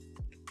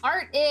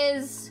 Art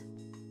is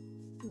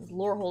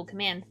lore hold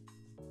command.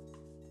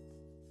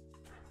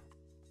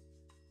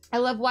 I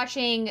love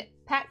watching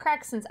Pat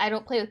Crack since I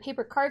don't play with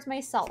paper cards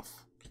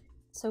myself.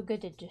 So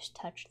good to just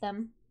touch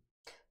them.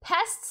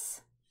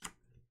 Pests.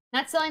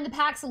 Not selling the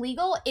packs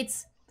illegal.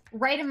 It's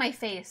right in my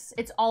face.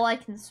 It's all I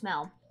can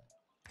smell.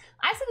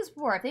 I said this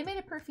before. If they made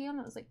a perfume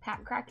that was like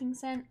Pat Cracking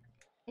scent,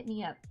 hit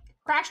me up.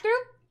 Crash Through.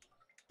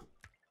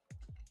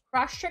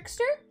 Frost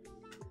Trickster.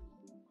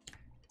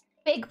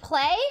 Big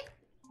Play.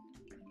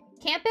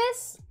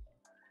 Campus.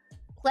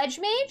 Pledge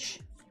Mage.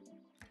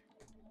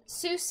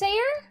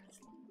 Soothsayer.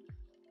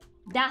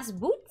 Das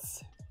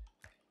Boots.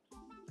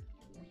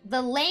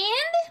 The Land.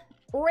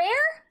 Rare.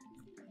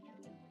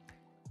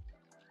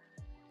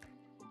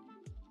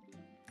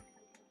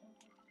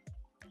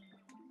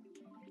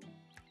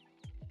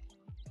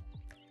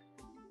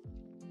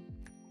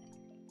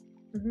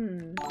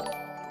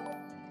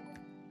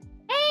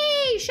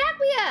 Hey,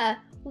 Shakria!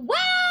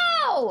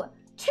 Wow!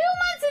 2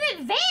 months in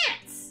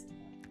advance!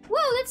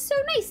 Whoa, that's so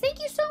nice.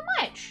 Thank you so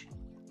much.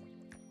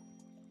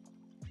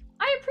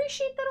 I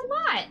appreciate that a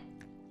lot.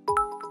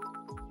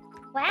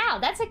 Wow,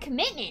 that's a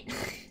commitment.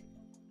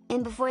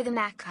 And before the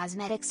MAC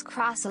Cosmetics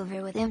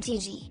crossover with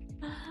MTG.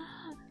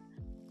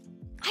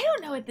 I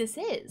don't know what this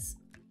is.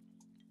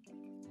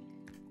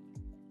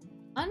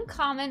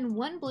 Uncommon,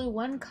 1 blue,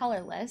 1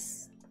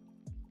 colorless.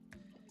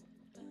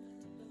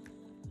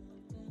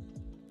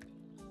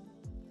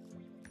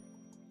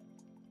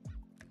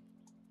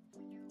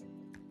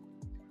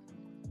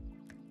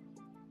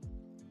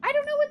 I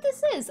don't know what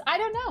this is. I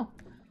don't know.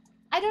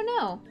 I don't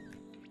know.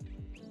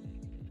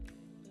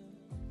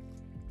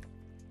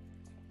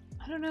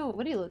 don't know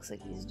what he looks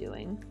like he's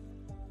doing.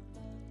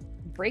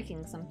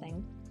 Breaking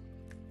something.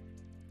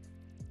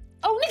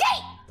 Oh,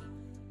 negate!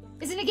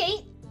 Is it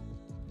negate?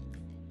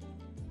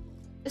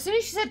 As soon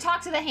as she said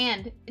talk to the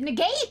hand.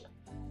 Negate?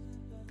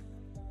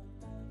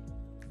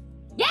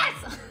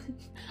 Yes!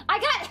 I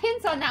got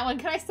hints on that one.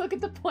 Can I still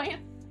get the point?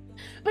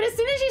 But as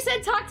soon as you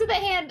said talk to the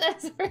hand,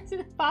 that's the first thing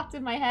that popped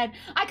in my head.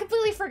 I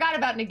completely forgot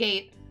about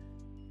negate.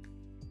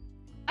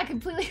 I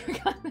completely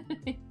forgot that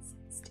it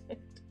existed.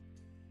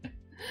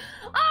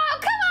 Oh,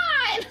 come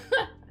on!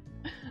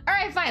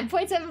 Alright, fine.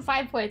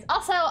 0.75 points.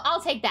 Also,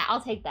 I'll take that.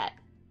 I'll take that.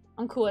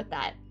 I'm cool with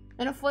that.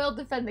 And a foil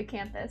defend the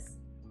campus.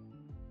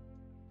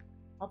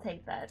 I'll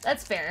take that.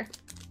 That's fair.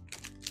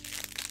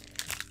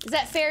 Is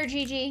that fair,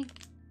 Gigi? Is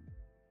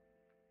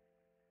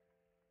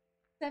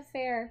that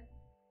fair?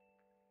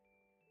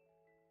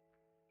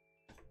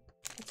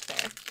 That's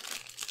fair.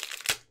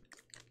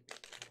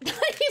 Not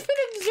even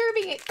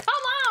observing it.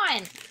 Come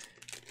on!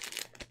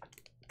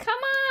 Come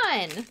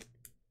on!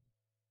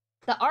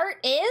 The art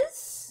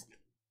is...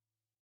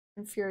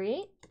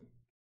 Infuriate.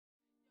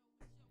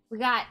 We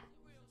got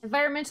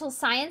environmental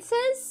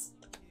sciences,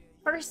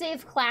 first day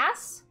of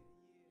class,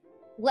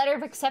 letter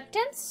of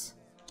acceptance,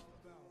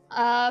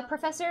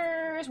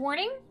 professor's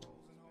warning,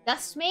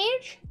 dust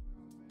mage,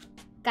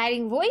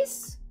 guiding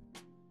voice,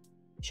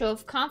 show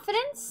of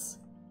confidence,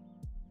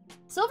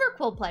 silver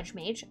quill pledge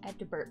mage. I have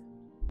to burp.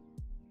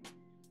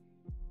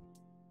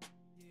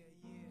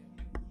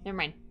 Never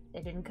mind,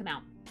 it didn't come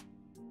out.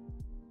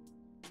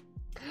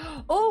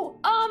 Oh,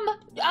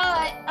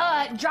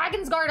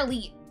 Dragon's Guard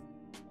Elite.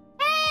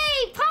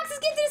 Hey, Pox is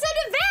getting this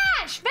into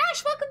Vash!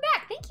 Vash, welcome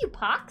back. Thank you,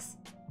 Pox.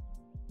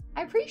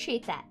 I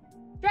appreciate that.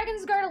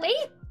 Dragon's Guard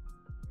Elite.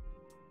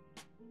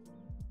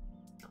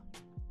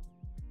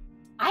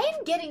 I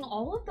am getting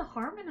all of the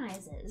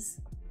harmonizes.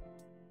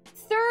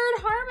 Third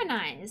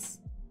harmonize.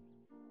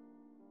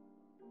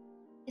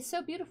 It's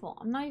so beautiful.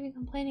 I'm not even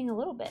complaining a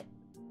little bit.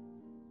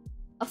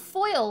 A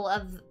foil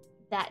of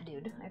that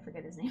dude. I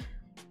forget his name.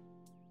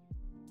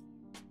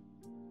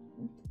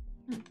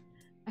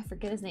 I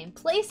forget his name.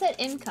 Playset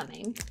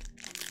incoming.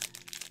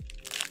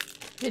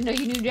 Didn't know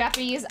you knew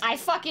Japanese. I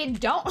fucking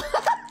don't.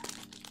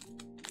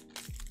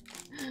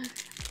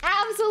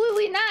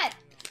 Absolutely not.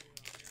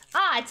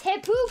 Ah,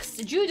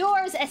 Tepux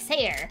Judor's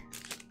Essayer.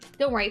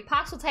 Don't worry,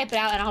 Pox will type it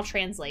out and I'll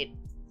translate.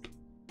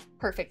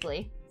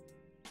 Perfectly.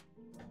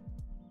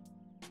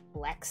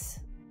 Lex.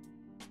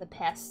 The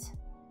pest.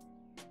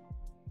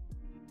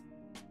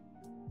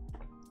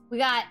 We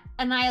got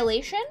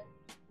Annihilation.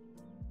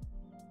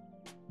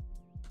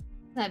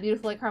 Isn't that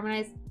beautiful, like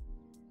harmonized?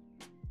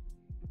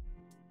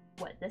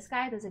 What, this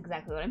guy? That's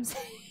exactly what I'm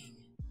saying.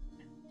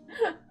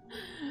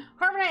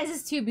 Harmonize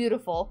is too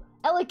beautiful.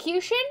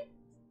 Elocution,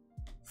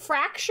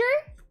 Fracture,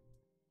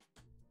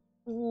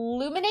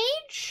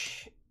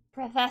 Luminage,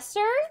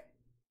 Professor,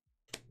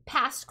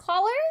 Past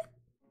Caller,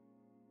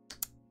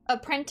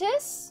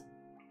 Apprentice,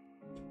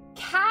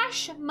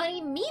 Cash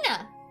Money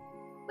Mina.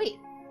 Wait.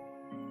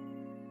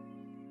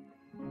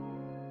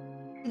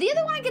 Did the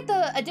other one get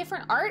a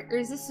different art, or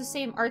is this the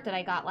same art that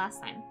I got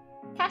last time?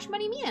 Cash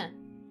Money Mina.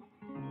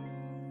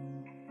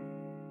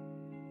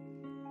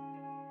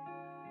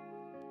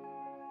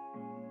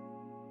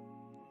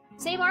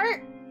 Same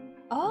art?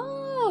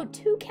 Oh,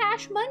 2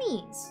 cash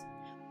monies.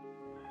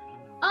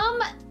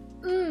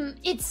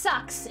 It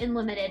sucks in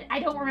limited. I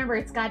don't remember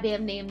its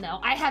goddamn name though.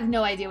 I have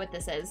no idea what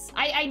this is.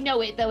 I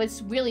know it though.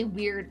 It's really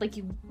weird. Like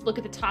you look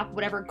at the top,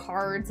 whatever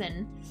cards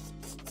and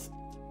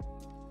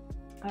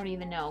I don't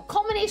even know.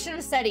 Culmination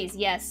of studies,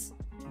 yes.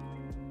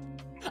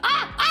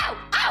 Ah! Ow!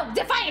 Ow!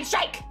 Defiant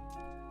Strike!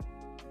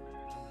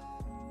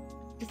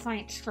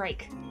 Defiant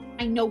Strike.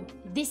 I know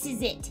this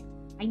is it.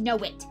 I know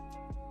it.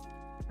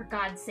 For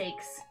God's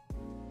sakes.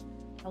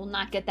 I will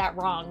not get that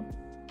wrong.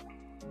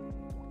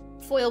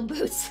 Foil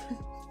boots.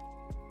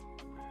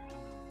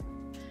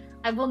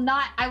 I will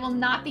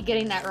not be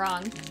getting that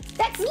wrong.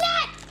 That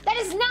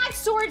is not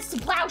swords to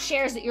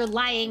plowshares that you're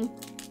lying.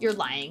 You're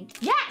lying.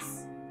 Yes!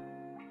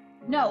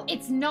 No,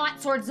 it's not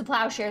swords to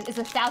plowshares. It's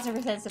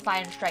 1000%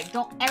 Defiant Strike.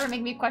 Don't ever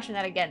make me question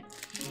that again.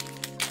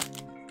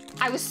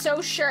 I was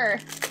so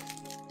sure.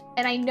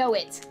 And I know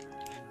it.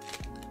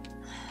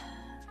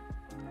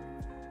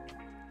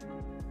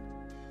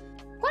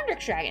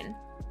 Quandrix Dragon.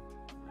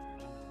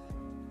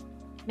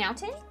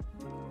 Mountain?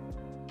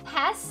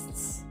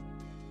 Pests?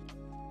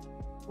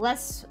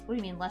 Less, what do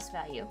you mean less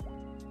value?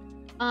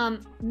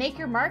 Make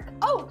your mark.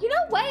 Oh, you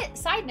know what?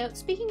 Side note,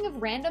 speaking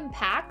of random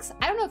packs,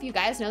 I don't know if you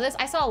guys know this.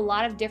 I saw a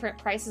lot of different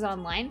prices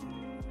online.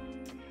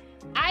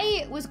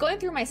 I was going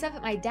through my stuff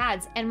at my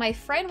dad's, and my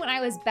friend, when I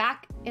was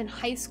back in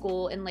high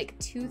school in like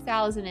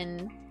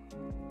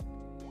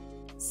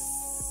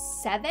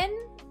 2007,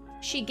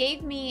 she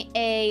gave me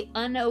a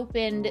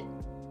unopened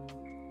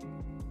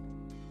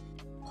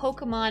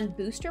Pokemon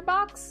booster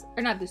box,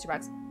 or not booster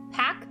box,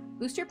 pack,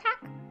 booster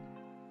pack,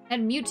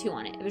 and Mewtwo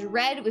on it. It was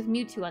red with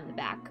Mewtwo on the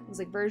back. It was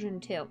like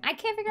version 2. I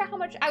can't figure out how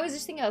much, I was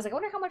just thinking, I was like, I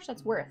wonder how much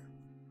that's worth.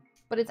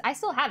 But I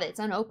still have it, it's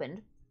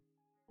unopened.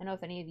 I don't know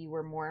if any of you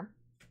were more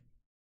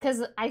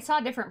Because I saw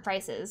different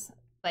prices,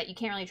 but you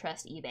can't really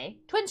trust eBay.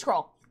 Twin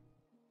Scroll.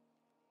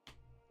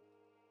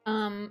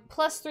 +3,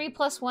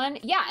 +1.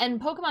 Yeah, and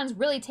Pokemon's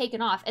really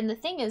taken off. And the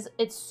thing is,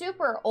 it's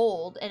super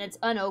old and it's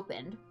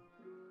unopened.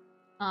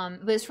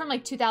 But it's from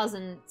like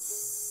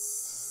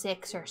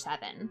 2006 or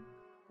 7.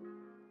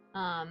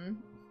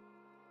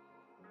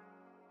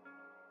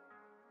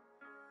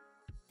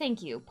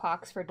 Thank you,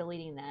 Pox, for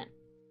deleting that.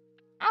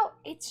 Ow,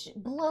 it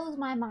blows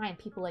my mind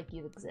people like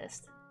you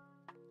exist.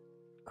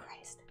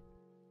 Christ.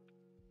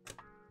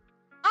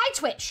 I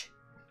Twitch!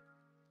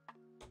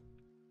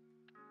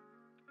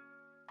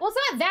 Well, it's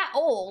not that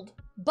old,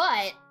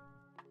 but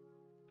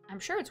I'm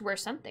sure it's worth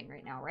something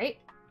right now, right?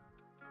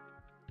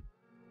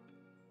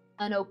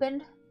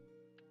 Unopened.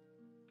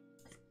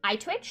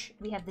 iTwitch.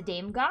 We have the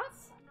Dame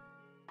Goth.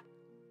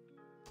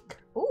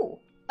 Ooh.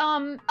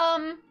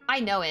 I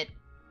know it.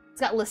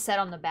 It's got Lisette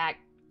on the back.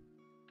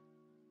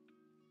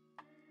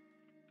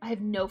 I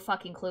have no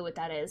fucking clue what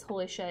that is.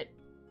 Holy shit.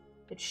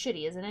 It's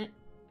shitty, isn't it?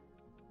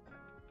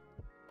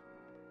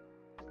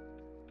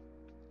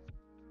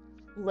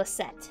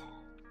 Lisette.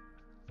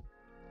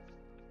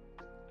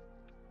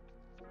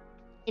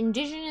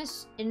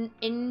 Indigenous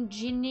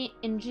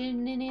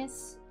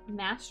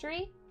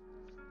mastery?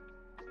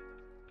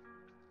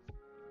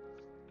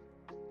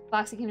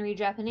 Foxy can read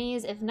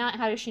Japanese. If not,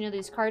 how does she know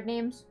these card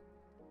names?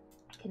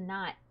 I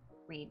cannot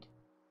read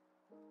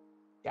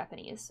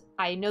Japanese.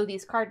 I know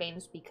these card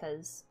names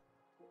because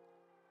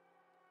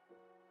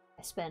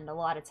I spend a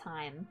lot of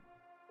time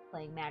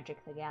playing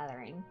Magic the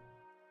Gathering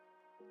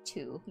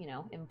to, you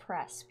know,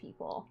 impress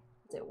people.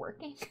 Is it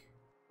working?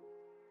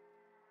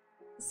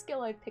 The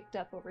skill I picked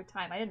up over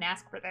time. I didn't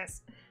ask for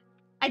this.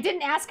 I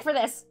didn't ask for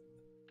this!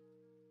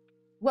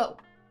 Whoa.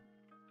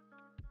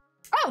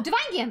 Oh,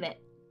 Divine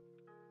Gambit!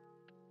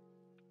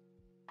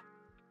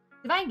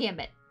 Divine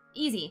Gambit.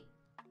 Easy.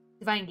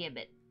 Divine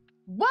Gambit.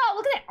 Whoa,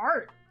 look at that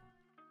art!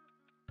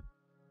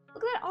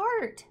 Look at that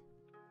art!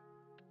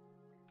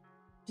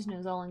 Just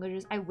knows all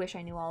languages. I wish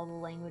I knew all the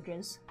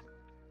languages.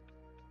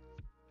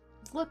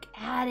 Look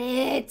at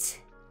it!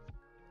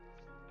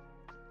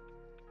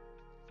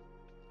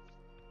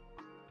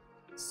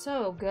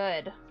 So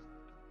good.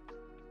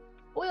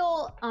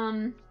 Oil,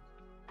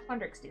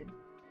 Quandrix, dude.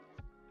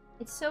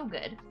 It's so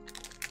good.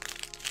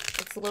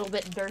 It's a little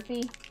bit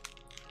derpy.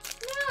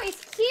 No,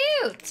 he's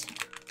cute!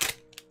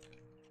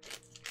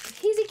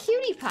 He's a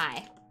cutie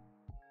pie.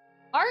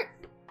 Art?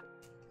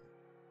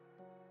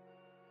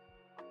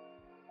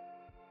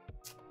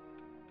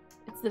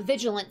 It's the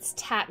Vigilance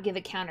tap, give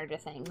a counter to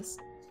things.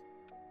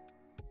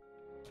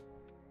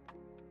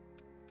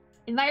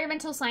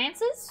 Environmental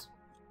Sciences?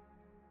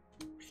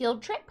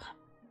 Field Trip?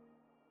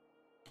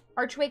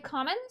 Archway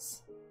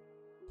Commons?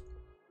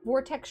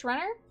 Vortex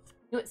Runner?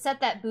 You know what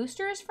set that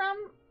booster is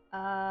from?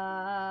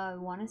 I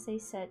want to say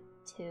set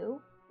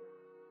 2.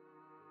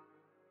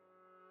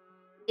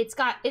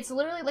 It's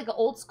literally like an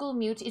old school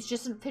Mewtwo. It's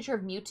just a picture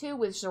of Mewtwo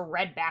with just a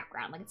red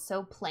background. Like, it's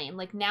so plain.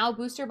 Like, now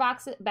booster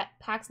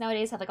packs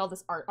nowadays have like all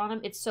this art on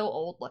them. It's so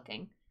old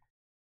looking.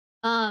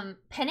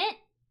 Pennant?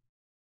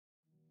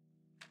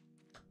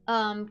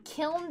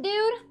 Kiln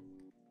Dude?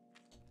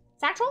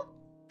 Satchel?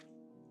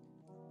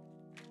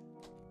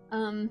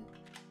 No.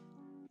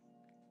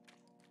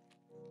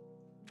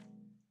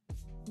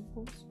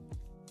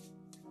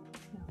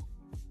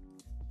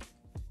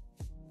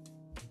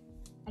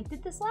 I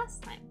did this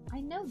last time. I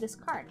know this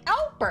card.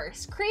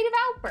 Outburst! Creative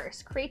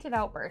Outburst! Creative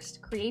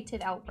Outburst.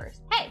 Creative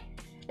Outburst. Hey!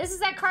 This is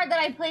that card that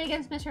I played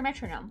against Mr.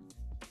 Metronome.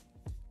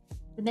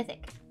 The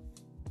Mythic.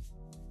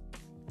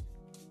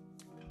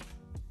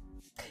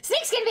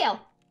 Snakeskin Veil!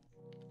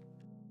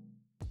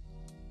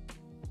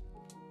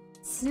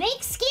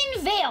 Snakeskin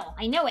Veil!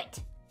 I know it!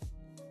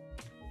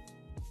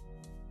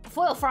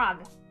 Foil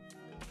Frog.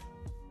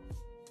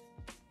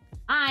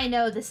 I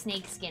know the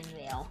Snakeskin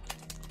Veil.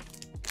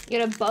 You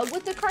got a bug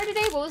with the card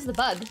today? What was the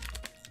bug?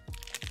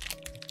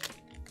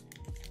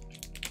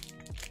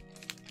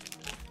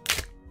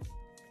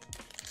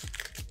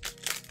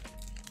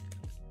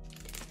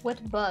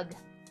 What bug?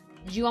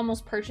 Did you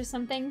almost purchase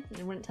something?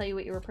 They wouldn't tell you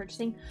what you were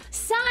purchasing?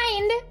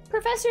 Signed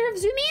Professor of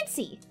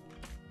Zoomancy!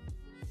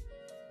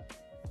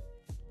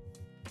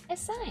 A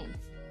sign.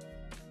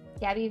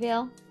 Gabby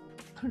Veil.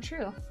 Oh,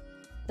 true.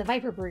 The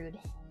Viper Brood.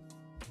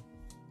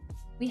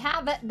 We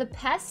have the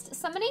Pest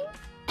Summoning.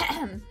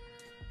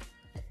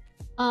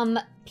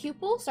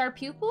 Pupil, Star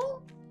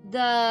Pupil.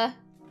 The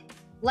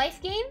Life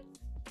Gain.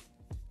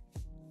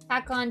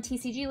 Pack on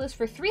TCG list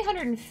for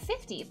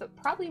 350, but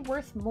probably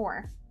worth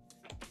more.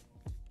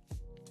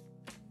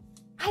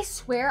 I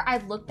swear I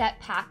looked that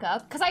pack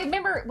up, because I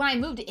remember when I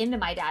moved into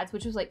my dad's,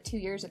 which was like 2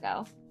 years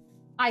ago,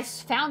 I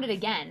found it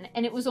again,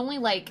 and it was only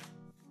like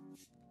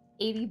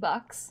 80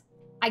 bucks.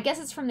 I guess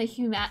it's from the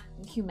humongous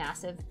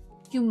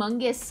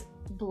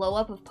blow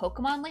up of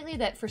Pokemon lately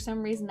that for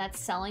some reason that's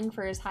selling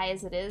for as high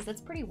as it is. That's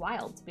pretty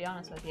wild, to be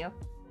honest with you.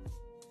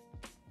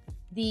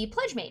 The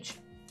Pledge Mage.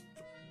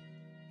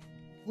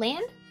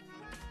 Land.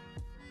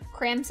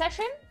 Cram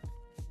Session.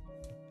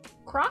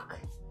 Croc.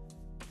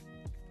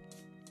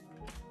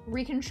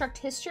 reconstruct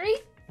history.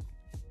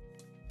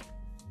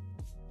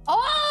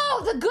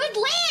 Oh, the good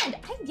land!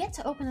 I've yet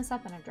to open this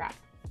up in a drop.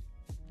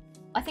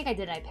 I think I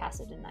did. I passed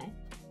it, didn't I?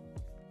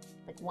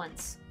 Like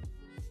once.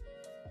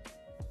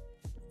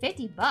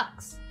 50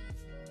 bucks.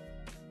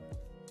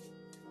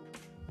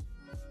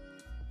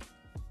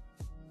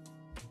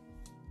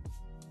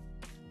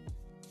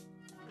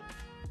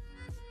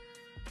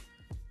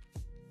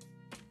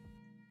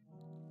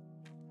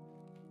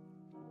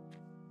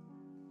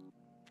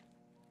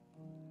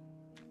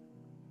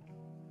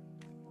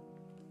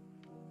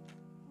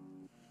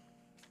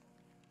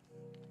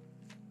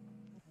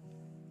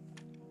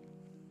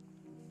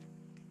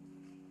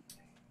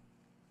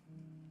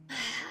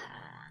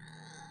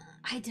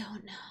 I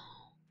don't know.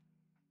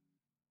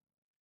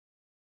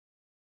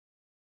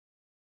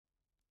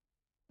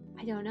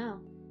 I don't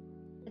know.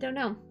 I don't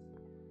know.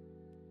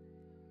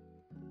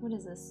 What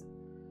is this?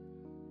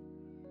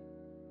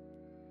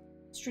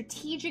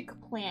 Strategic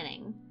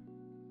planning.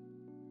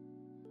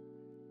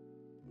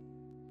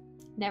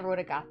 Never would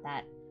have got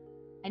that.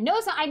 I know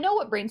it's not, I know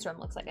what brainstorm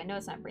looks like. I know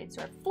it's not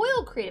brainstorm.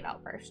 Foiled creative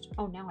outburst.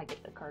 Oh, now I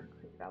get the card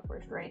creative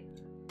outburst right.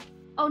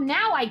 Oh,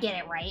 now I get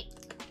it right.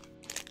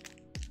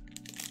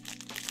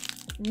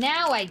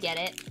 Now I get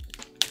it.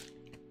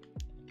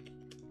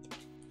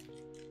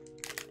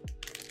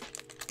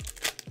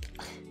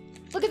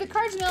 Look at the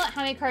cards mill.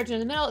 How many cards are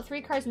in the middle?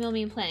 3 cards mill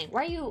mean planning.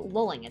 Why are you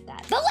lolling at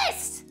that? The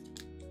list!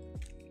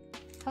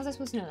 How was I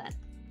supposed to know that?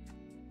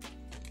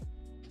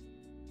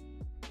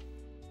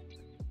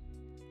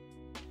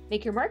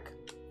 Make your mark.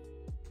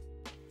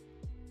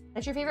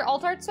 That's your favorite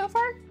alt art so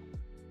far?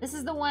 This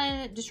is the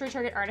one, destroy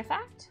target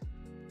artifact.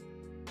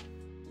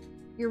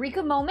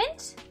 Eureka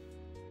moment.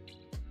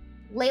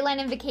 Leyline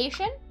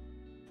Invocation,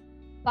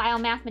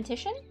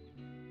 Biomathematician,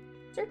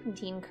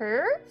 Serpentine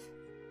Curve,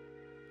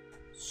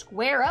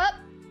 Square Up,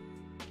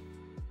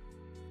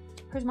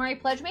 Prismari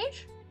Pledge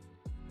Mage,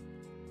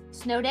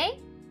 Snow Day.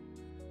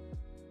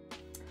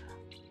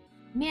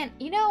 Man,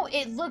 you know,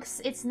 it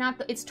looks, it's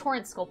not, it's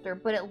Torrent Sculptor,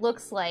 but it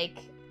looks like,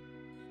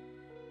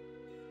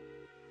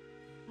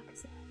 what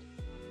is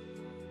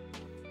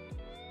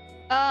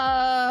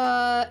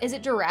that? Is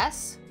it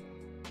Duress?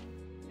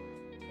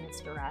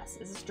 It's Duress.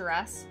 Is this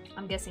Duress?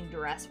 I'm guessing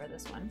Duress for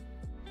this one.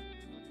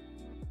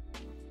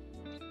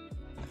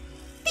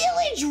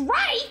 Village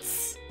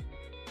Rights?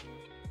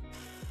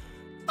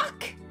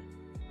 Fuck.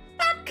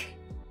 Fuck.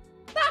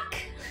 Fuck.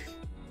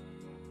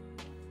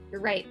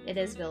 You're right. It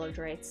is Village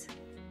Rights.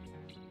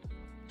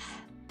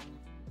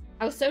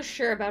 I was so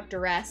sure about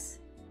Duress.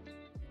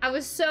 I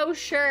was so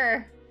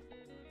sure.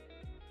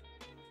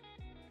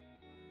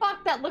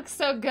 Fuck, that looks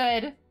so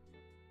good.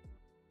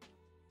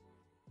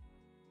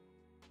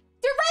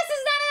 Duress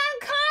is not an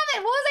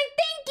uncommon! What was I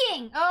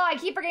thinking? Oh, I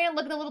keep forgetting to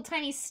look at the little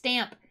tiny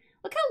stamp.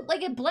 Look how,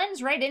 like, it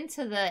blends right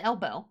into the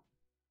elbow.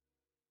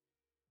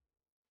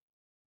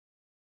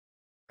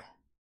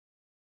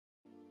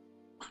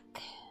 Fuck.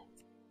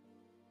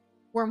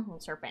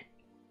 Wormhole Serpent.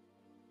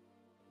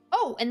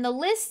 Oh, and the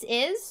list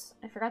is...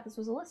 I forgot this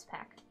was a list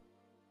pack.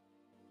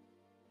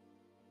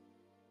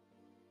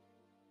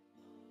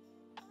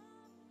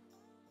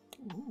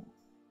 Ooh.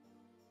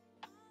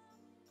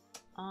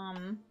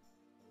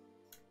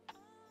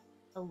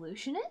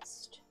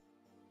 Illusionist?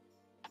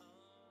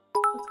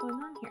 What's going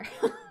on here?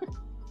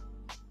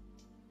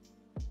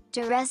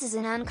 Duress is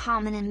an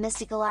uncommon in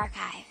Mystical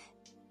Archive.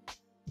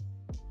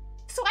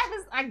 So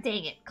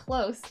dang it,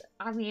 close.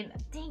 I mean,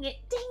 dang it,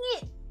 dang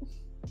it,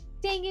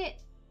 dang it.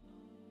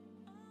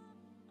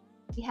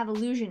 We have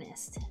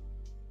Illusionist.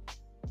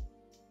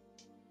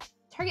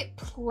 Target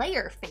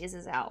player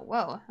phases out.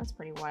 Whoa, that's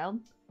pretty wild.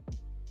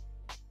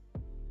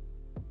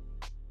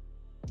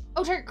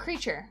 Oh, target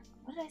creature.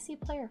 What did I see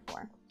player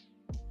for?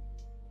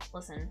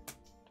 Listen,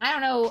 I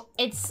don't know.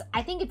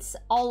 I think it's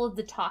all of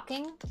the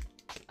talking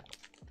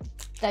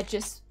that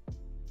just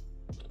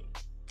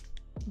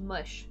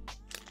mush.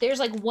 There's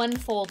like one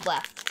fold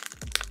left.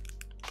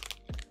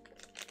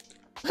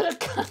 Put a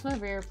comma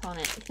over your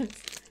opponent.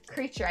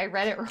 Creature, I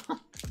read it wrong.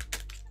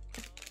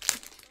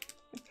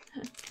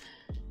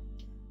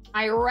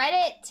 I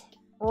read it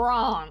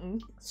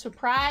wrong.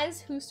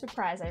 Surprise? Who's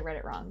surprised I read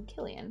it wrong?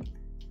 Killian.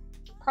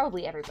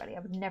 Probably everybody. I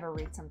would never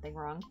read something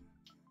wrong.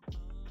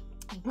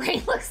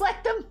 Brain looks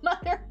like the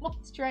mother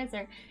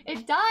moisturizer.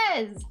 It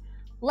does.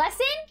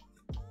 Lesson?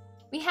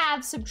 We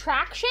have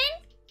subtraction.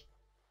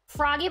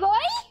 Froggy boy.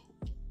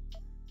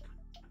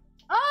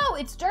 Oh,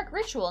 it's Dark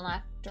Ritual,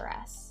 not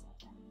Duress.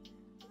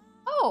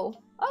 Oh,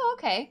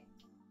 okay.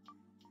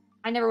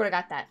 I never would have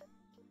got that.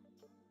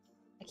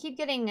 I keep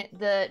getting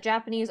the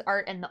Japanese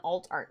art and the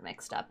alt art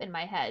mixed up in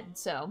my head,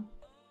 so.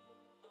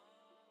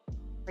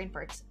 Brain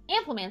farts.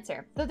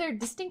 Amplimancer, though they're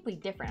distinctly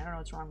different. I don't know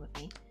what's wrong with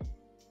me.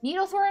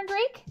 Needlethorn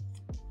Drake.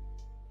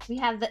 We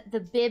have the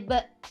Bib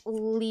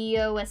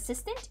Leo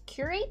Assistant,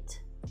 Curate.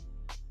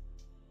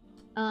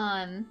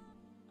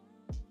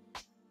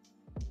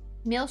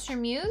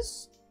 Maelstrom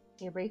Muse.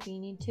 Take a break if you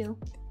need to.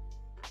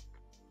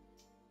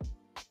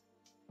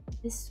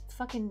 This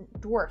fucking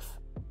dwarf.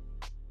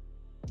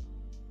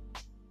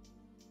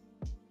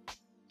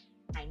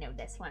 know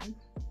this one.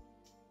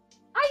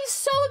 I'm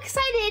so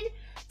excited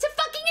to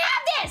fucking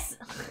have this!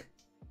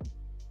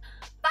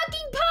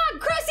 Fucking Pog!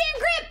 Croissant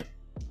Grip!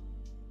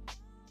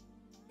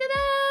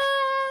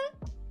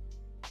 Ta-da!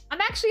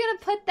 I'm actually gonna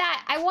put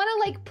that... I want to,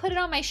 like, put it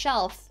on my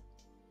shelf.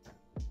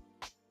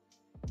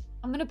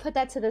 I'm gonna put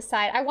that to the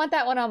side. I want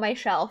that one on my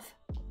shelf.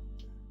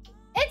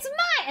 It's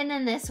mine! And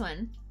then this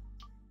one.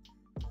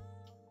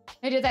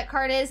 I know what that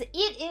card is.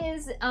 It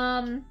is,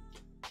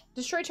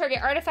 destroy target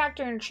artifact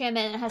or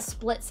enchantment, and it has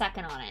split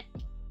second on it.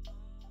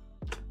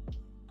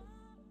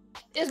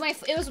 It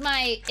was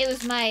my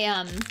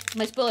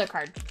spoiler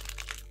card.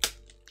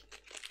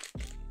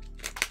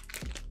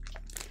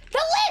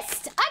 The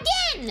list!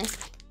 Again!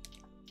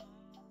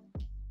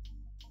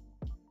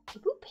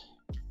 Boop.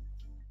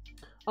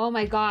 Oh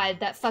my god,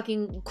 that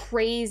fucking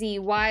crazy,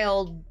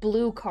 wild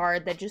blue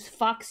card that just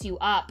fucks you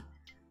up.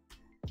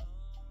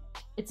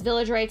 It's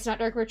Village Rites, not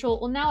Dark Ritual.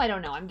 Well, now I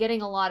don't know. I'm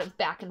getting a lot of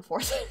back and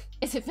forth.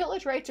 Is it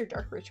Village Rites or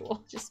Dark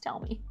Ritual? Just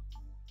tell me.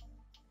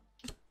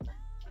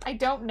 I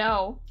don't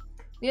know.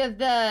 We have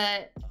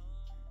the...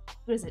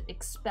 What is it?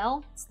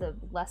 Expel? It's the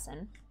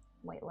lesson.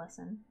 White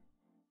lesson.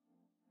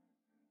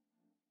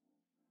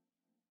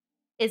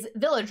 Is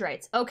Village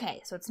Rites. Okay,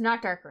 so it's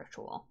not Dark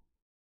Ritual.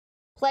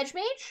 Pledge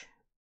Mage?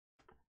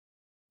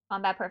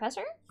 Combat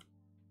Professor?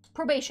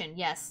 Probation.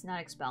 Yes,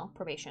 not Expel.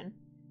 Probation.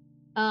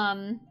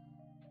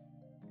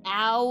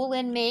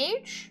 Owlin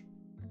Mage?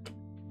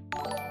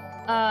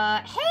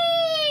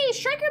 Hey!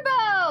 Striker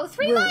Bow!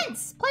 3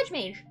 months! Pledge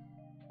Mage.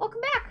 Welcome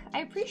back.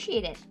 I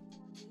appreciate it.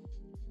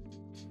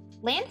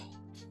 Land?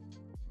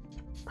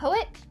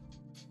 Poet?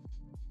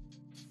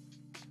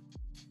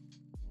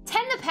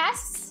 10 the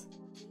Pests?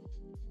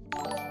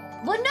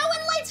 Well, no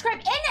one light scribe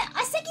and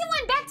a second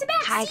one back to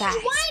back. Hi, guys.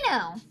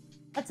 Wino.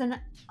 That's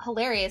a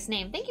hilarious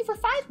name. Thank you for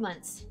 5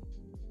 months.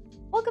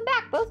 Welcome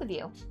back, both of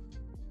you.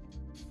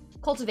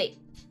 Cultivate.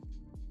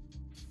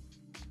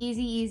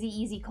 Easy, easy,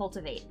 easy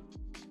cultivate.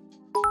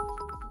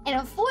 And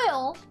a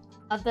foil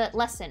of the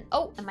lesson.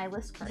 Oh, and my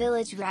list card.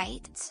 Village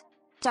Rites.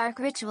 Dark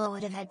Ritual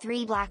would have had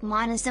 3 black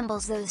mana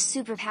symbols, those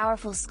super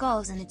powerful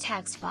skulls in the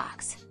text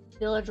box.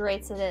 Village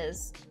Rites it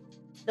is.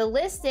 The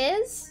list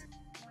is...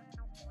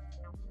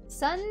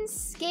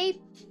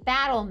 Sunscape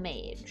Battle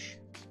Mage.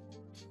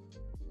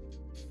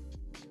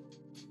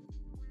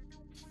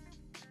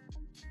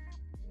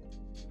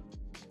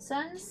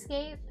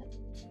 Sunscape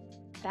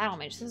Battle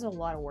Mage. This is a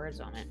lot of words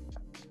on it.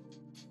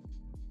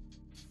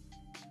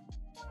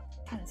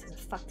 God, this is a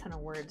fuck ton of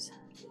words.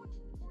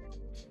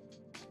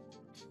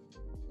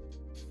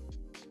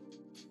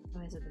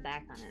 What is at the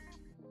back on it?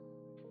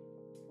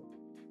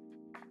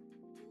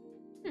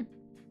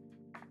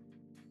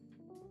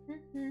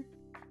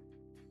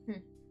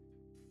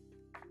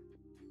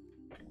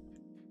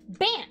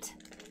 Bant!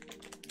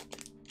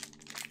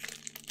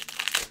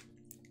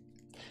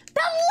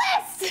 The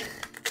list!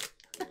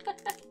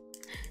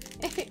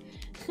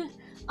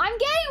 I'm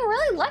getting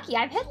really lucky.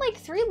 I've hit like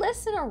 3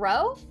 lists in a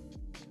row.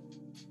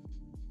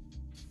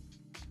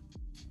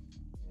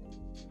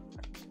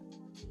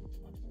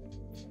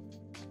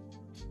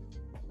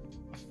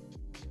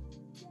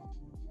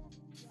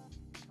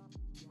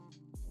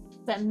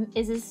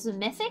 Is this a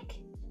mythic?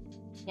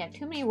 Yeah,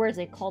 too many words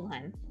they called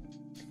him.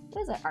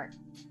 What is that art?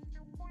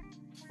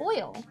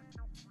 Foil.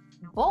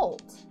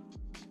 Bolt.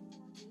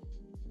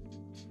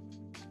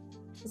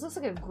 This looks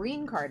like a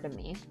green card to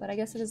me, but I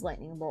guess it is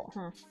lightning bolt,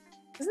 huh?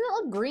 Doesn't it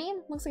look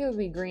green? Looks like it would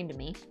be green to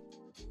me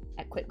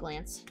at quick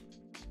glance.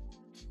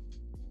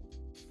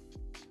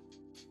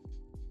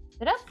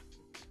 It up.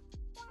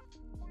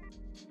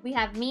 We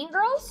have Mean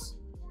Girls.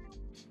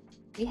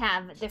 We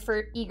have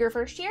the Eager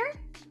First Year.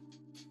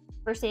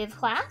 First day of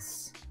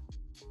class.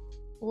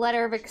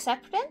 Letter of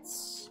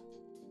acceptance.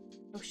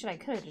 Oh shit, I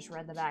could have just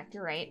read the back.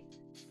 You're right.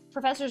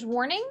 Professor's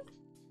warning.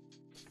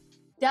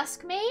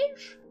 Dusk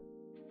Mage.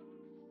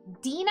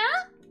 Dina.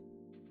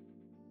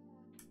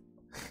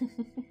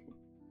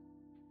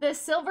 The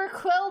Silver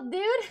Quill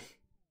dude.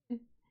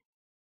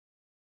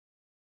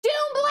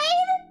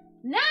 Doomblade.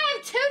 Now I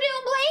have 2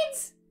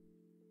 Doomblades.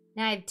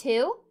 Now I have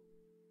 2.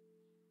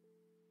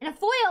 And a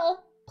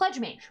foil Pledge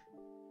Mage.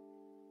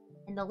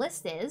 And the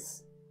list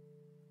is...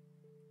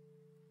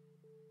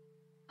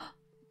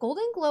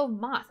 Golden Globe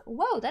Moth.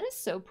 Whoa, that is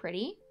so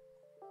pretty.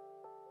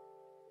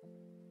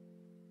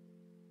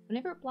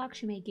 Whenever it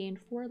blocks, you may gain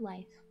 4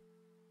 life.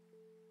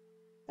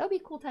 That would be a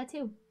cool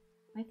tattoo,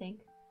 I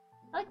think.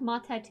 I like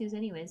moth tattoos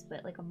anyways,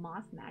 but like a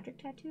moth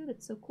magic tattoo,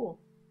 that's so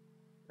cool.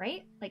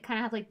 Right? Like kind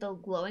of have like the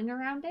glowing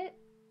around it.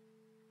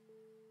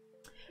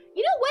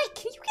 You know what?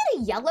 Can you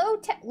get a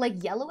yellow,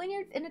 like yellow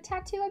in a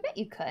tattoo? I bet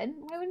you could.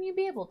 Why wouldn't you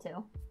be able to?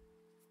 I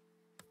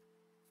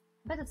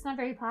bet it's not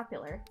very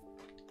popular.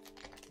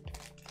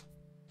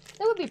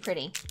 That would be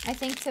pretty. I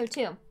think so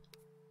too.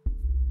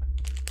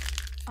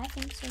 I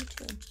think so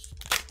too.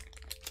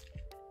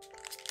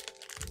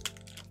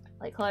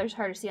 Light colors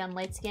hard to see on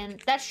light skin.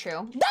 That's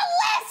true. The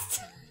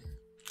list!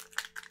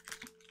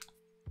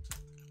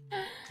 Oh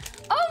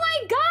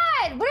my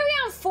god! What are we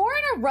on, 4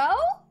 in a row?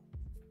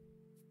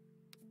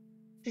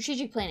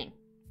 Strategic planning.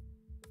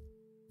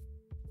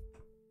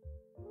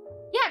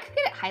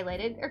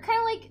 highlighted, or kind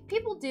of like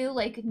people do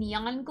like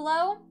neon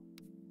glow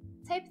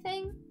type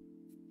thing,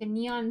 a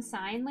neon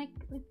sign like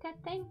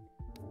that thing.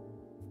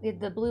 We have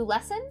the blue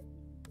lesson,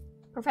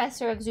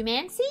 Professor of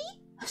Zoomancy,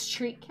 a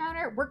street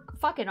counter. We're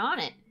fucking on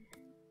it.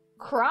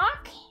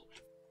 Croc,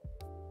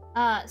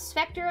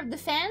 Spectre of the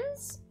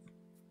Fens.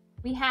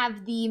 We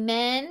have the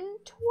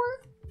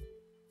Mentor,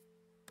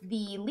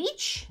 the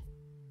Leech.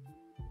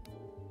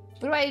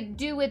 What do I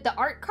do with the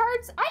art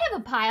cards? I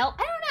have a pile.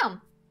 I don't know.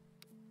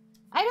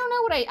 I don't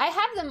know what I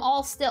have them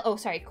all still. Oh,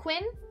 sorry,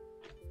 Quinn.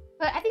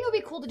 But I think it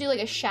would be cool to do like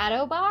a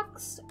shadow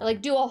box, or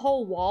like do a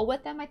whole wall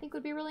with them. I think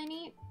would be really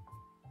neat.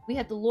 We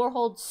have the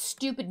Lorehold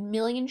Stupid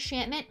Million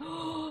Enchantment.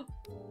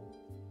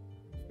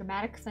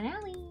 Dramatic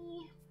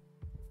finale.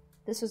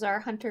 This was our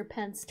Hunter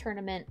Pence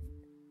tournament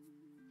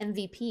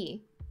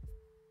MVP.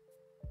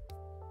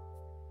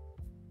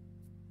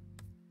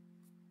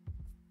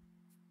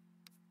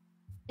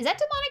 Is that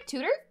Demonic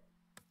Tutor?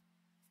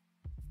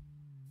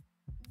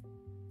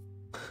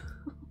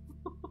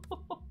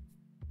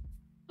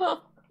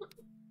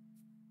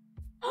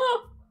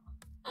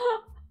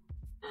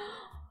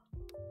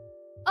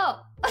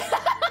 Oh.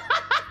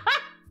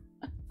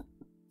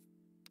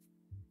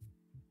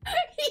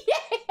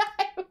 Yay,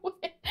 I win.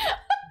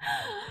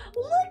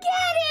 Look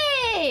at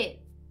it.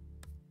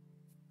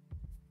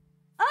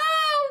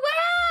 Oh,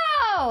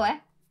 wow.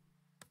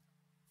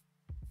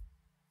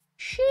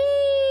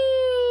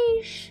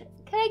 Sheesh.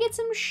 Can I get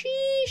some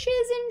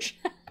sheeshes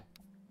and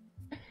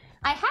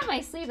I have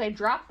my sleeves. I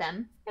dropped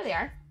them. Here they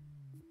are.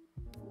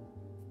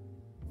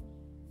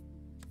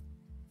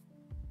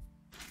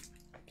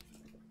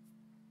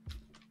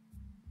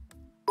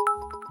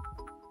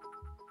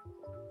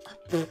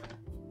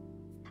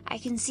 I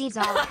concede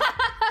all.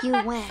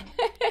 You win.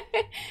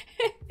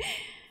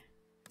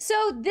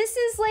 So this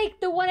is like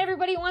the one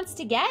everybody wants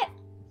to get?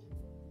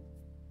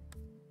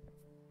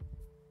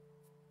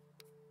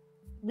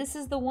 This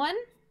is the one?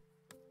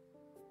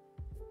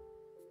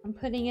 I'm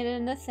putting it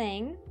in the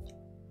thing.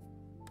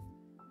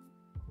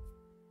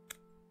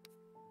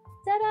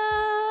 Ta-da!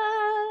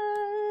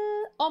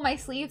 Oh, my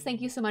sleeves.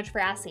 Thank you so much for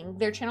asking.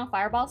 They're Channel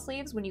Fireball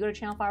sleeves. When you go to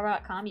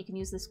channelfireball.com, you can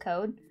use this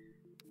code.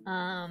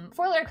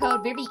 4-letter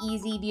code, very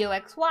easy,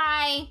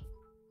 VOXY.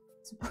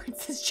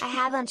 Supports this channel. I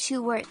have on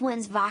two word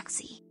twins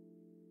Voxy.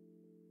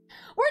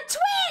 We're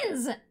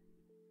twins!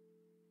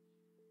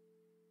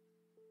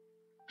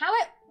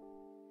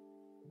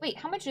 Wait,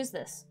 how much is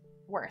this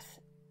worth?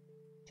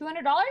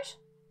 $200?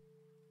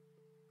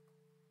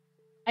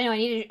 I know, I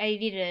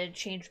need to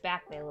change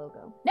back my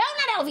logo. No,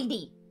 not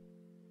LVD!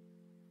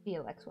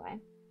 VOXY.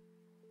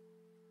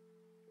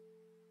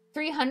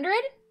 300?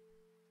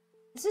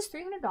 This is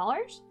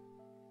 $300?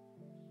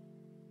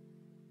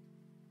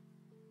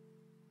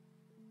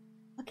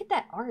 Look at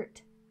that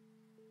art.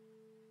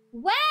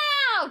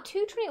 Wow!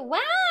 220.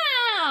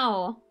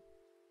 Wow!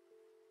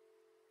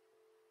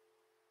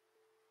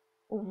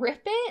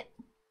 Rip it?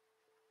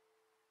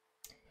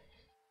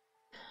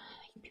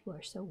 You people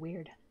are so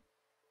weird.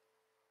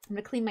 I'm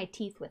gonna clean my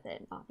teeth with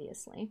it,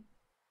 obviously.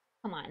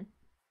 Come on.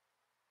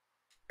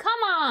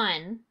 Come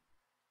on!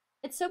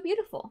 It's so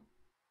beautiful.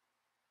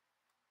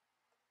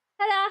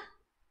 Ta-da!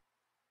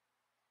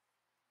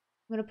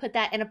 I'm gonna put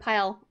that in a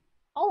pile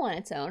all on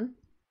its own.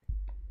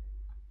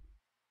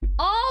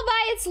 All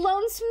by its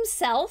lonesome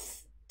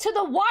self. To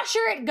the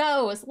washer it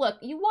goes. Look,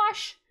 you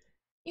wash,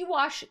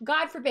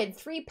 God forbid,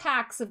 3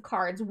 packs of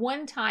cards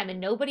one time and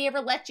nobody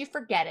ever lets you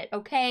forget it,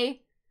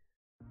 okay?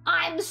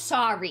 I'm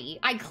sorry.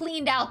 I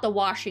cleaned out the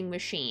washing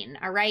machine,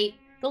 all right?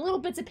 The little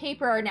bits of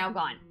paper are now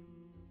gone.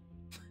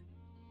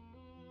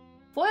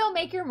 Foil,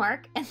 make your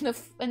mark, and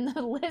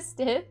the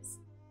list is...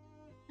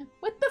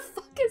 What the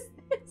fuck is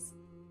this?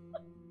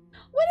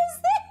 What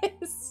is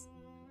this?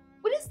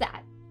 What is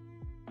that?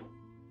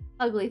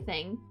 Ugly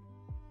thing.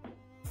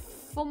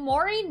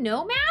 Fomori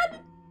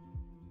Nomad?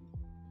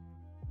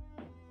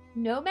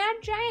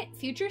 Nomad Giant?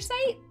 Future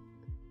Sight?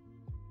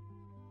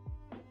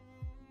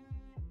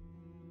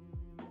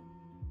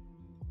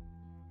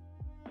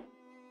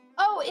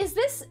 Oh, is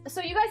this...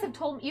 So you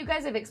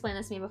guys have explained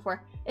this to me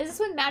before. Is this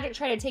when Magic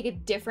tried to take a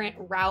different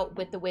route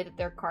with the way that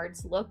their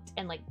cards looked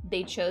and, like,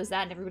 they chose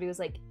that and everybody was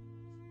like,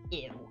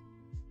 ew.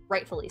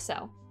 Rightfully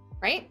so.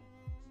 Right?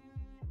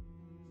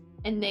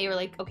 And they were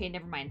like, okay,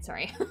 never mind,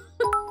 sorry.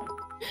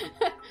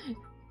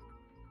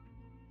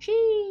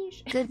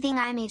 Sheesh. Good thing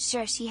I made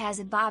sure she has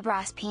a Bob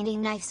Ross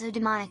painting knife so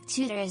Demonic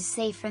Tutor is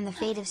safe from the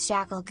fate of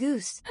Shackle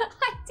Goose.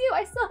 I do,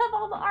 I still have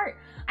all the art.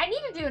 I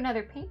need to do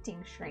another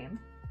painting stream.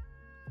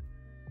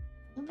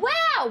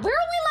 Wow, we're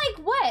only like,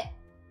 what?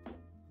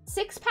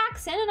 6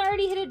 packs in and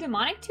already hit a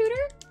Demonic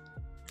Tutor?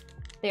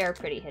 They are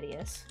pretty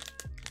hideous.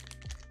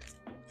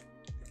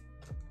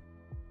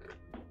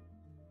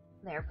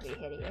 They're pretty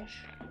hideous.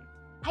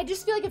 I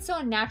just feel like it's so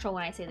unnatural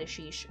when I say the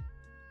sheesh.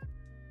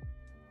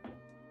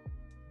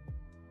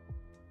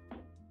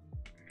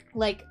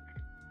 Like,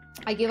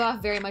 I give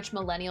off very much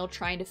millennial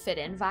trying to fit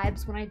in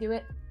vibes when I do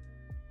it.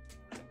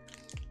 I'm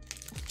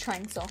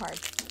trying so hard.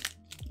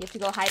 You have to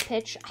go high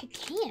pitch? I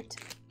can't.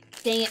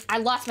 Dang it, I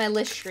lost my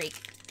list streak.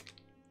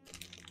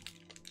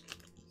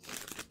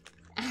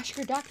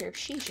 future doctor,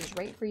 sheesh, is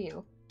right for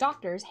you.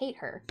 Doctors hate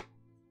her.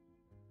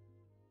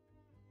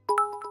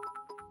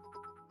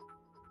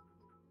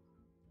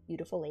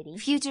 Beautiful lady.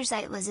 Future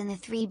sight was in the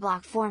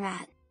 3-block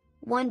format.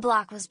 1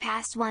 block was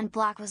past, 1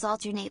 block was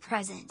alternate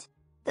present.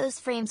 Those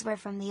frames were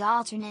from the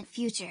alternate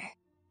future.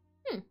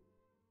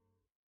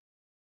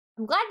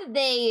 I'm glad that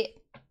they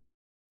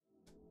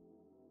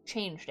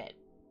changed it.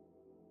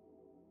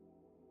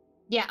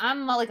 Yeah,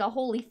 I'm like a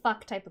holy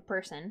fuck type of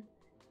person.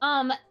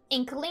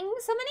 Inkling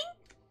summoning?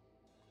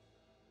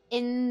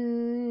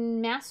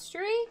 In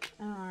mastery?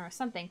 I don't know,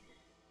 something.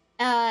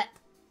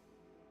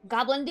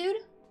 Goblin dude?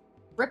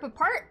 Rip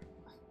apart?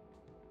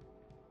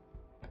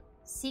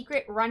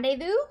 Secret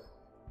rendezvous?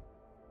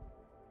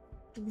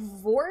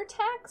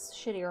 Vortex?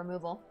 Shitty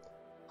removal.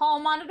 Hall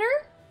monitor?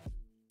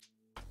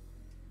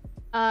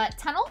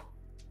 Tunnel?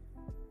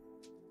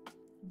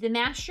 The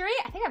mastery?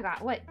 I think I've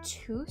got, what,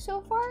 2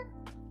 so far?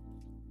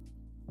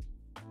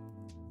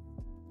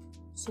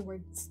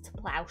 Swords to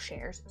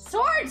plowshares.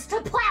 Swords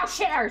to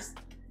plowshares!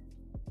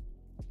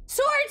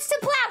 Swords to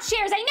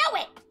plowshares! I know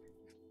it!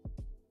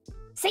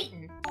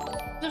 Satan.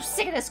 I'm so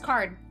sick of this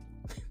card.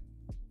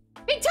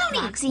 Big Tony!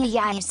 Voxy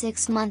Yaya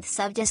 6-month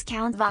sub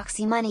discount.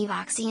 Voxy money.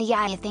 Voxy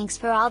Yaya, thanks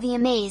for all the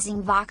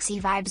amazing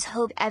Voxy vibes.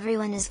 Hope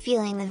everyone is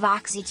feeling the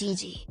Voxy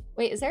GG.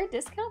 Wait, is there a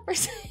discount for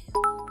Thank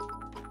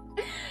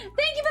you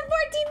for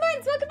 14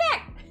 months! Welcome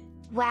back!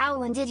 Wow,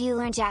 when did you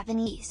learn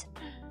Japanese?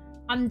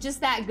 I'm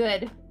just that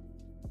good.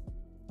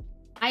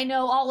 I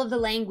know all of the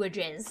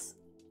languages.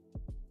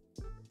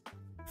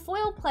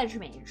 Foil Pledge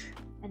Mage.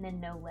 And then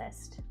no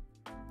list.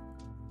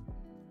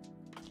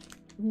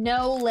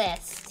 No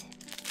list.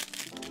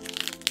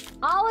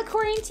 All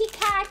according to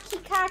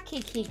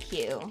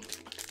KQ.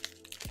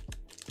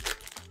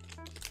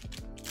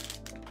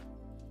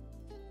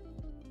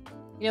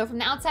 You know, from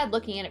the outside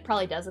looking in, it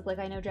probably does look like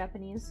I know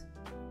Japanese.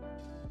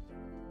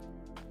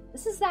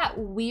 This is that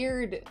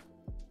weird...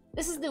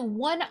 This is the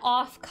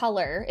one-off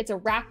color. It's a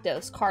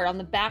Rakdos card on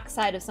the back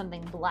side of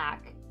something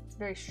black. It's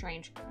very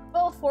strange.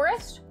 Oh,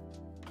 Forest?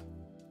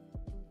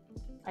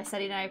 I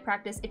studied and I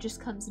practice. It just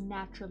comes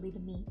naturally to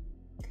me.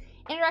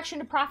 Introduction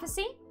to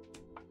Prophecy.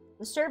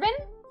 The Serban.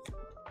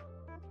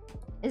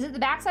 Is it the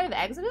backside of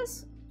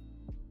Exodus?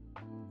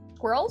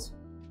 Squirrels.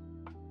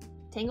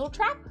 Tangle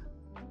Trap.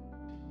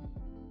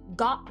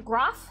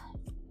 Groff.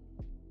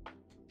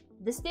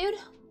 This dude.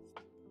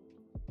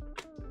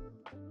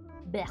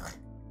 Bech.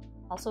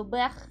 Also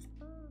Bech.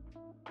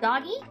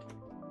 Doggy.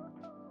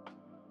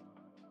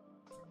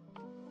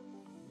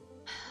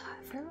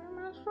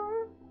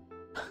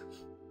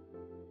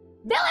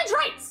 Village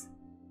rights!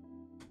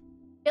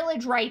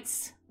 Village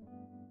rights.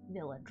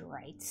 Village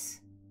rights.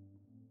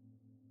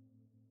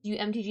 Do you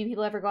MTG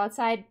people ever go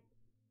outside?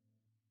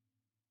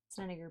 It's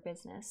none of your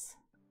business.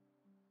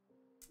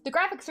 The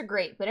graphics are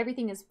great, but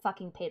everything is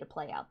fucking pay to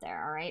play out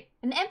there, alright?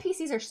 And the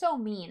NPCs are so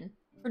mean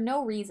for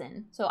no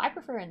reason, so I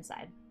prefer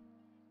inside.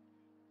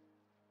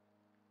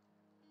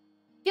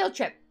 Field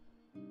trip.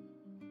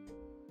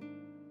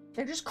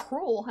 They're just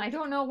cruel. I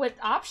don't know what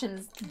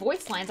options,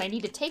 voice lines I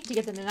need to take to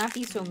get them to not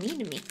be so mean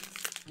to me.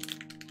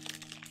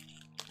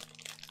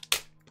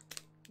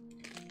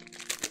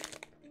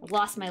 I've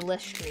lost my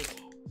list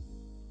streak.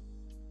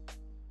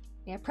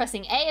 Yeah,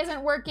 pressing A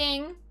isn't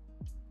working.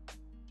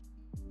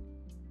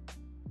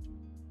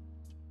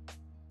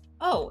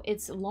 Oh,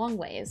 it's long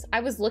ways. I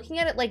was looking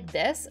at it like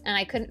this, and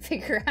I couldn't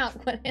figure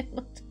out what it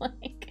looked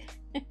like.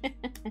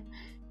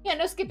 Yeah,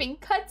 no skipping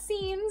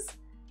cutscenes.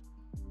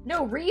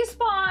 No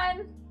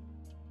respawn.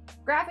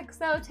 Graphics,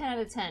 though, 10 out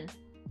of 10.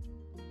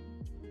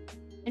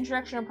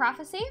 Introduction of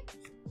Prophecy.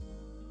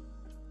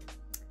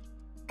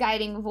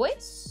 Guiding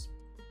Voice.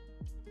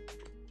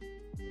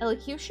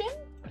 Elocution.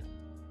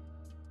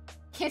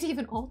 Can't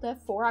even alt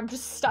F4. I'm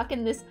just stuck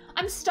in this.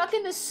 I'm stuck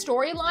in this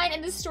storyline,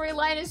 and this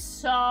storyline is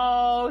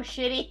so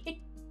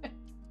shitty.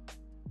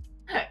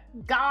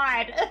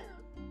 God.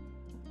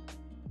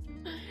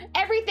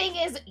 Everything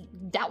is,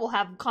 that will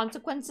have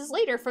consequences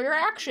later for your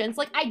actions.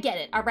 Like, I get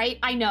it, all right?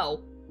 I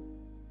know.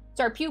 It's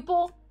our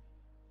pupil.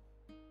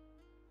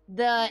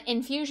 The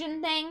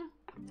infusion thing.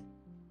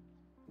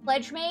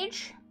 Pledge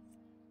Mage.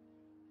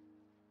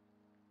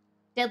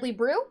 Deadly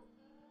Brew.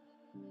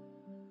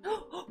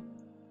 Ew!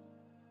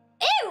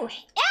 Ew,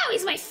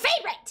 he's my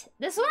favorite!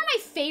 This is one of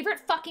my favorite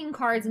fucking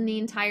cards in the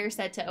entire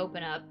set to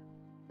open up.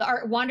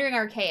 The Wandering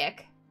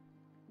Archaic.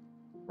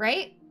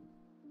 Right?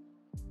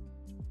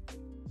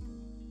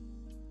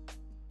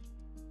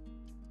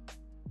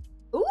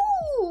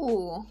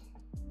 Ooh!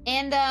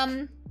 And,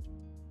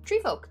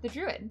 Treefolk, the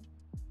Druid.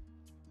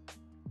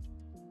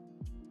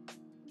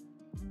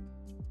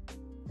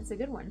 That's a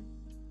good one.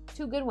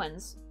 2 good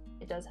ones.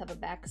 It does have a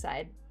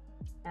backside.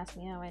 Ask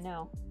me how I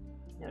know.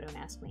 No, don't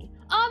ask me.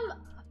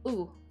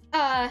 Ooh.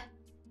 Why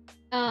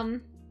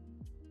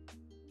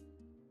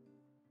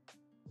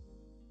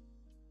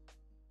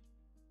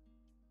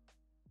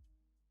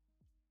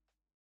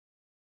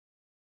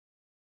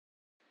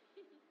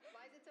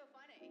is it so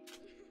funny? It's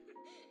weird.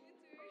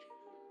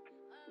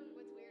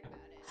 What's weird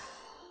about it?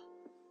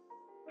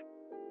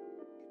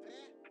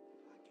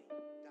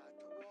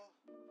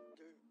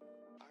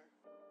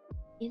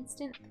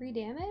 Instant 3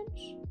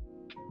 damage?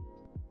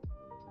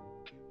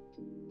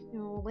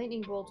 No,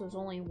 lightning bolt was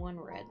only 1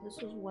 red. This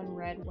was 1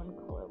 red, 1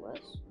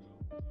 colorless.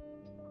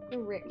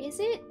 Is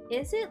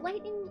it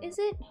lightning? Is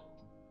it?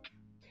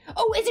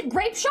 Oh, is it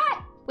grape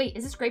shot? Wait,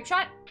 is this grape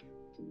shot?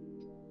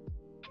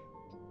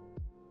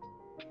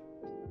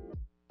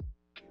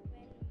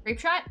 Grape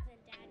shot?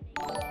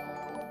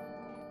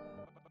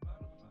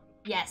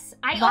 Yes.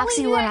 I Voxy, only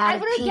we're knew that. out I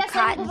of would have pink guessed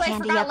that cotton because I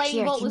candy forgot up lightning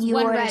here. bolt Can was you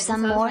 1 order red.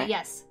 some so I was more? like,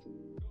 yes.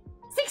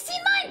 16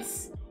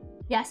 months!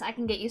 Yes, I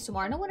can get you some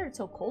more. No wonder it's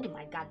so cold in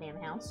my goddamn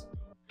house.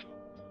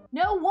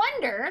 No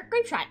wonder.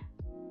 Grape shot.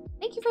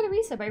 Thank you for the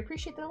resub. I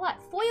appreciate that a lot.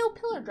 Foil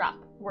pillar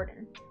drop,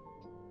 Warden.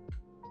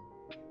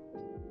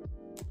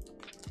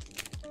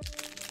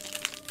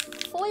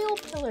 Foil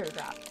pillar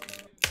drop.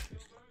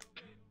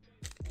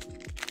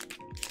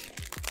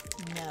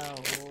 No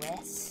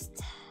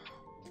list.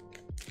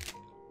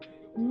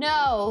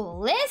 No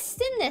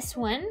list in this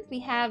one. We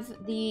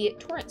have the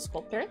Torrent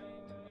Sculptor.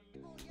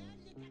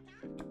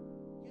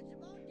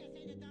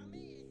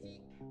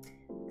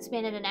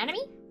 Expanded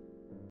Anatomy.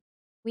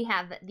 We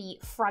have the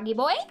Froggy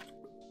Boy.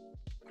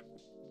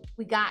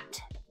 We got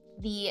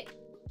the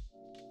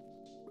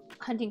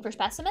Hunting for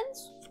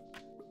Specimens.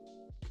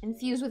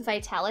 Infused with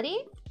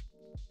Vitality.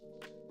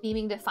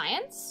 Beaming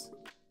Defiance.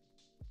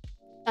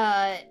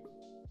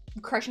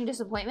 Crushing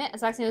Disappointment.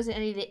 Is actually using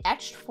any of the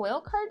etched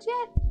foil cards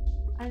yet?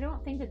 I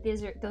don't think that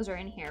those are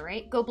in here,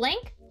 right? Go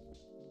Blank.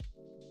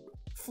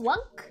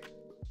 Flunk.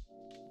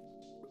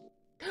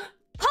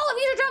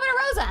 Palavita Dromina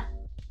Rosa!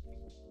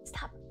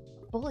 Stop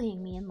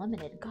bullying me in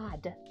Limited.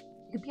 God.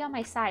 You could be on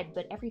my side,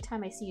 but every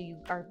time I see you,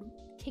 you are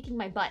kicking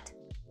my butt.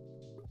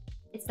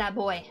 It's that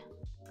boy.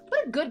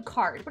 What a good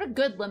card. What a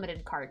good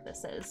Limited card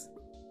this is.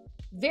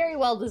 Very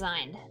well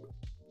designed.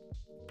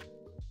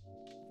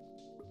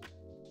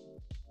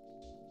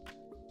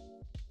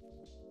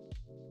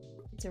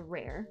 It's a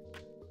rare.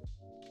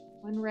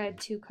 1 red,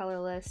 2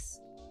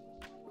 colorless.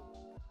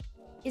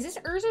 Is this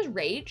Urza's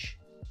Rage?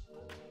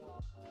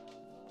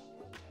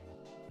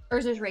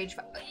 Urza's Rage.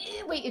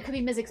 Wait, it could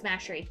be Mizzix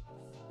Mastery.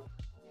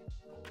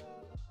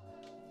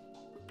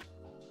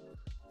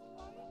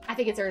 I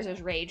think it's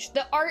Urza's Rage.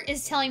 The art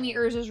is telling me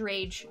Urza's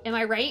Rage. Am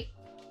I right?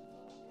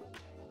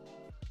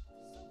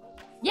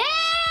 Yeah!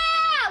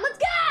 Let's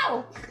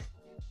go!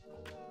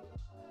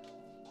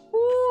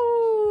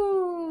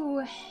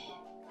 Woo!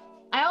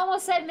 I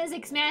almost said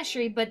Mizzix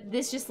Mastery, but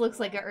this just looks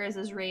like a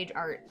Urza's Rage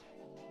art.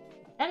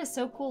 That is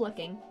so cool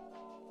looking.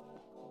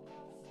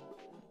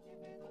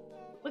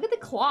 Look at the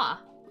claw.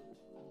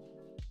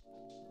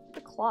 Look at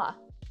the claw.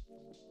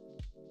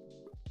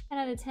 10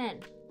 out of 10.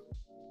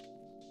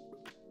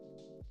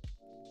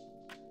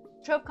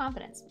 Show of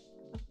Confidence.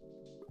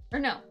 Or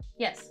no.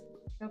 Yes.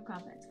 Show of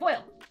Confidence.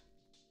 Foil.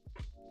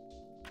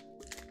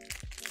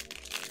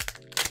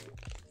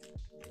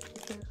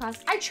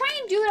 I try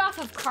and do it off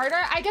of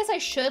Carter. I guess I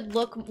should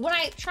look when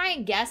I try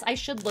and guess. I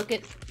should look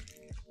at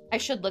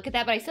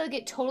that, but I feel like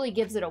it totally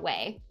gives it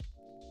away,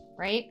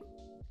 right?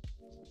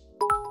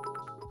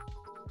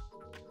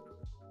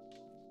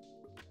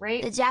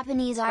 Right? The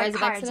Japanese art Rise of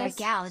cards are Exodus?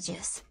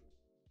 gorgeous.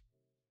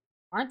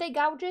 Aren't they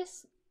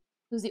gorgeous?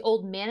 Who's the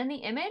old man in the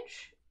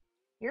image?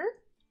 Here?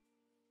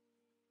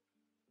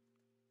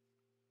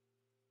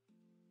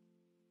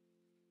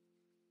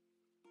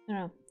 I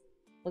don't know.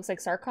 Looks like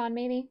Sarkon,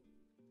 maybe?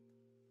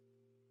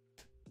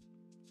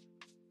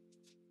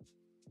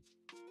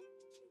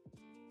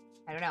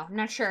 I don't know. I'm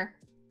not sure.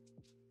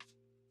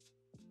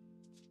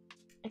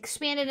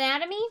 Expanded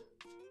Anatomy?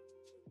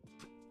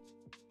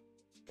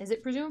 Is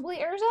it presumably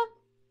Urza?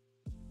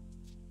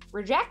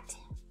 Reject?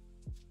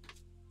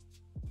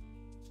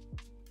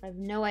 I have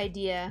no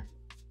idea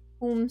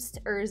whomst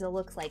Urza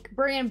looks like.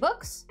 Burian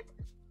Books?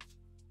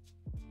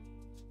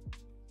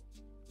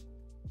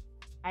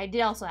 I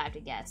did also have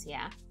to guess,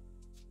 yeah.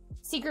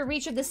 Secret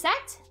Reach of the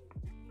Set?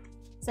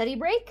 Seti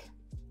Break?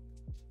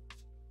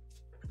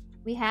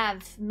 We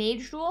have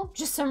Mage Duel,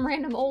 just some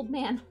random old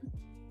man.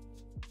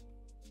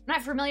 I'm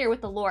not familiar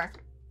with the lore.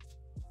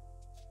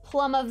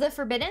 Plum of the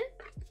Forbidden.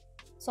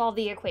 Solve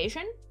the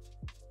equation.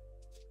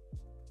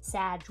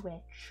 Sag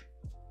Witch.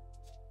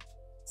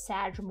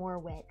 Sagmore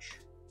Witch.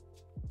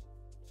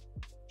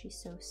 She's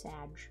so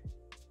sag,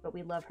 but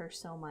we love her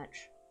so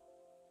much.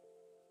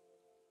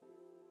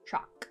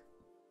 Chalk.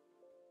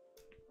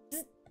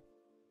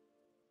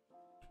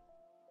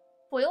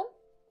 Foil.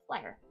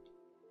 Flyer.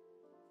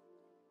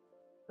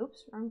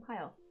 Oops, wrong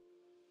pile.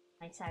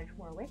 My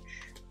Sagmore Witch.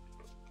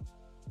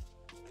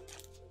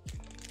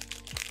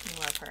 I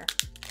love her.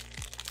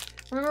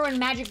 Remember when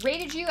Magic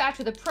rated you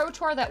after the Pro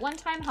Tour that one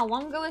time? How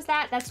long ago was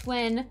that? That's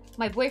when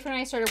my boyfriend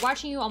and I started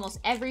watching you almost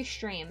every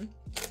stream.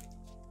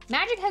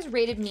 Magic has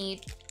rated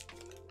me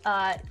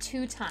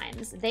 2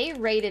 times. They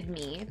rated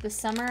me the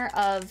summer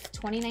of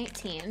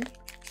 2019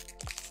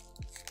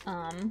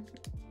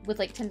 with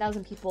like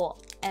 10,000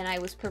 people, and I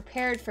was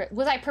prepared for it.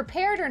 Was I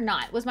prepared or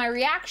not? Was my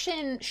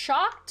reaction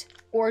shocked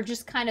or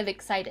just kind of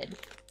excited?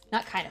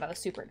 Not kind of, I was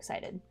super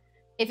excited.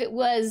 If it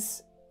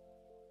was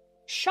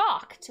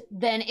shocked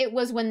than it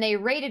was when they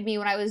raided me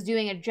when I was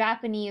doing a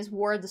Japanese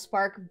War of the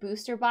Spark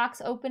booster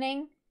box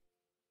opening.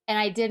 And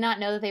I did not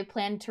know that they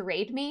planned to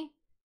raid me.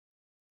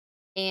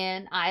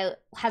 And I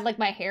had like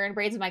my hair in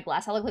braids and my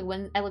glass. I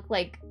look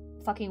like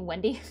fucking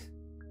Wendy.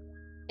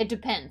 It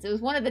depends. It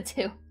was one of the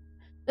two.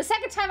 The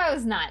second time I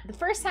was not. The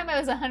first time I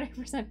was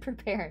 100%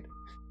 prepared.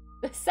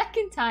 The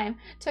second time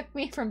took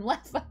me from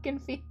left fucking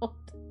field.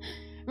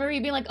 Remember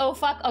you being like, oh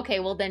fuck? Okay,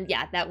 well then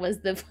yeah, that was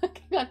the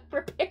fucking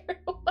unprepared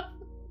one.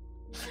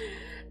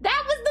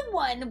 That was the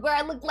one where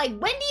I looked like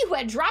Wendy who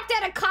had dropped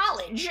out of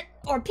college.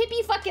 Or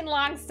Pippi fucking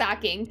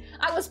Longstocking.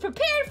 I was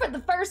prepared for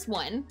the first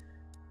one.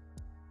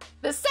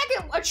 The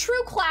second, a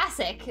true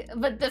classic.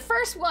 But the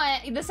first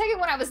one, the second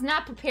one I was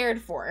not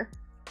prepared for.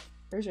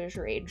 There's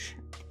Rage.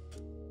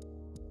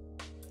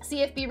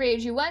 CFB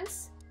raided you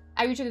once.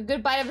 I took a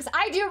good bite of this.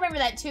 I do remember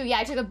that too. Yeah,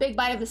 I took a big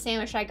bite of the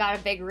sandwich. I got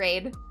a big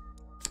raid.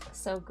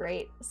 So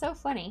great. So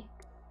funny.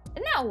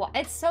 Isn't that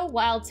it's so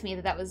wild to me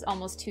that that was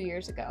almost 2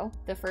 years ago.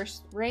 The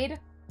first raid.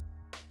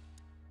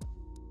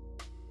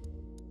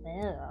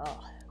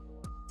 Ugh.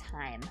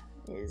 Time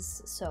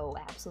is so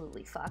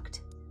absolutely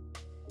fucked.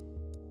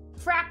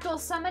 Fractal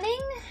summoning.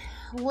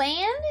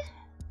 Land.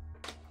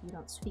 You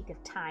don't speak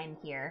of time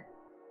here.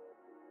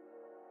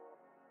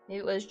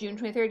 It was June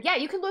 23rd. Yeah,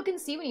 you can look and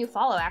see when you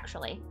follow,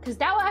 actually. Because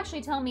that will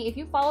actually tell me, if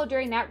you follow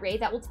during that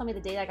raid, that will tell me the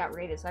day I got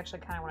raided, so I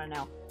actually kind of want to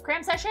know.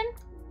 Cram Session.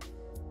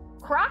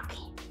 Croc.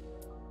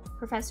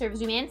 Professor of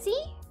Zoomancy.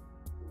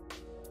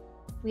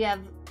 We have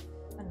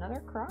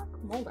another Croc.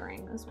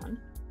 Moldering, this one.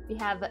 We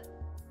have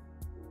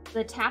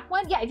the tap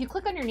one. Yeah, if you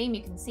click on your name,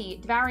 you can see.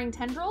 Devouring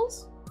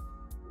Tendrils.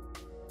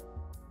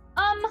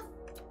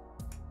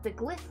 The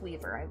Glyph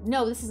Weaver.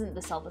 No, this isn't the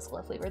Selvis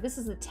Glyph Weaver. This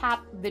is the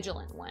Tap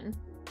Vigilant one.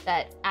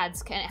 That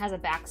adds, and it has a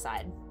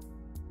backside.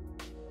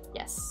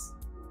 Yes.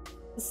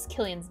 This is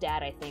Killian's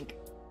dad, I think.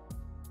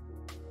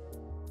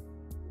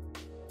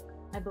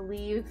 I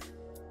believe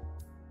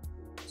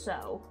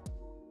so.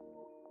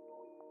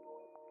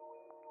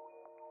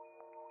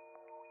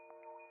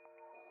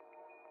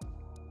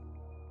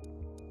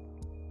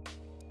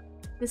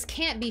 This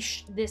can't be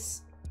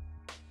this.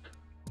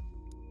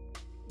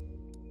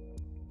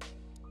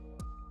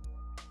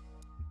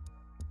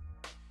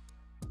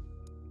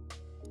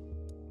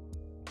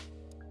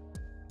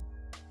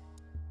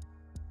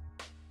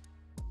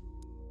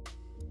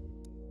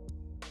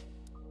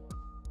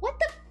 What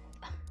the?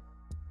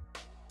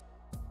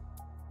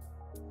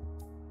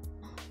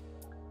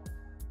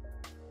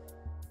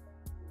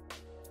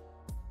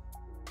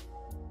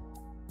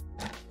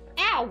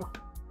 Ow!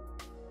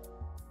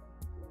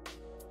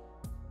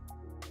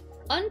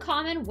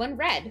 Uncommon, 1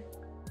 red.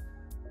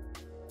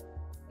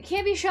 It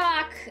can't be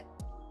Shock.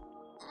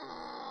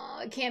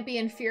 It can't be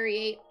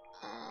Infuriate.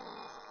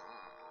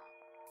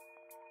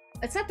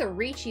 It's not the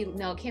Reachy.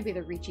 No, it can't be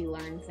the Reachy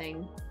Learn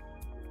thing.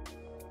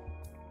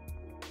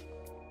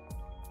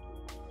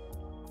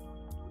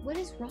 What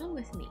is wrong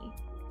with me?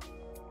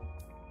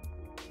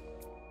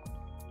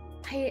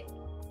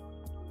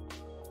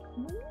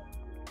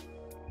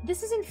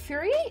 This is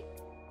Infuriate?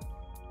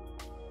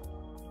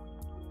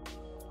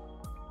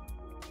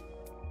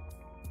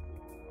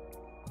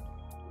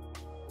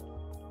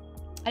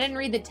 I didn't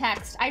read the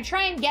text. I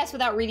try and guess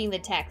without reading the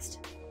text.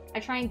 I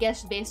try and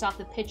guess based off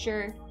the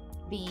picture,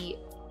 the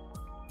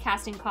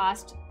casting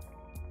cost,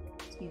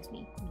 excuse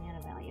me,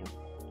 mana value,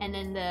 and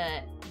then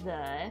the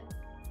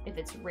if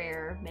it's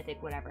rare,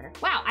 mythic, whatever.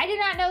 Wow, I did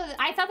not know that.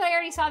 I thought that I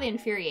already saw the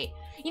Infuriate.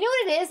 You know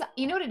what it is?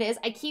 You know what it is?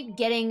 I keep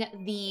getting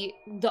the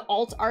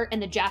alt art and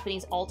the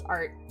Japanese alt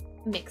art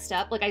mixed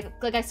up. Like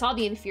I saw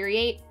the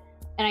Infuriate,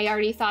 and I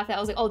already thought that I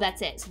was like, oh,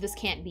 that's it. So this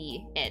can't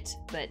be it.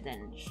 But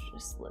then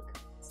just look,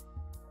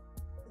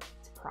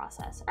 it's a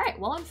process. All right,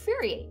 well,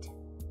 Infuriate,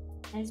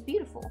 and it's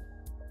beautiful.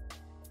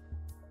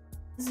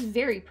 This is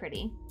very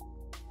pretty.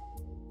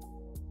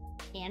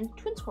 And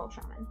Twin Scroll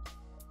Shaman.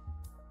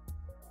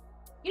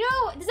 You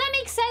know, does that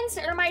make sense,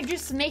 or am I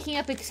just making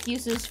up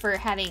excuses for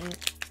having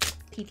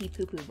pee-pee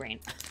poo-poo brain?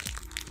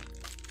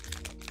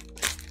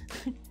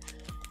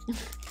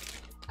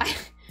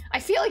 I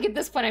feel like at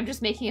this point I'm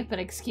just making up an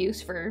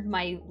excuse for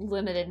my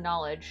limited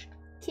knowledge.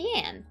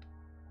 Can.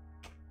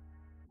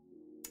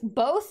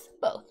 Both?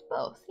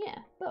 Both. Yeah,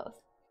 both.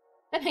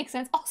 That makes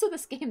sense. Also,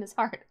 this game is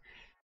hard.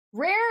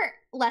 Rare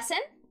Lesson.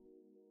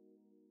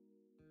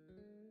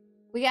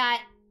 We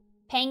got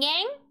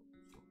Pangang.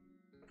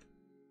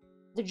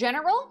 The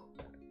General.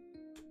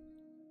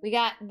 We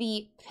got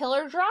the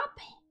Pillar Drop.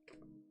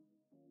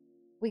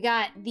 We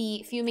got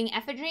the Fuming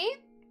Effigy.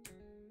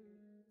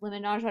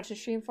 Limit knowledge what to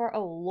stream for.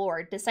 Oh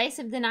lord.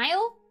 Decisive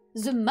Denial.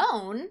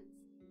 Zimone.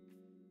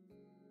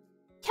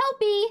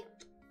 Kelpie.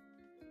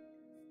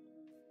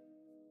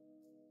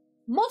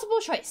 Multiple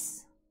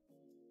choice.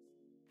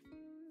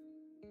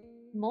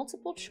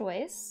 Multiple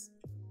choice.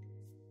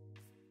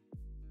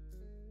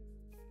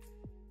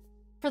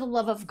 For the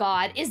love of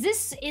God. Is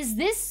this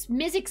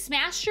Mizzix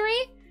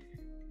Mastery?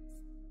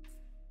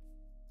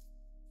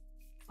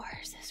 Or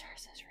is this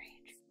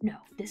Range? No,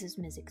 this is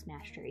Mizzix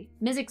Mastery.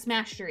 Mizzix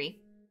Mastery.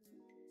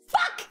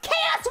 Fuck!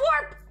 Chaos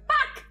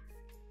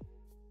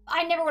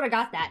I never would have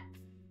got that.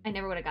 I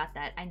never would have got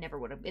that. I never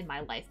would have in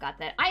my life got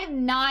that. I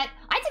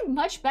did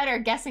much better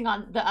guessing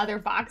on the other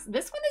box.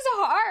 This one is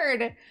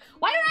hard.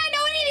 Why don't I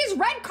know any of these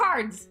red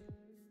cards?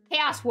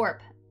 Chaos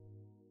Warp.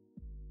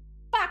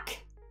 Fuck.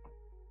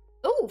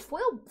 Ooh,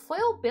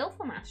 foil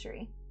Baleful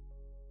Mastery.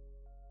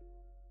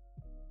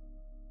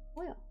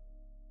 Foil.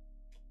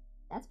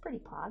 That's pretty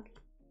pog.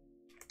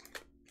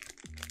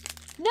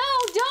 No,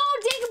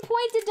 don't take a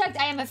point deduct.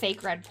 I am a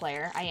fake red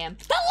player. I am.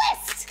 The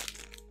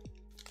list!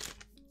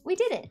 We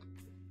did it.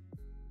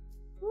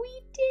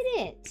 We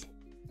did it.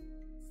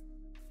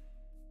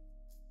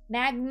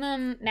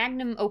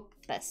 Magnum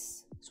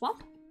Opus.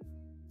 Swamp?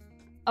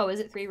 Oh, is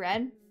it 3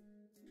 red?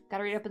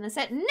 Gotta read up in the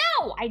set.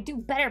 No! I do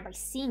better by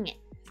seeing it.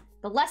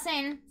 The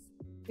Lesson.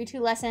 3-2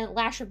 Lesson.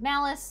 Lash of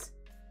Malice.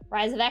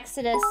 Rise of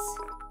Exodus.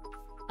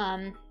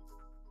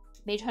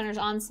 Mage Hunter's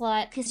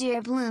Onslaught. Cause you're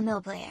a blue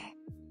mill player.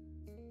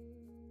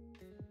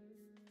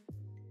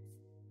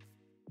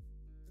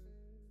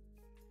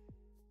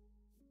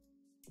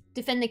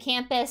 Defend the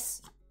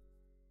Campus.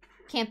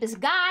 Campus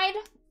Guide.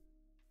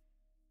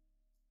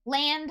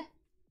 Land.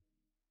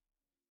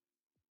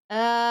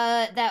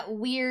 That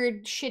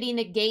weird shitty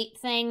negate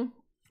thing.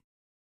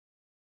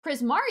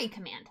 Prismari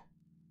Command.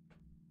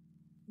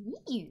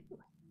 Ew.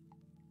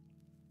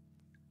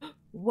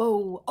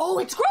 Whoa. Oh,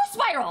 it's Growth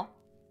Spiral!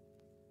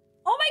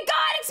 Oh my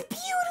god, it's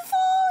beautiful!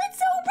 It's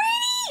so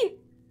pretty!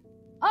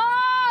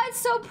 Oh, it's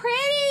so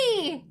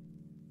pretty!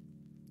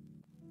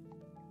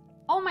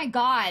 Oh my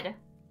god.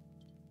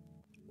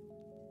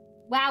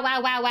 Wow,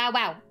 wow, wow, wow,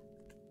 wow.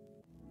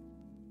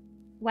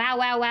 Wow,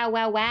 wow, wow,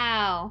 wow,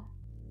 wow.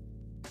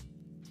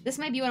 This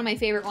might be one of my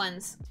favorite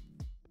ones.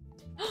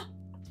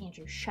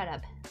 Andrew, shut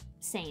up.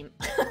 Same.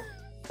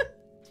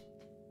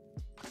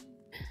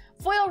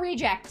 Foil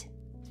Reject.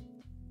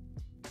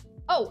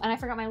 Oh, and I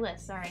forgot my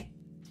list, sorry.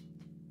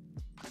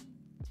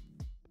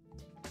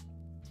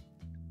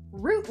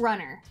 Root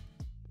Runner.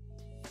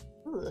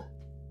 Ugh. Look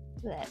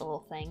at that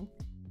little thing.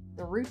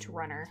 The Root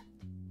Runner.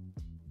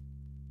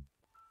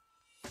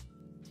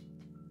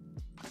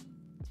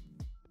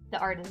 The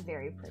art is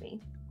very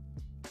pretty.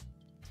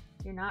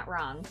 You're not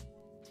wrong.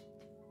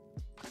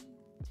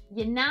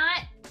 You're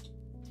not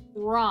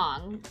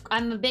wrong.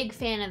 I'm a big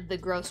fan of the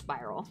Growth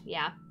Spiral.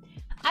 Yeah.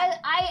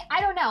 I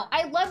don't know.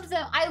 I loved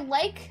them. I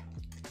like.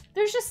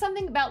 There's just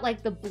something about like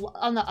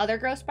on the other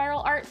Growth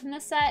Spiral art from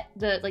the set,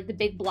 the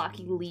big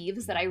blocky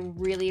leaves that I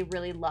really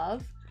really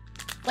love.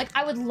 Like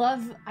I would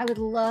love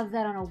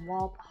that on a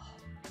wall.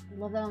 Oh, I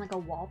love that on like a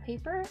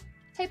wallpaper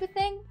type of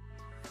thing.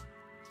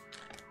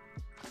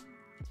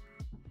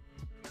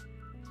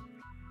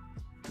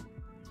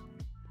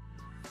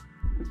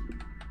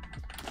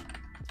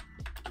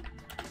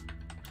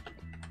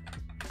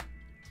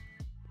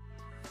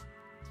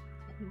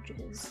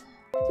 Images.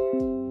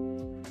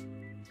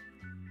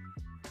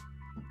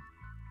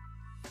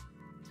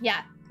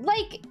 Yeah,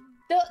 like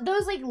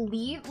those like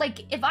leave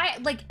like if I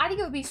think it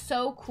would be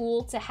so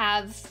cool to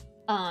have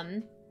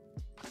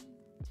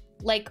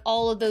like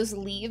all of those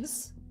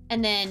leaves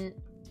and then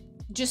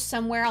just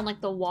somewhere on like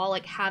the wall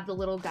like have the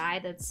little guy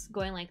that's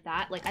going like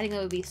that. Like I think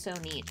that would be so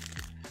neat.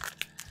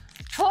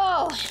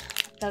 Oh,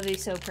 that would be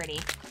so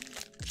pretty.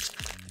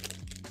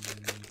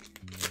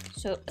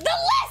 So the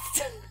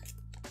list.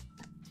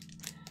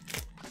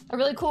 A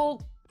really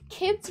cool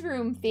kids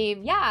room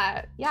theme.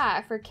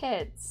 Yeah, for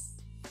kids.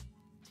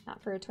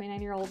 Not for a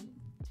 29-year-old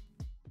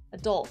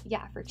adult.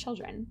 Yeah, for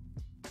children.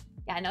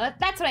 Yeah, no,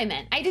 that's what I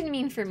meant. I didn't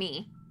mean for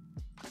me.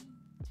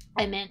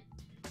 I meant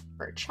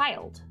for a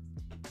child.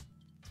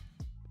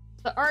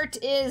 The art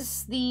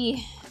is the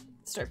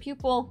Star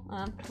Pupil,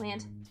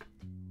 land.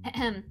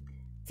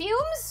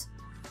 Fumes.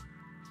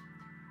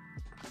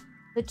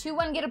 The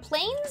 2-1 Get a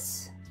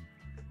Planes.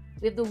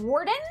 We have the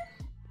Warden.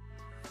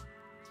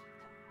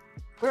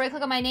 Where do I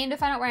click on my name to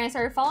find out where I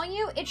started following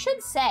you? It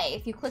should say,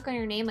 if you click on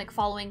your name, like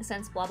following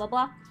since blah, blah,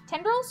 blah.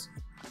 Tendrils?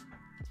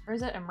 Or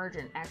is it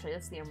Emergent? Actually,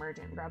 that's the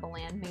Emergent. Grab a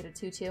land, made a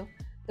 2-2.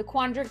 The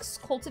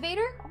Quandrix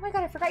Cultivator? Oh my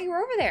god, I forgot you were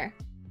over there.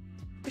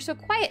 You're so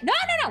quiet. No,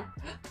 no, no!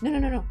 No, no,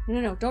 no, no,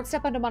 no, no. Don't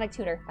step on Demonic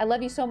Tutor. I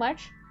love you so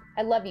much.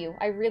 I love you.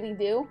 I really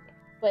do.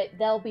 But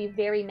they'll be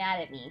very mad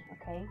at me,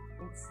 okay?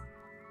 You can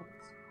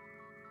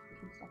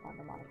step on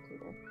Demonic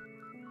Tutor.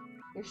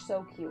 You're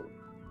so cute.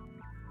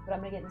 But I'm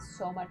gonna get in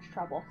so much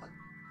trouble.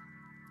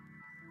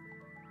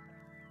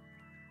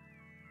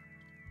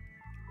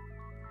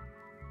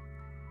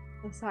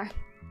 I'm sorry.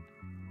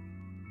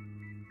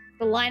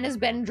 The line has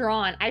been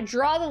drawn. I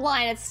draw the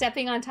line at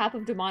stepping on top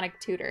of Demonic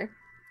Tutor.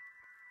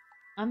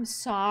 I'm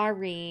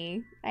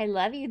sorry. I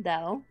love you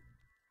though.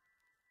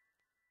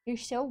 You're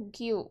so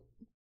cute.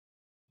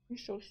 You're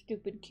so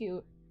stupid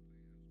cute.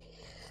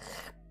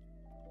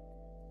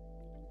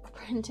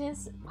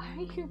 Apprentice, why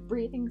are you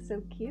breathing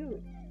so cute?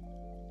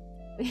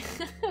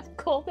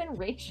 Golden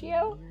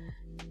Ratio?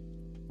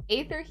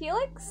 Aether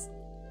Helix?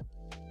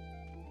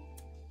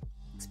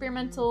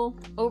 Experimental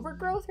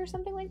Overgrowth or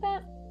something like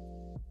that?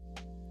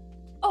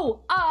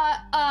 Oh,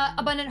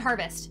 Abundant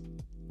Harvest.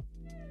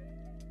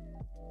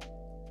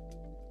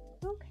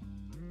 Okay.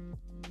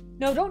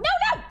 No, don't, no,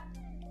 no!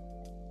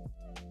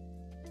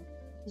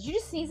 Did you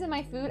just sneeze in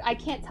my food? I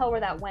can't tell where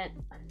that went.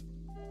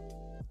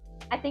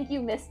 I think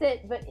you missed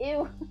it, but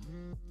ew.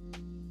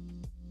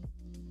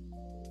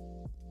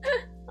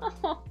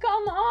 Oh,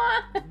 come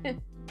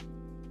on!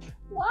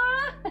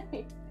 Why?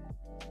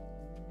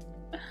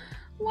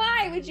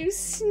 Why would you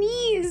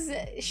sneeze?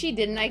 She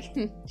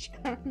didn't, she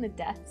got it on the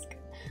desk.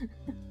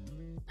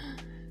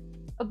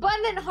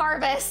 Abundant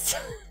harvest.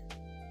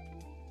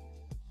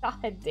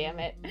 God damn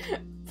it.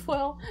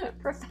 Foil,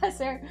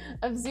 professor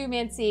of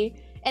zoomancy.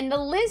 And the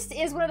list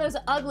is one of those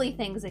ugly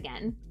things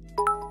again.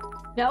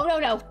 No, no,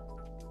 no.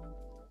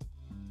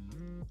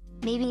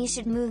 Maybe you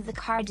should move the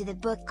card to the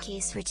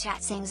bookcase for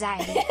chat's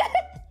anxiety.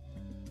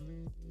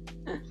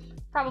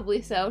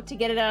 Probably so, to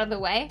get it out of the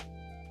way.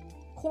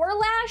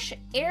 Corlash,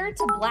 heir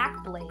to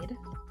Blackblade.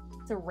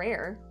 It's a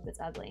rare, but it's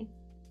ugly.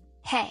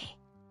 Hey,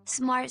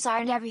 smarts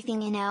aren't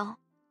everything, you know.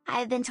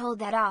 I've been told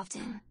that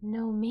often.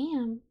 No,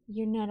 ma'am,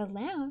 you're not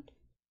allowed.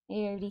 I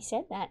already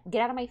said that.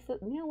 Get out of my foot.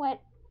 You know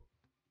what?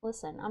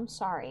 Listen, I'm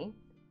sorry.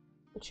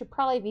 It should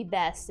probably be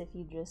best if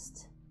you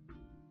just...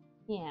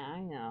 Yeah, I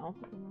know.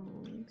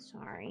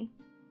 Sorry.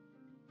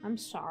 I'm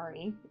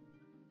sorry.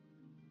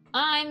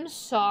 I'm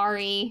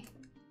sorry.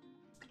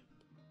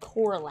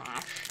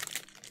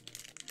 Corlash.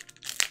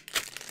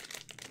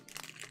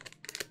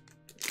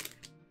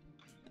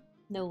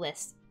 No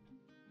list.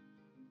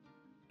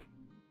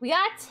 We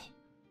got...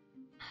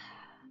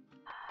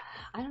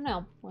 I don't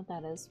know what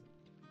that is.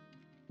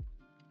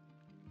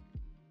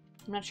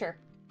 I'm not sure.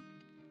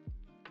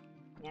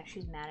 Yeah,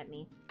 she's mad at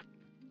me.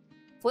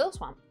 Foil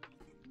Swamp.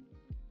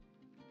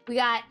 We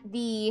got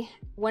the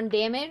 1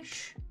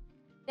 damage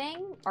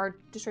thing, or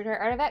destroy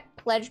target artifact.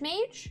 Pledge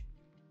Mage.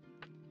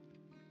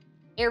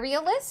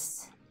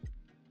 Aerialist.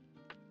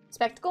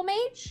 Spectacle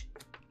Mage.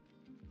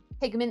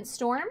 Pigment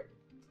Storm.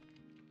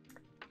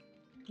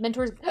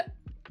 Mentor's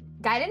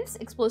Guidance.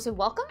 Explosive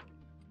Welcome.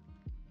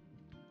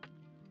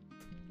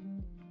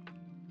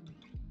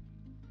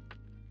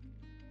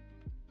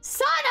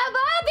 Son of a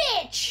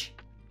bitch!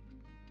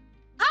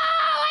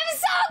 Oh, I'm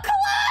so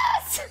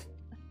close!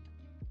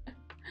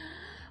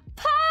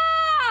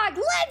 Pog,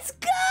 let's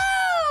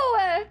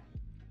go!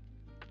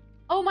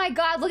 Oh my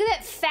god, look at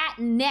that fat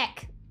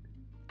neck.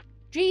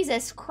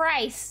 Jesus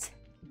Christ.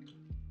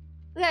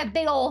 Look at that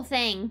big old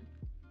thing.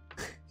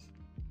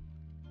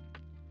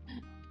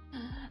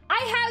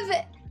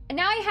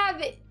 Now I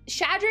have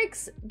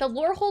Shadrix, the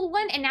Lorehold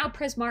one, and now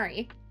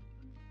Prismari.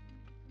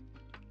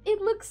 It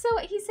looks so,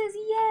 he says,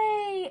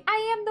 yay,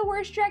 I am the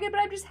worst dragon, but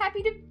I'm just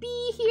happy to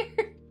be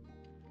here.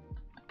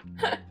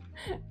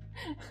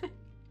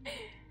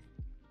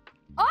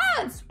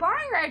 Oh,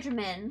 sparring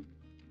regimen.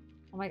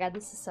 Oh my god,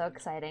 this is so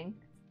exciting.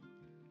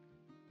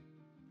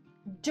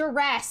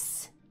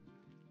 Duress.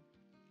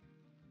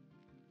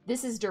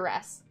 This is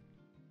Duress.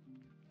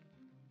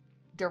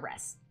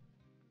 Duress.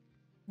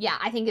 Yeah,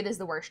 I think it is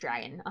the worst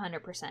dragon,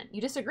 100%.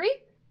 You disagree?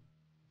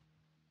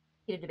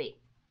 Heated debate.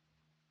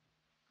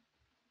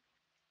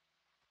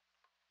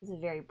 This is a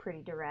very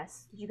pretty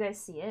Duress. Did you guys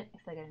see it? I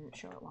feel like I didn't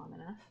show it long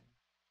enough.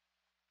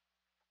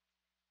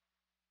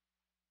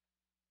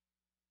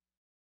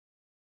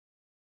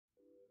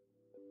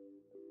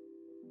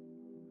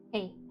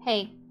 Hey,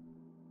 hey.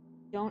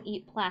 Don't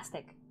eat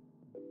plastic.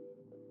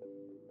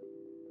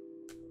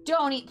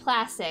 Don't eat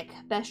plastic.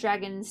 Best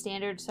dragon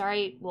standard.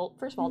 Sorry. Well,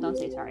 first of all, don't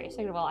say sorry.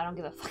 Second of all, I don't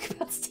give a fuck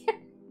about standard.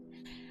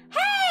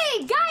 Hey!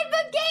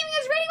 Guidebook Gaming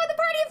is raiding with a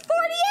party of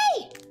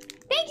 48!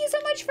 Thank you so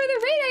much for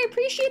the raid. I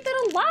appreciate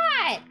that a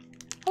lot.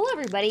 Hello,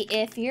 everybody.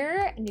 If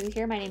you're new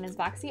here, my name is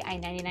Voxy. I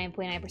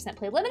 99.9%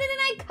 play limited and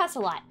I cuss a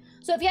lot.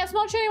 So if you have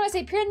small children and want to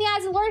say pure in the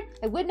eyes of the Lord,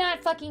 I would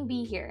not fucking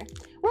be here.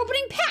 We're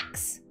opening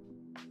packs.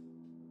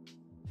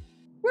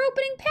 We're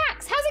opening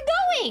packs. How's it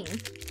going?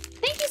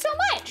 Thank you so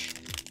much.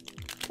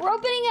 We're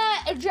opening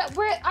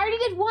we already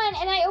did one,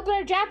 and I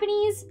opened a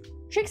Japanese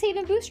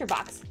STRIXHAVEN booster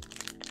box.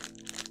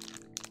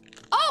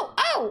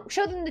 Oh,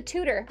 show them the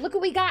tutor. Look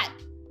what we got.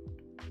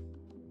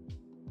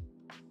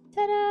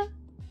 Ta-da.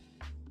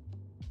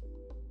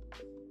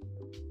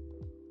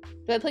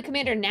 Do I play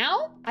Commander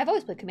now? I've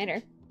always played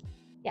Commander.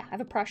 Yeah, I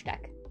have a Prosh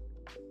deck.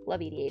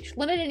 Love EDH.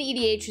 Limited and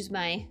EDH is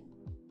my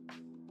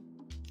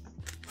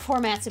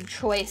formats of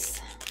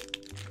choice.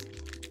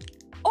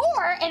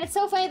 Or, and it's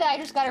so funny that I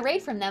just got a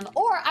raid from them,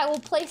 or I will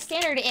play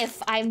Standard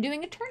if I'm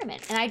doing a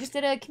tournament. And I just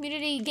did a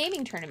community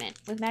gaming tournament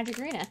with Magic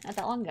Arena not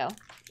that long ago.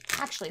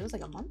 Actually, it was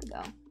like a month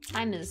ago.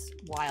 Time is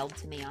wild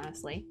to me,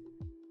 honestly.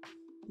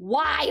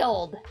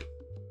 Wild!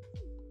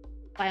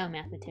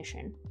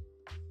 Biomathematician.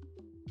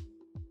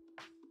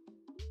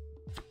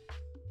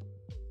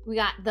 We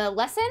got the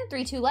lesson,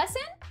 3-2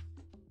 lesson.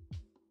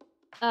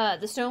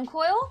 The stone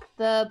coil,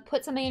 the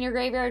put something in your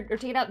graveyard or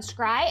take it out and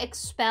scry,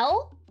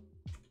 expel.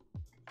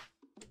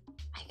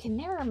 I can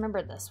never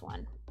remember this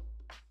one.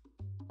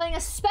 Playing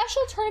a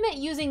special tournament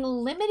using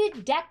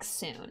limited decks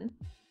soon.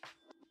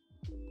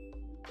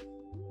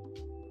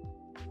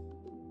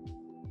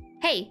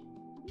 Hey,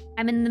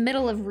 I'm in the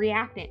middle of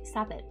reacting.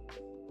 Stop it.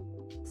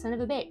 Son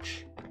of a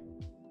bitch.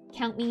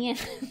 Count me in.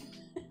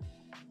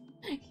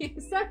 You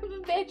son of a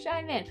bitch,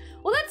 I'm in.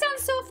 Well, that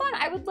sounds so fun.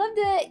 I would love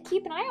to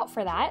keep an eye out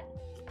for that.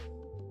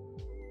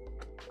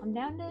 I'm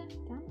down to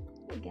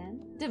again.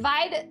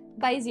 Divide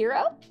by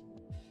 0.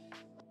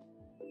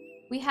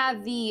 We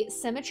have the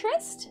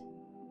Symmetrist.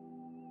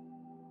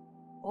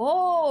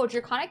 Oh,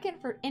 Draconic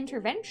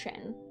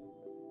Intervention.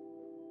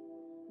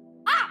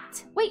 Ah!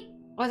 Wait.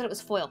 Oh, I thought it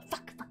was foil.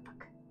 Fuck.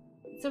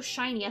 It's so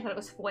shiny, I thought it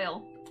was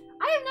foil.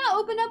 I have not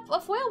opened up a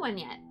foil one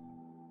yet.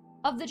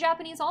 Of the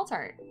Japanese alt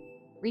art.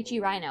 Ricci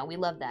Rhino, we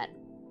love that.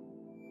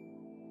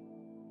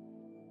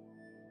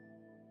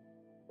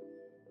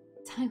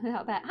 Time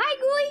without bat. Hi,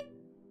 Ghoulie!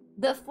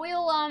 The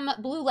foil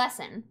blue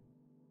lesson.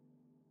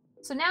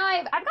 So now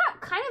I've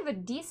got kind of a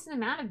decent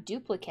amount of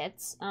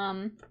duplicates.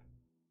 I've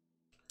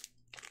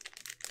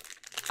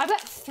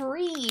got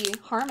 3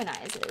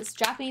 harmonizes.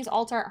 Japanese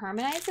alt art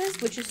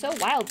harmonizes, which is so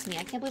wild to me.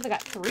 I can't believe I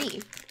got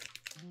 3.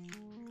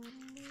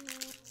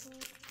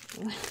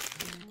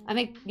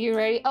 You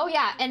ready? Oh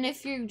yeah, and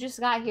if you just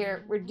got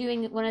here, we're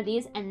doing one of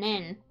these and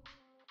then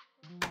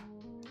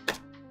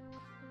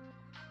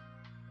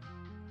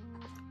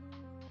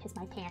piss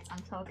my pants.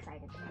 I'm so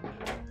excited.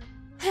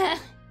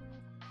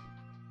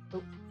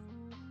 Oh.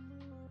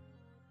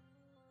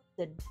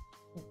 The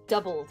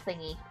double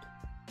thingy.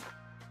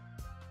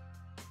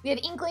 We have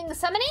Inkling the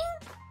Summoning,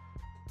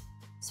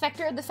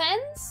 Spectre of the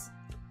Fens,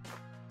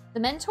 the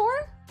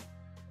Mentor,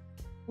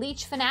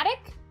 Leech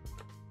Fanatic,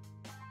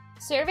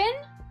 Servin,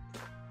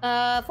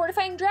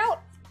 Fortifying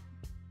Drought,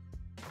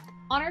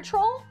 Honor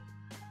Troll,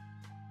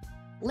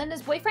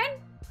 Linda's Boyfriend,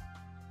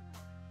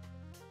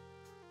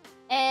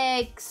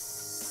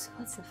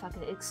 what's the fuck?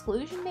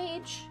 Exclusion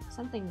Mage?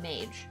 Something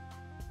Mage.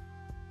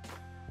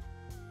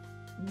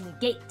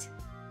 Negate.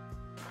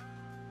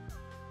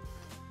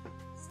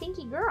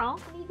 Stinky girl,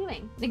 what are you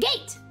doing?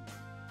 Negate!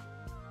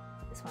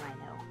 This one I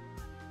know.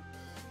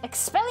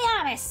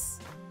 Expelliarmus!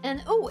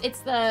 And oh, it's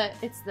the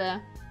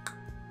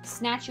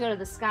snatch you out of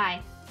the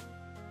sky.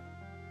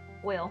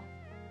 Oil.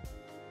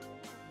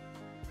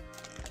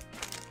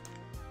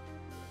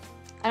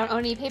 I don't own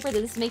any paper.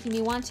 This is making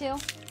me want to.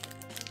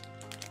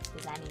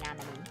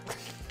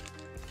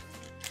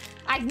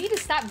 I need to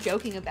stop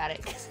joking about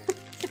it because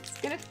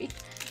it's gonna be.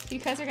 You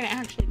guys are gonna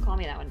actually call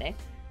me that one day.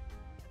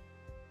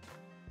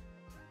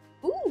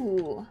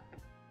 Ooh,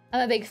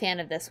 I'm a big fan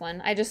of this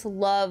one. I just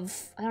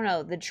love, I don't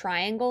know, the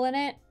triangle in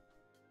it.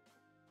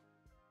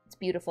 It's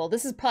beautiful.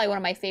 This is probably one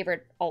of my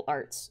favorite alt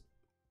arts.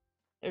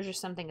 There's just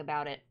something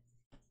about it.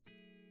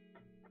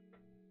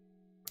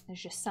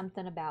 There's just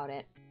something about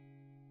it.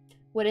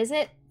 What is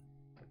it?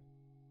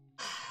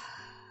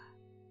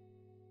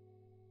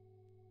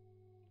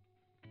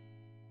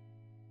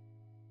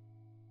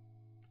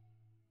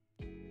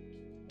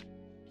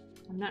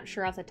 I'm not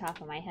sure off the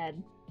top of my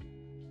head.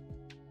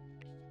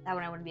 That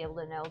one I wouldn't be able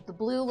to know. The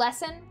blue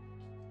lesson?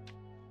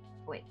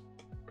 Wait.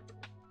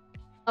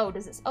 Oh,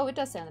 does this? Oh, it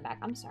does say on the back.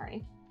 I'm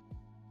sorry.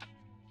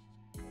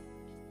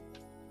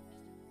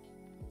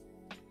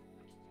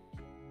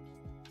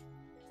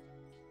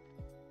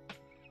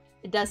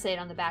 It does say it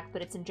on the back,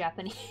 but it's in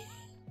Japanese.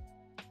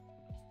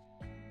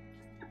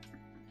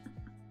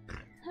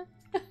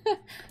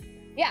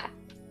 Yeah,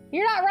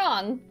 you're not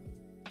wrong,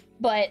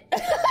 but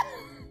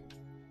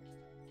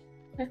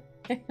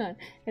hang on,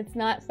 it's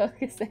not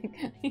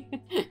focusing.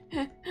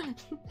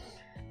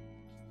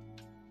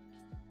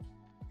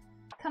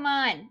 Come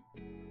on,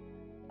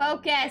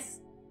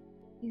 focus.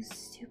 You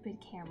stupid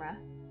camera.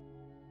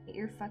 Get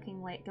your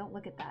fucking light. Don't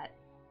look at that.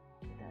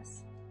 Look at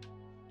this.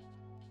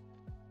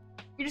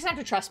 You just have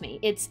to trust me.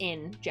 It's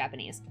in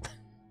Japanese.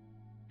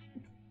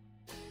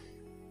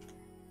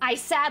 I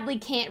sadly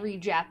can't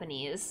read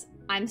Japanese.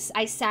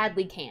 I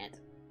sadly can't.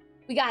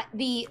 We got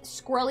the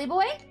Squirrely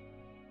Boy,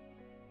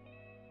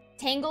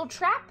 Tangle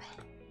Trap,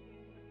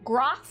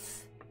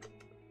 Groff.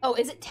 Oh,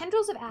 is it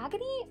Tendrils of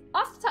Agony?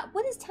 Off the top,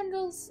 what is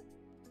Tendrils?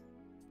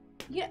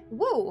 Yeah,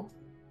 whoa.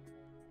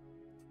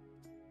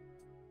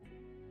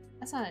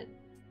 That's not it.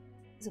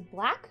 Is it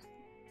black?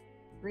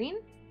 Green?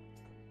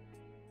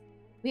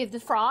 We have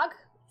the Frog,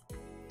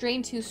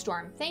 Drain 2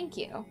 Storm. Thank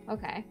you.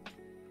 Okay.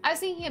 I was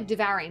thinking of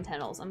Devouring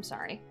Tendrils. I'm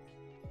sorry.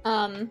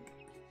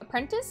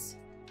 Apprentice.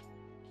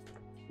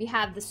 We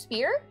have the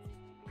Spear.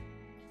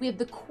 We have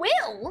the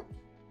Quill.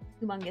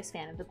 Humongous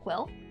fan of the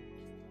Quill.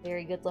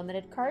 Very good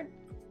limited card.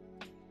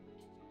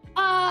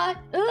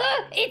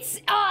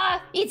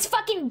 It's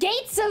fucking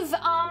Gates of,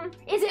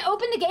 is it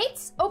Open the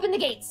Gates? Open the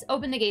Gates.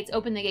 Open the Gates.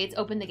 Open the Gates.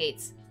 Open the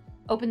Gates.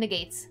 Open the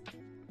Gates.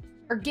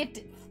 Or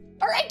Gifted.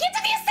 Or I get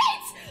to the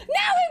Estates!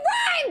 Now it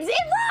rhymes!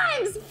 It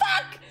rhymes!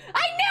 Fuck!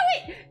 I knew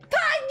it!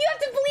 God, you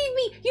have to believe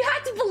me! You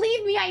have to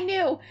believe me, I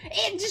knew!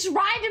 It just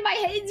rhymed in my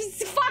head. It's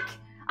just, fuck!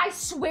 I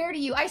swear to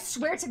you, I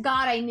swear to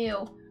God I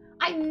knew.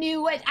 I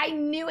knew it, I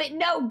knew it.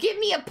 No, give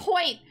me a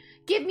point.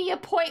 Give me a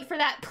point for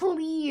that,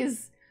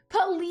 please.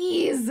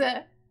 Please.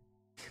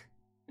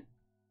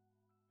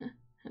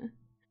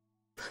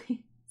 Please.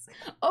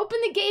 Open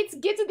the gates,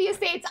 get to the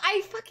Estates.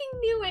 I fucking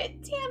knew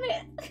it, damn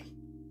it.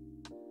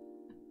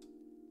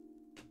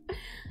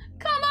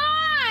 Come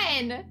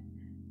on! Can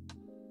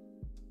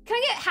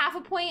I get half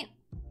a point?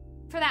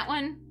 for that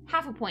one.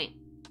 Half a point.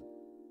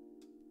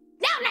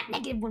 No, not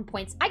 -1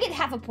 points. I get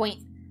half a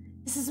point.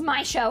 This is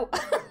my show.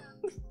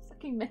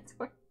 Fucking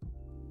mentor.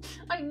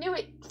 I knew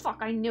it. Fuck,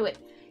 I knew it.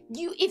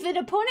 If an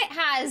opponent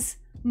has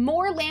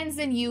more lands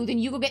than you, then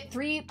you will get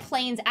 3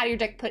 planes out of your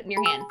deck put in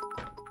your hand.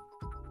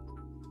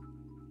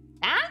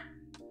 That?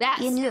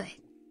 That's... You knew it.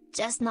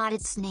 Just not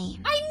its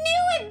name. I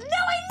knew it! No,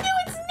 I knew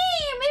its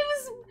name! It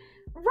was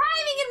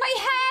rhyming in my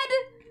head!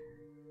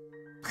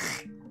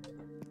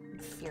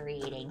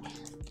 Infuriating.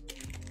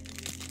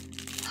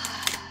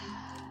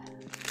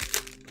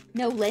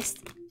 No list.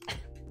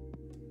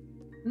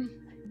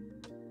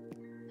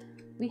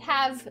 We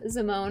have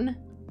Zimone.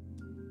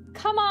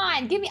 Come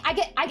on, give me. I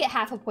get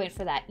half a point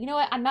for that. You know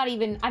what? I'm not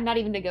even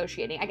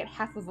negotiating. I get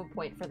half of a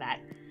point for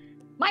that.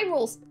 My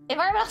rules.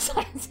 Environmental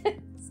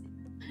sciences.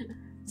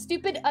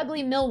 Stupid,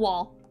 ugly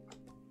Millwall.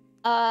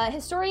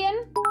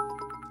 Historian.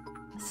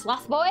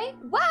 Sloth boy.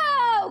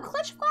 Wow,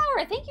 clutch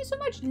flower. Thank you so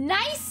much.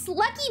 Nice,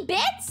 lucky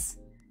bits.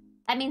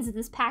 That means that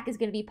this pack is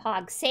gonna be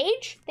Pog.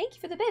 Sage. Thank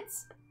you for the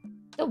bits.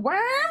 The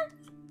worm.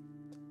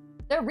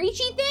 The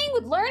Reachy thing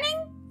with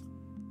learning.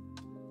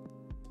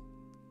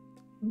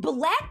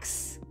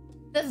 Blex.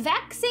 The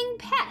vexing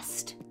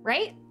pest,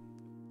 right?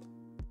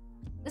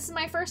 This is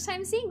my first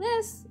time seeing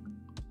this.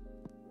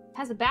 It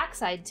has a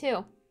backside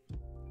too.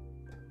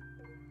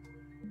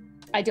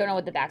 I don't know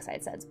what the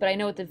backside says, but I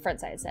know what the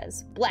front side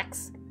says.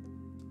 Blex.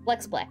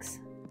 Blex, Blex.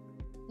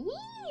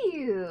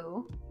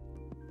 Ew.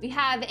 We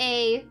have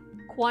a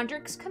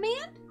Quandrix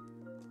command.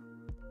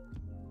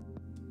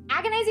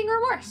 Agonizing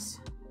remorse.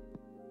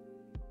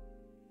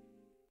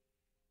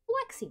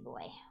 Blexy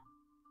boy.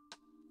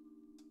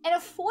 And a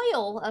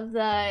foil of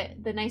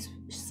the nice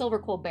silver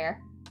cold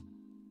bear.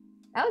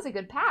 That was a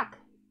good pack.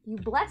 You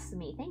blessed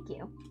me, thank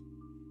you.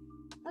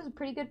 That was a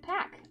pretty good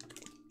pack.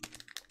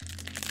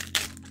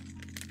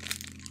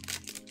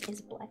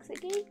 Is Blex a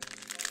gate?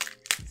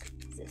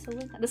 Is it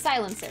silver? The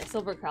silencer,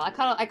 silver curl.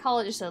 I call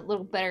it just a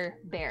little better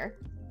bear.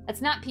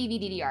 That's not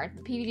PVDDR.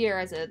 The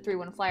PVDR is a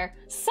 3/1 flyer.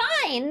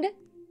 Signed!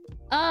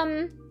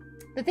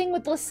 The thing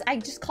with I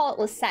just call it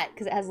Lisette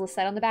because it has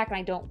Lisette on the back and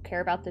I don't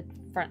care about the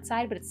front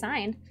side, but it's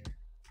signed.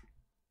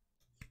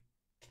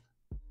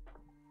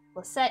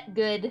 Lisette,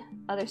 good.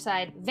 Other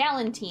side,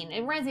 Valentine.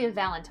 It reminds me of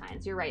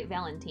Valentine's. You're right,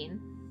 Valentine.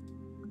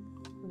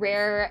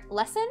 Rare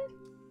lesson.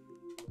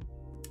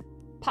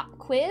 Pop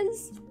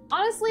quiz.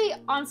 Honestly,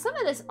 on some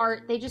of this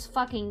art, they just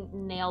fucking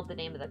nailed the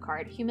name of the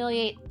card.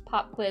 Humiliate,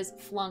 pop quiz,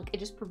 flunk. It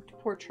just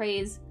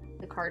portrays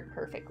the card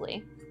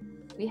perfectly.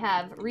 We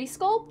have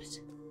Resculpt.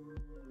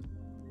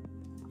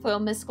 Foil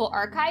Mystical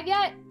Archive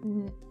yet?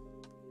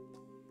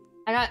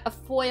 I got a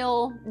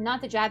foil,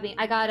 not the jabbing.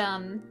 I got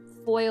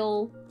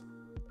foil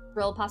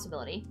Real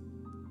Possibility.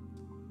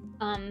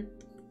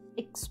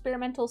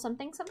 Experimental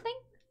something something.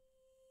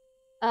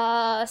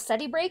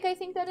 Steady Break, I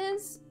think that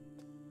is.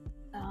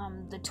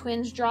 The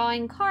twins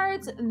drawing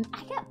cards.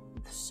 I got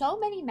so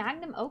many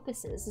magnum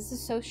opuses. This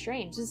is so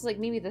strange. This is like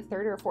maybe the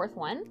 3rd or 4th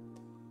one.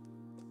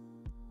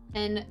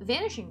 And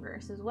Vanishing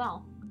Verse as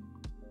well.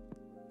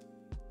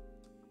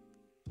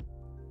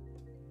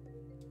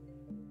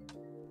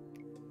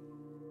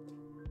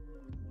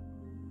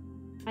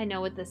 I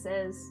know what this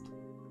is.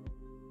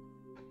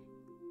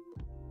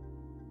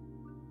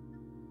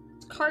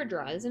 It's card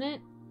draw, isn't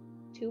it?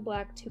 2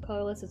 black, 2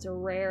 colorless. It's a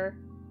rare.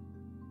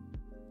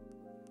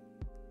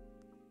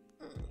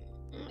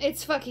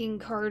 It's fucking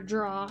card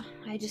draw.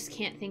 I just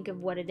can't think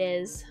of what it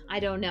is. I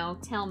don't know.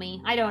 Tell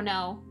me. I don't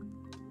know.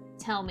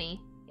 Tell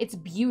me. It's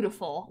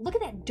beautiful. Look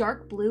at that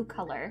dark blue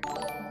color.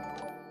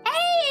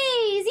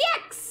 Hey,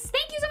 ZX!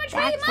 Thank you so much for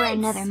 8 months! For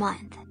another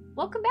month.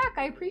 Welcome back.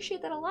 I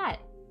appreciate that a lot.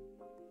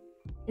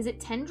 Is it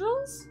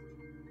tendrils?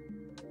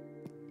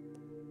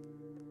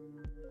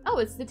 Oh,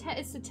 it's the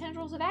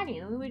tendrils of agony.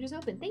 The one we just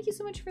opened. Thank you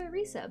so much for the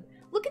resub.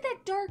 Look at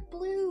that dark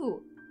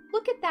blue.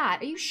 Look at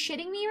that. Are you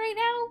shitting me right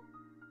now?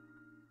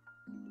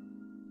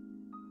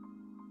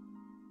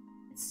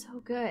 It's so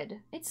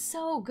good. It's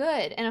so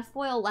good. And a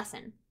foil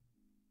lesson.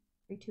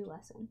 3/2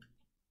 lesson.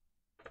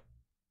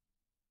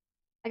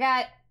 I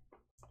got,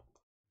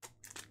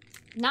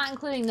 not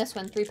including this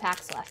one, 3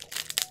 packs left.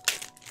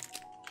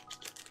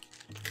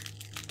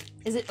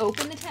 Is it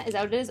open the is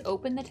that what it is?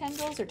 Open the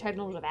tendrils or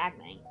tendrils of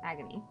agony?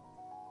 Agony.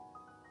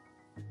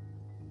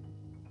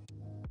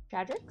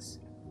 Shadrix?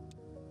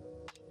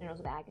 Tendrils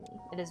of agony.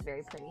 It is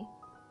very pretty.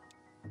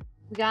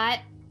 We got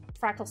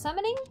Fractal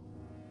Summoning.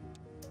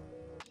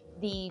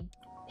 The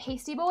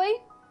Hasty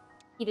Boy.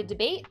 Heated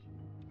Debate.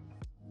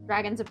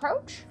 Dragon's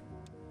Approach.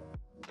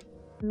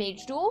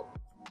 Mage Duel.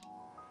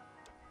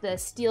 The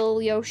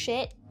Steal Yo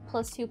Shit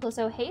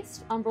 +2/+0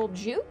 haste. Umbral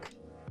Juke.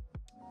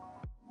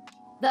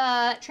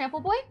 The Trample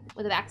Boy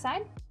with a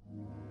backside.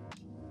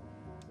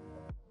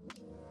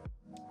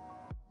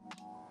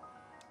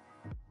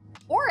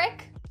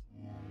 Auric.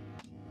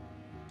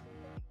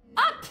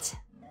 Opt.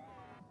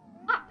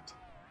 Opt.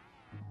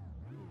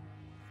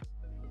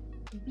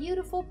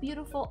 Beautiful,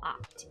 beautiful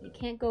Opt. You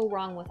can't go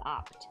wrong with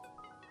Opt.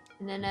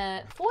 And then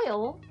a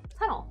foil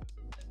Tunnel.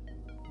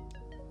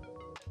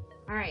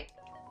 All right.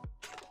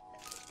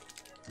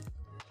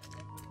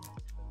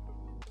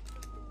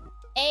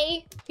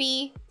 A,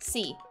 B,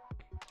 C.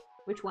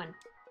 Which one?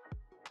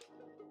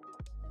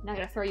 I'm not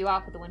gonna throw you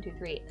off with the 1, 2,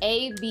 3.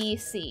 A, B,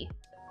 C.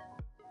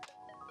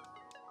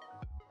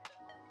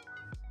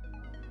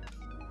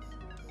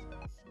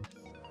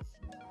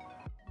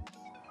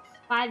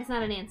 Five's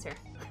not an answer.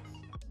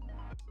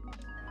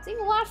 Seeing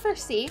a lot for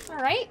C,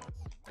 alright.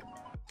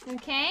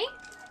 Okay.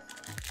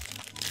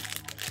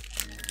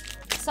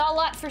 Saw a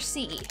lot for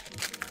C.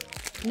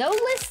 No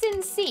list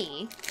in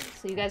C,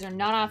 so you guys are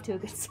not off to a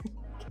good start.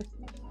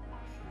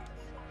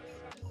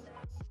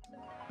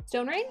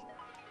 Stone Rain?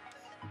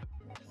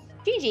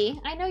 Gigi,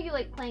 I know you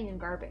like playing in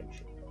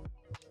garbage.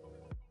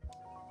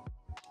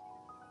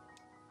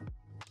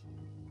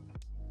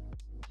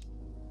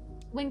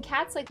 When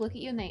cats like look at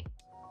you and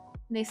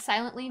they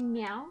silently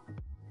meow,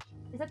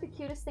 is that the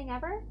cutest thing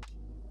ever?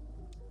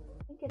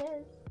 I think it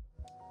is.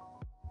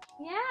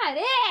 Yeah,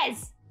 it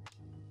is!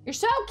 You're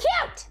so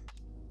cute!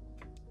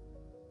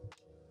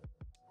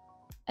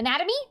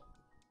 Anatomy?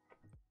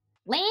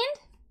 Land?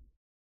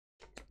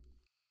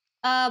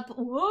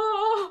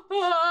 Whoa!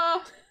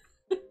 Oh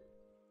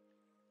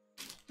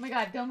my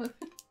god, don't move.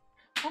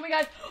 Oh my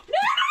god. No,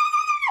 no,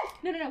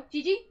 no, no, no, no, no, no,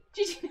 Gigi,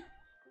 Gigi.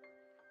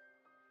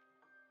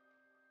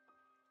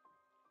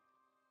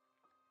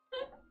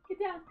 Get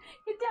down,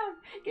 get down,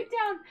 get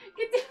down,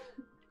 get down.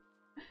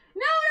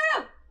 No, no,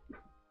 no!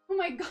 Oh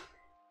my god.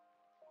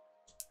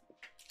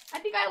 I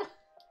think I...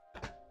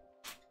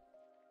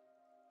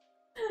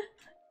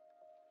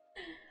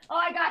 Oh,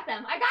 I got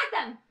them. I got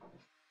them.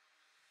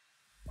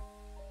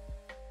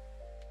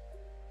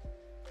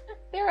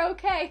 They're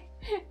okay.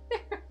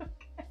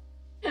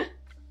 They're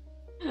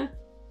okay.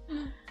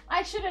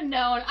 I should have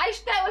known.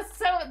 That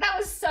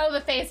was so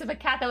the face of a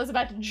cat that was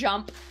about to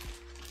jump.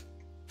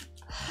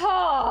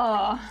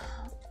 Oh,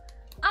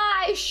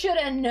 I should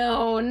have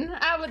known.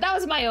 That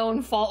was my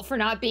own fault for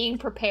not being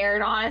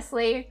prepared,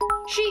 honestly.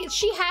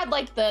 She had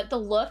like the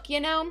look,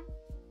 you know?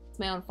 It's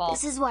my own fault.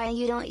 This is why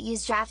you don't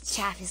use draft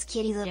chaff as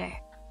kitty litter.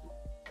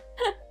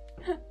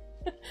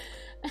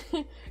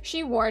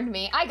 She warned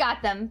me. I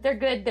got them. They're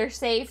good. They're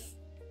safe.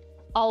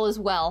 All is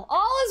well.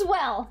 All is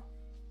well.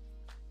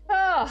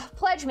 Oh,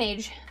 Pledge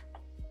Mage.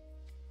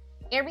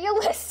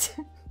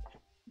 Aerialist.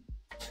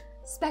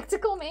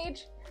 Spectacle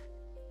Mage.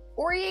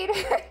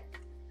 Oriator.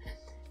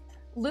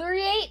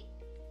 Luriate.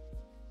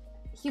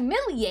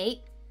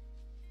 Humiliate.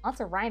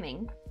 Lots of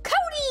rhyming.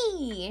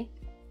 Cody!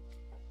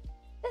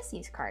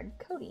 Bessie's card.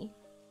 Cody.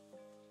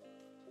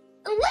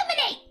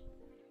 Eliminate!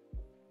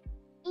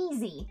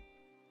 Easy.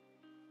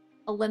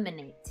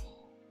 Eliminate.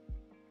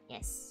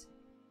 Yes.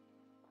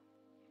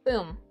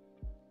 Boom.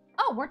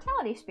 Oh,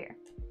 Mortality Spear.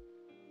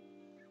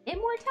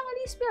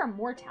 Immortality Spear or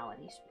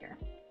Mortality Spear?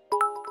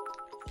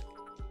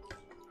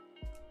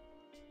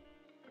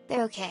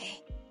 They're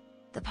okay.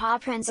 The paw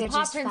prints are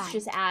just fine. The paw prints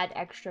just add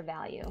extra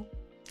value.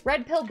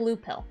 Red pill, blue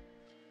pill.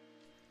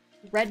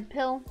 Red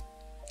pill,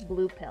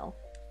 blue pill.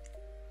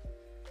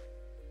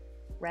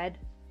 Red,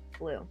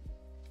 blue.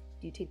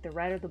 Do you take the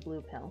red or the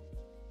blue pill?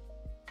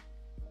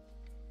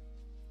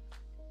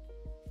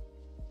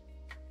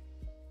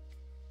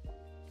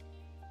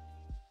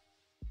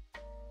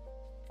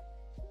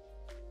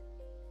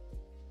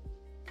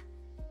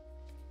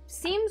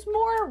 Seems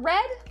more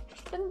red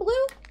than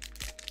blue?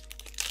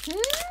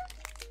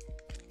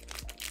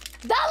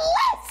 The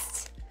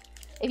list!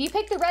 If you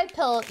pick the red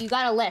pill, you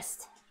got a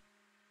list.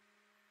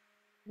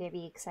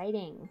 Very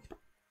exciting.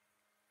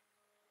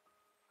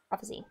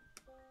 Prophecy.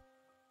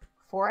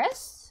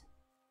 Forest.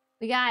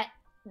 We got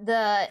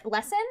the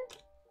lesson.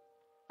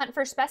 Hunt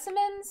for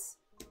specimens.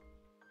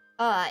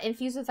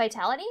 Infused with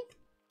vitality.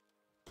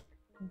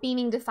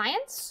 Beaming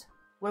defiance.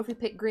 What if we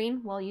pick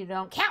green? Well, you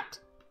don't count.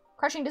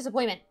 Crushing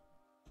disappointment.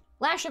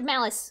 Lash of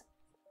malice.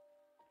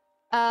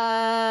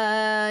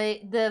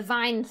 The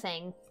vine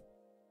thing.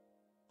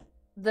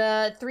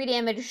 The 3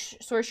 damage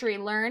sorcery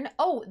learn.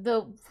 Oh,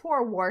 the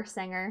 4 war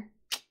singer.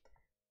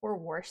 Or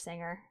war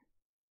singer.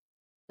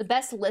 The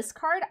best list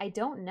card? I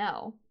don't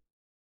know.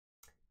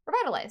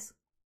 Revitalize.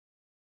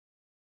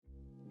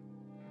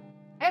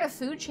 I got a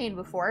food chain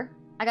before.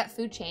 I got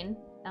food chain.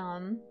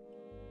 The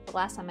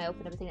last time I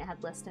opened everything that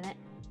had list in it.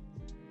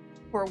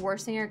 For a war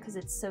singer because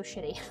it's so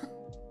shitty.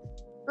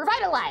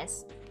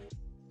 Revitalize.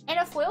 And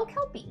a foil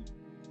kelpie.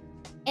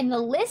 And the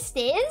list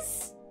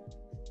is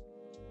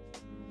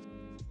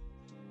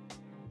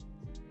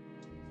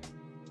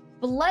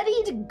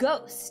Bloodied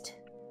Ghost.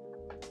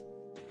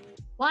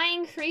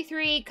 Flying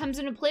 3/3 comes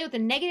into play with a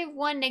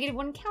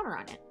 -1/-1 counter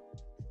on it.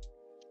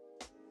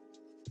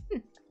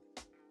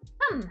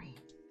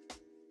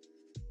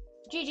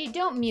 Gigi,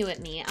 don't mew at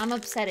me. I'm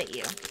upset at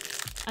you.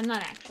 I'm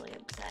not actually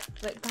upset,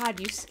 but God,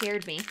 you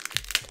scared me.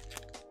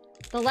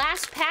 The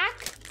last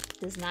pack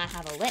does not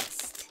have a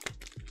list.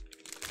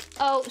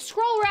 Oh,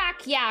 scroll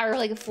rack, yeah, or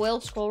like a foil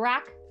scroll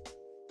rack.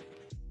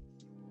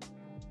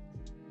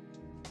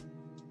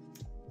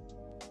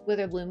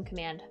 Witherbloom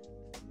command.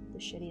 The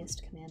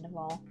shittiest command of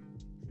all.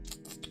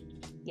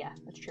 Yeah,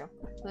 that's true.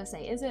 I was gonna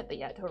say, is it? But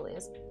yeah, it totally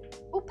is.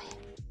 Oop.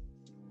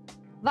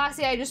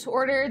 Voxy, I just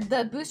ordered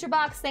the booster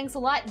box. Thanks a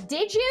lot.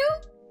 Did you?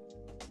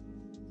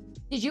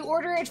 Did you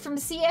order it from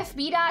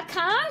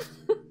CFB.com?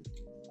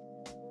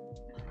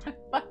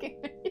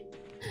 Fucking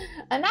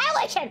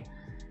Annihilation!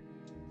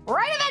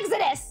 Rite of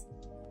Exodus!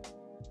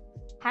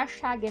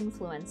 Hashtag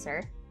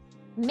influencer.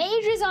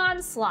 Mage's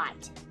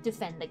Onslaught.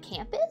 Defend the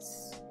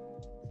campus.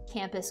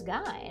 Campus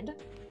Guide.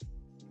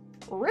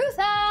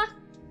 Rutha!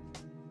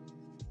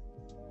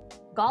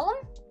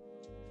 Gollum?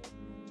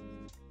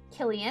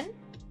 Killian?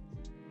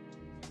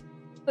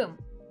 Boom.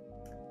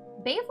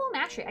 Baleful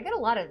Mastery. I got a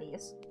lot of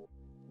these.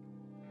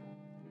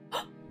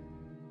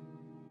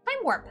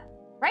 Time Warp,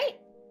 right?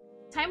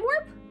 Time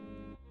Warp?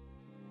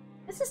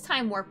 This is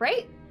Time Warp,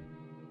 right?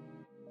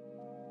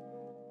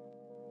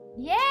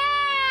 Yeah!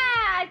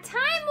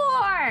 Time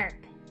Warp!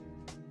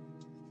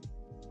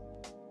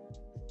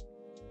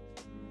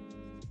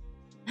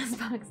 This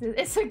box is,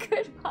 it's a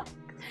good box.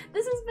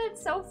 This has been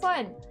so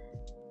fun.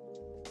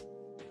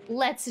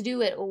 Let's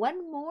do it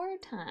one more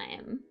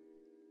time.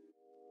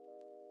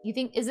 You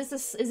think, is this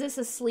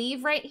a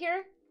sleeve right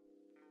here?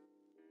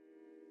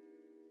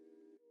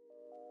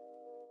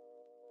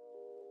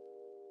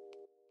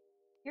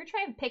 You're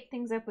trying to pick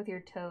things up with your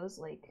toes,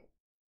 like,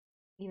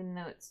 even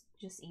though it's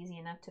just easy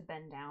enough to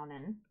bend down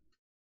and...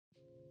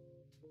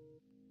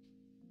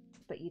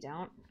 But you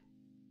don't.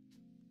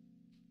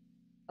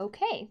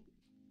 Okay.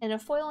 And a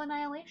foil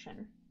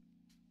annihilation.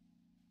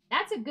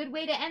 That's a good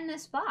way to end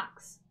this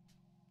box.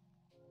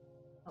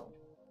 Oh.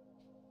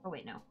 Oh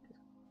wait, no.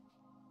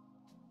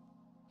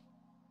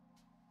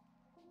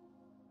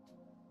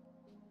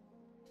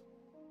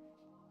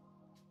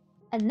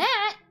 And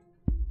that,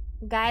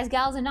 guys,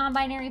 gals, and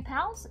non-binary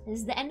pals,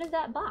 is the end of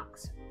that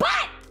box.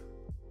 But!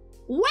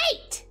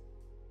 Wait!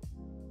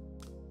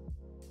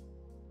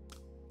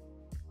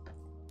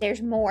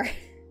 There's more.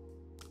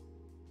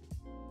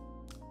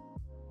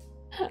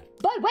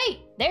 But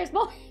wait! There's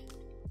more!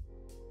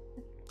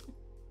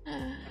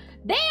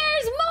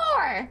 There's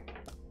more!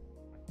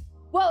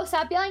 Whoa,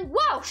 stop yelling.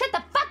 Whoa, shut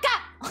the fuck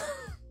up!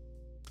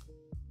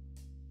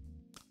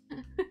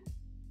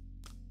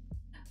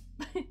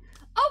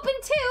 Open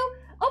two!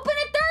 Open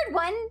a third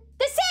one!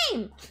 The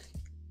same!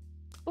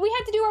 But we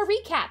had to do our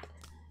recap.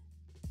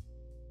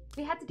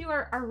 We had to do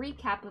our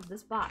recap of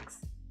this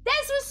box.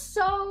 This was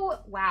so...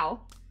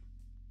 Wow.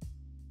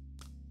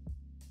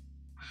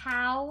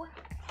 How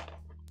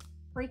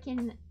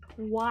freaking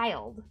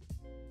wild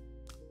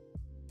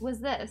was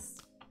this?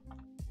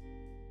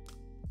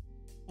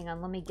 Hang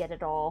on, let me get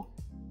it all.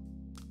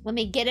 Let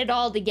me get it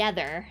all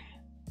together.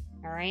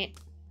 All right.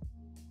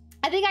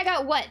 I think I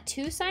got, what,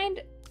 2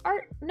 signed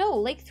art? No,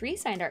 like 3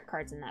 signed art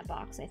cards in that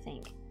box, I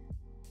think.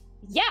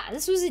 Yeah,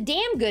 this was a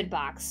damn good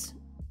box.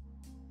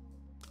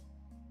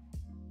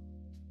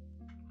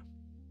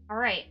 All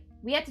right,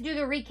 we have to do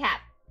the recap.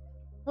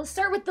 Let's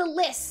start with the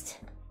list.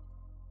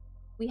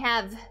 We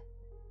have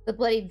the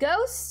Bloodied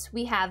Ghosts.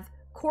 We have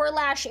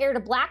Corlash Heir to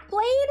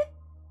Blackblade.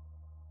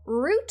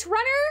 Root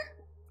Runner.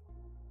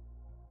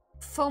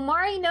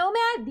 Fomari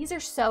Nomad. These are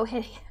so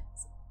hideous.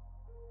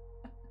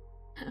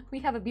 We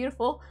have a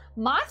beautiful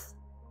Moth.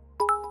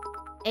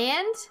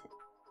 And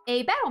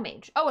a Battle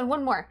Mage. Oh, and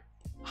one more.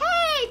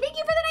 Hey, thank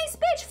you for the nice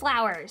bitch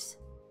flowers.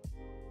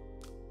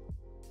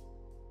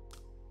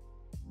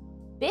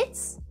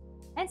 Bits?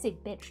 I didn't say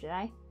bitch, did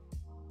I?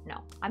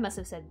 No, I must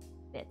have said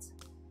bits.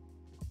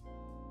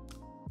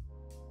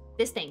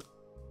 This thing.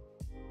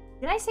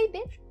 Did I say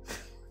bitch?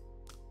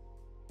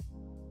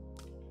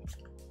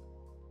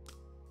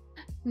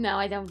 No,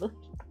 I don't believe.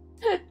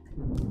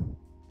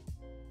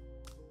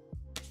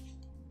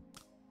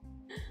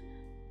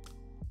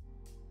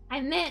 I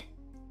meant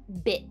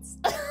bits.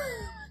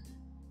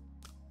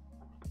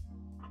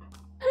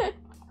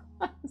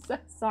 I'm so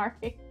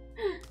sorry.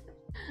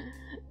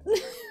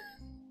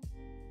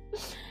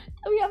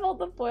 We have all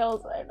the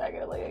foils. I'm not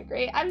gonna look at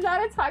great. I'm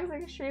not a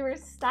toxic streamer.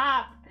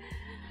 Stop.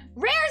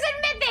 Rares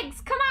and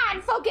mythics. Come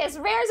on, focus.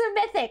 Rares and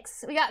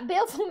mythics. We got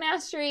Baleful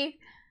Mastery,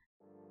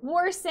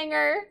 War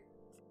Singer.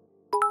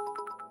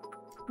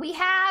 We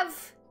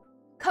have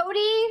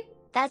Cody.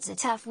 That's a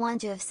tough one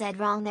to have said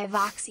wrong there,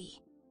 Voxy.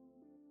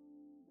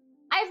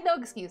 I have no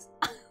excuse.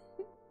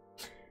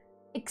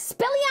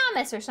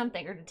 Expelliarmus or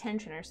something, or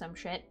detention or some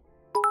shit.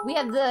 We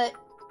have the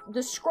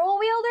Scroll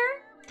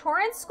Wielder,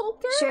 Torrent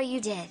Sculptor. Sure you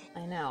did.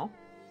 I know.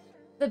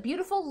 The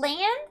Beautiful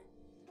Land.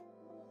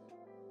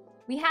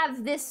 We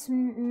have this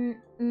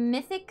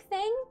mythic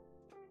thing.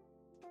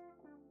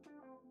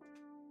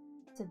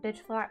 It's a bitch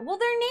flower. Well,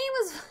 their name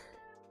was...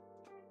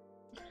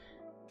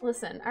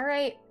 Listen, all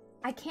right.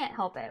 I can't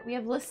help it. We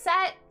have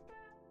Lisette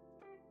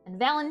and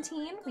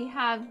Valentine. We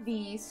have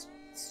the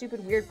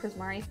stupid weird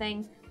Prismari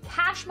thing.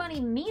 Cash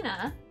Money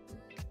Mina.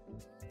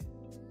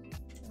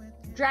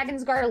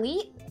 Dragon's Guard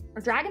Elite.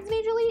 Or Dragon's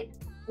Mage Elite.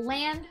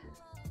 Land.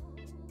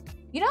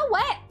 You know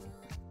what?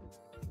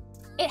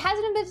 It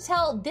hasn't been to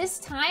tell this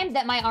time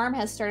that my arm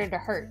has started to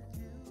hurt.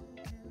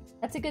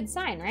 That's a good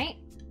sign, right?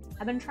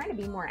 I've been trying to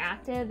be more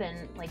active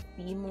and like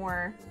be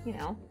more, you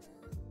know,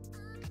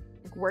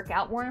 like work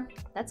out more.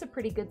 That's a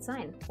pretty good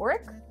sign.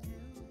 Auric?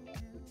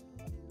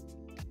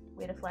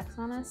 Way to flex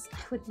on us? I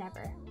would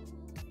never.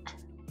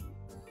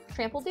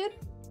 Trample dude.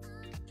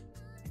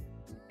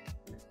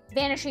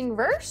 Vanishing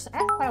Verse. I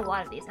have quite a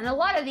lot of these. And a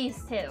lot of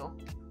these too.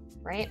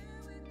 Right?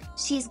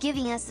 She's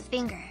giving us the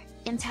finger.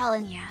 I'm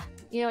telling ya.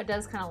 You know, it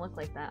does kind of look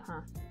like that,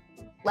 huh?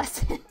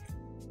 Lesson.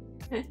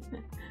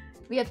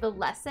 We have the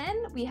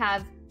Lesson. We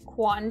have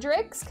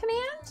Quandrix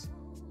Command.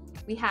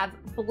 We have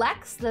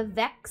Blex, the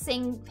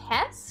Vexing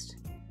Pest.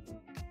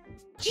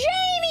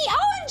 Jamie!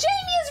 Oh, and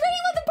Jamie is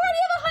raiding with a party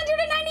of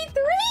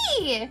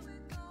 193!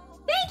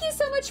 Thank you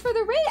so much for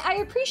the raid. I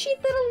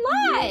appreciate that a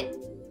lot.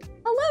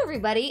 Hello,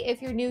 everybody.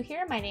 If you're new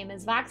here, my name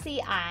is Voxy.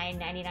 I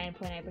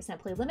 99.9%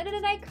 play limited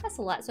and I cuss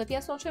a lot. So if you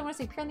have soul children want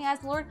to say pure in the eyes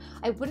of the Lord,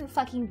 I wouldn't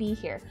fucking be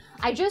here.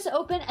 I just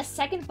opened a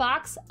second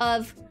box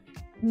of,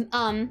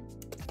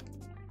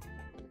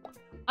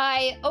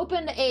 I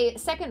opened a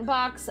second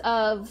box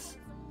of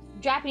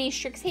Japanese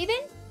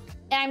STRIXHAVEN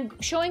and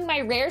I'm showing my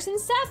rares and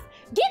stuff.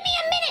 Give me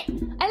a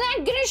minute and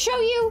I'm gonna show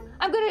you.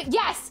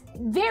 Yes,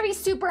 very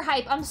super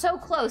hype. I'm so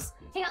close.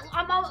 Hang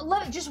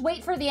on, just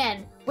wait for the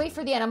end. Wait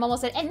for the end, I'm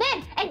almost at, and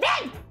then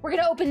we're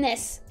gonna open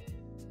this.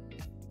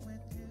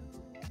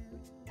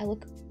 I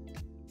look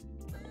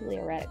completely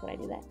erratic when I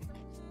do that.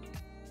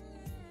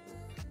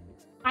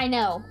 I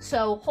know,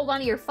 so hold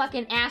on to your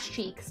fucking ass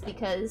cheeks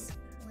because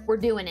we're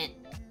doing it.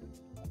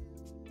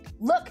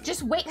 Look,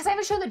 just wait, because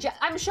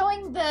I'm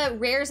showing the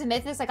rares and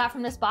mythics I got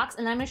from this box,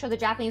 and then I'm gonna show the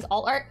Japanese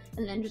alt art,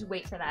 and then just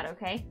wait for that,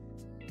 okay?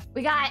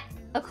 We got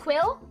a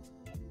Quill.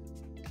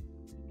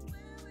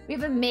 We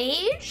have a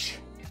Mage.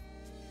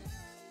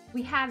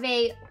 We have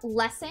a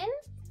Lesson.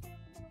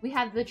 We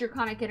have the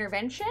Draconic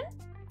Intervention.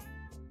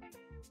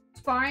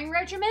 Sparring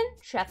Regimen.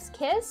 Chef's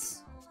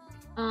Kiss.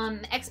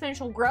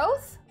 Exponential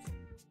Growth.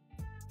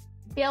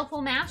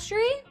 Baleful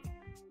Mastery.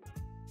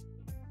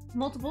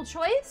 Multiple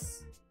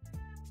Choice.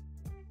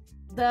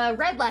 The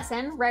Red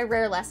Lesson.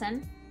 Rare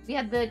Lesson. We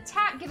have the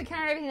tap, give a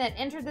counter to everything that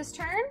entered this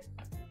turn.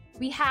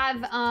 We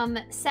have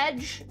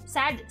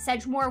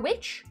Sedgemoor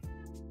Witch.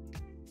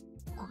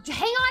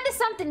 Hang on to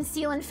something,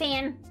 Ceiling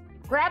Fan.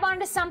 Grab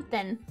onto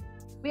something.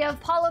 We have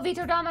Paulo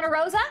Vito Domina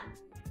Rosa.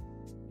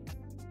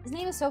 His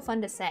name is so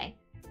fun to say.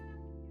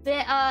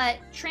 The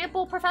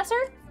Trample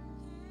Professor.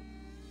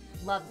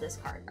 Love this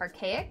card.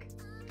 Archaic.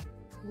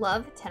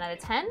 Love, 10 out of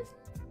 10.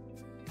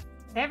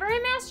 Every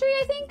Mastery,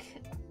 I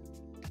think.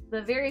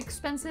 The very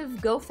expensive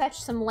Go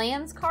Fetch Some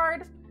Lands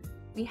card.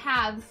 We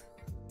have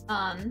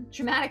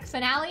Dramatic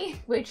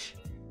Finale, which,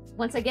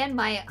 once again,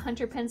 my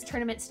Hunter Pens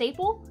tournament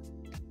staple.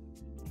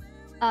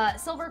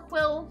 Silver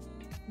Quill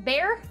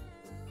Bear.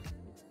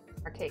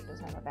 Archaic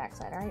doesn't have a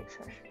backside, alright,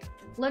 shush.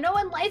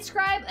 Lenoan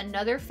Lightscribe,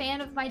 another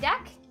fan of my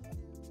deck.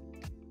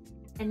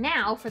 And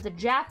now for the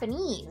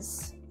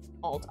Japanese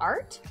alt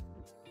art,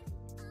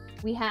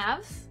 we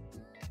have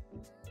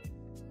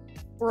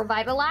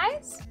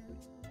Revitalize,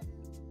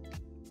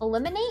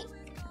 Eliminate,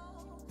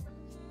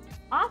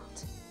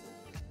 Opt,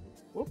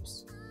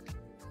 whoops,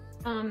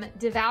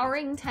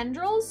 Devouring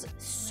Tendrils.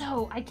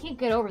 So, I can't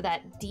get over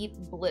that deep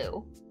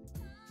blue.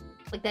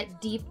 Like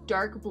that deep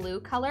dark blue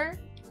color.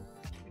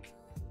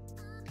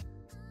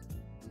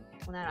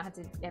 Well, now I don't have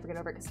to ever get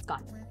over it because it's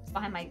gone. It's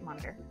behind my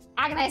monitor.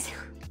 Agonize.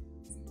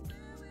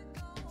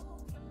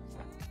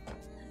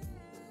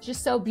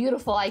 Just so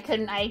beautiful. I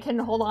couldn't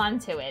hold on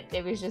to it.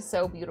 It was just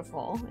so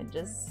beautiful. It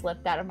just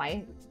slipped out of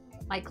my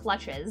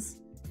clutches.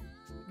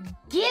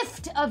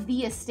 Gift of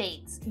the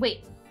Estates.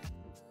 Wait.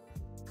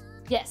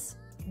 Yes.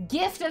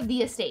 Gift of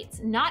the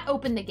Estates. Not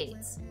Open the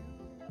Gates.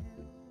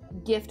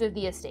 Gift of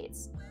the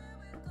Estates.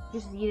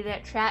 Just needed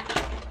that chat.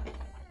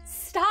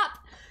 Stop.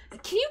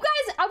 Can you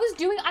guys,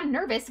 I'm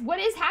nervous. What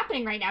is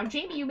happening right now?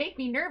 Jamie, you make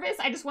me nervous.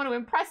 I just want to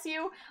impress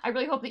you. I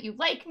really hope that you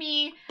like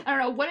me. I don't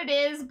know what it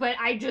is, but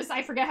I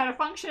forget how to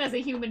function as a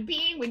human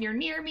being when you're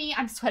near me.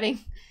 I'm sweating.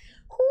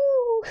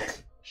 Whoo.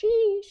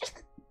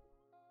 Sheesh.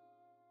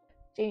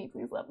 Jamie,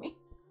 please love me.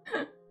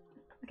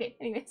 Okay,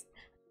 anyways.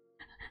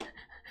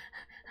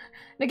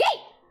 Negate!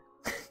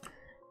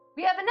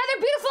 We have another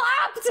beautiful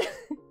opt!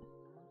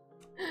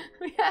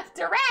 We have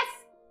Duress!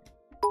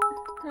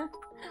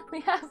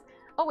 We have,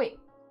 oh wait,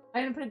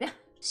 I didn't put it down.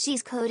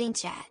 She's coding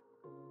chat.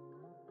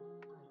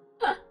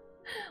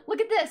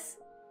 Look at this.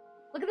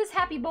 Look at this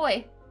happy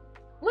boy.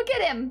 Look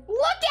at him.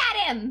 Look at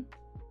him.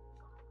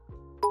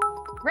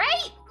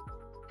 Right?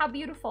 How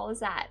beautiful is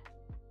that?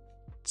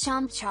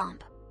 Chomp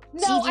chomp.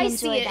 No, I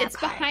see it. It's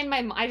card. behind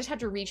my, I just had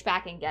to reach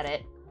back and get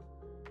it.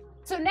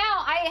 So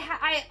now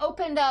I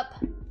opened up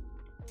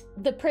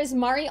the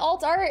Prismari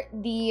alt art,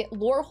 the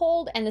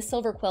Lorehold, and the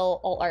Silver Quill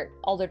alt art,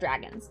 Alder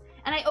Dragons.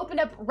 And I opened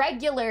up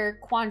regular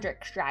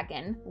Quandrix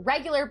Dragon,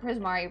 regular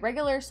Prismari,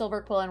 regular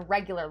Silver Quill, and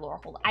regular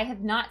Lorehold. I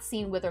have not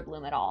seen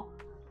Witherbloom at all.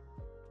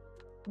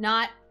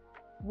 Not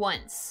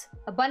once.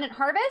 Abundant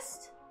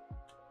Harvest.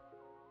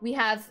 We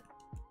have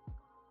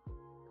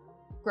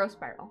Growth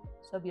Spiral.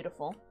 So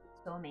beautiful.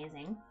 So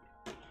amazing.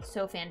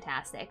 So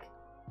fantastic.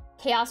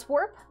 Chaos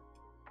Warp.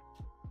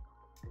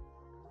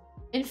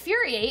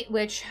 Infuriate,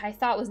 which I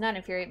thought was not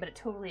Infuriate, but it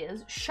totally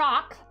is.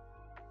 Shock.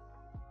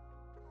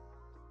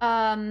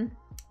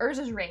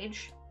 Urza's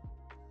Rage.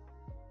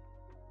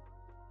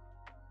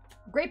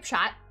 Grape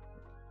Shot.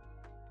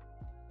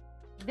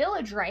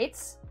 Village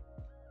Rites.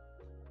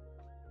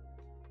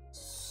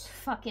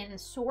 Fucking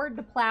Sword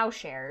to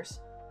Plowshares.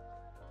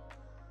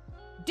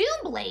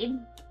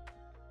 Doomblade.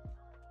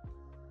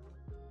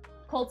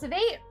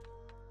 Cultivate.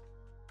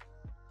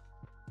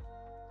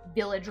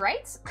 Village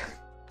Rites.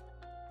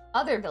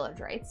 Other Village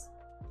Rites.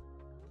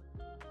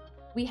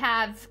 We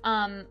have,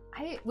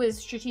 it was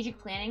Strategic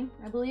Planning,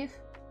 I believe.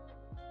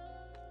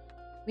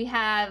 We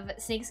have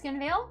Snakeskin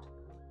Veil.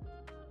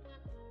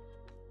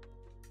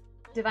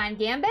 Divine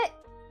Gambit.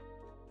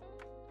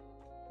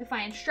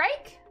 Defiant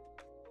Strike.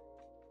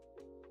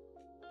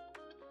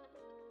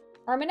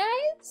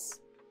 Harmonize.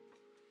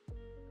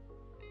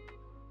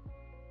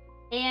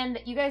 And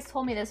you guys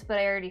told me this, but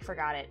I already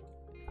forgot it.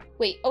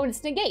 Wait, oh,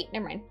 it's Negate.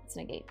 Never mind. It's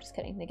Negate. Just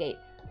kidding. Negate.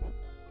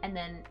 And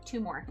then 2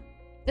 more.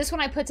 This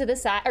one I put to the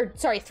side, or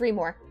sorry, 3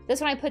 more.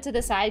 This one I put to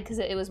the side because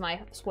it was my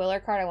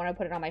spoiler card. I want to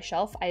put it on my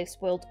shelf. I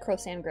spoiled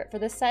Crowsand Grit for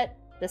this set,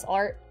 this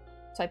art,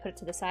 so I put it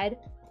to the side.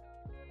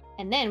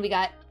 And then we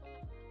got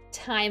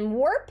Time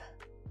Warp,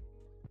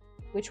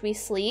 which we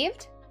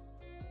sleeved.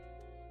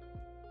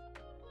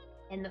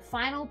 And the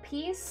final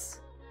piece,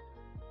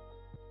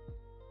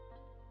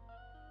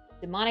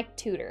 Demonic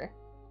Tutor,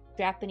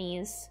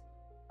 Japanese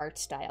art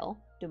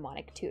style,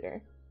 Demonic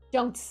Tutor.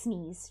 Don't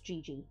sneeze,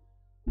 Gigi.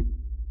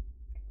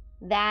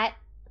 That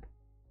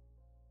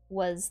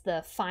was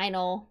the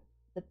final,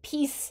 the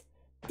piece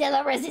de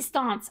la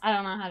resistance. I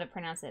don't know how to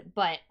pronounce it,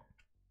 but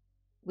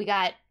we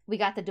got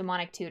the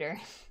Demonic Tutor.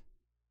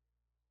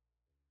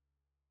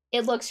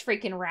 It looks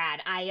freaking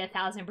rad. I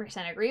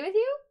 1000% agree with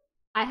you.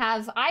 I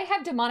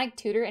have Demonic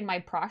Tutor in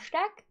my Prosh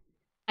deck.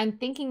 I'm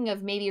thinking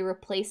of maybe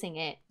replacing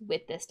it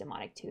with this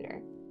Demonic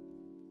Tutor.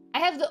 I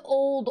have the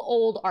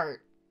old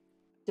art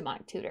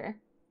Demonic Tutor.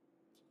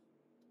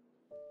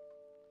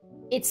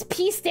 It's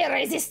piece de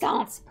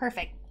resistance.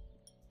 Perfect.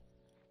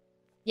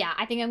 Yeah,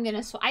 I think I'm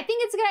gonna I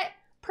think it's gonna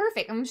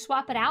perfect. I'm gonna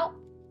swap it out.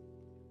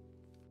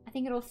 I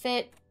think it'll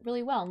fit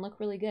really well and look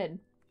really good.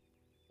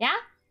 Yeah?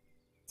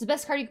 It's the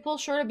best card you can pull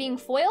short of being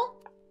foil?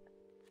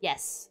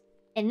 Yes.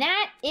 And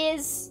that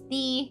is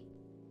the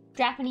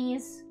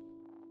Japanese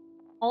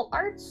alt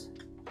arts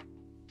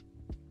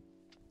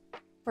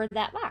for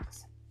that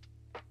box.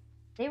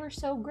 They were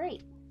so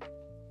great.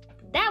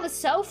 That was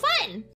so fun!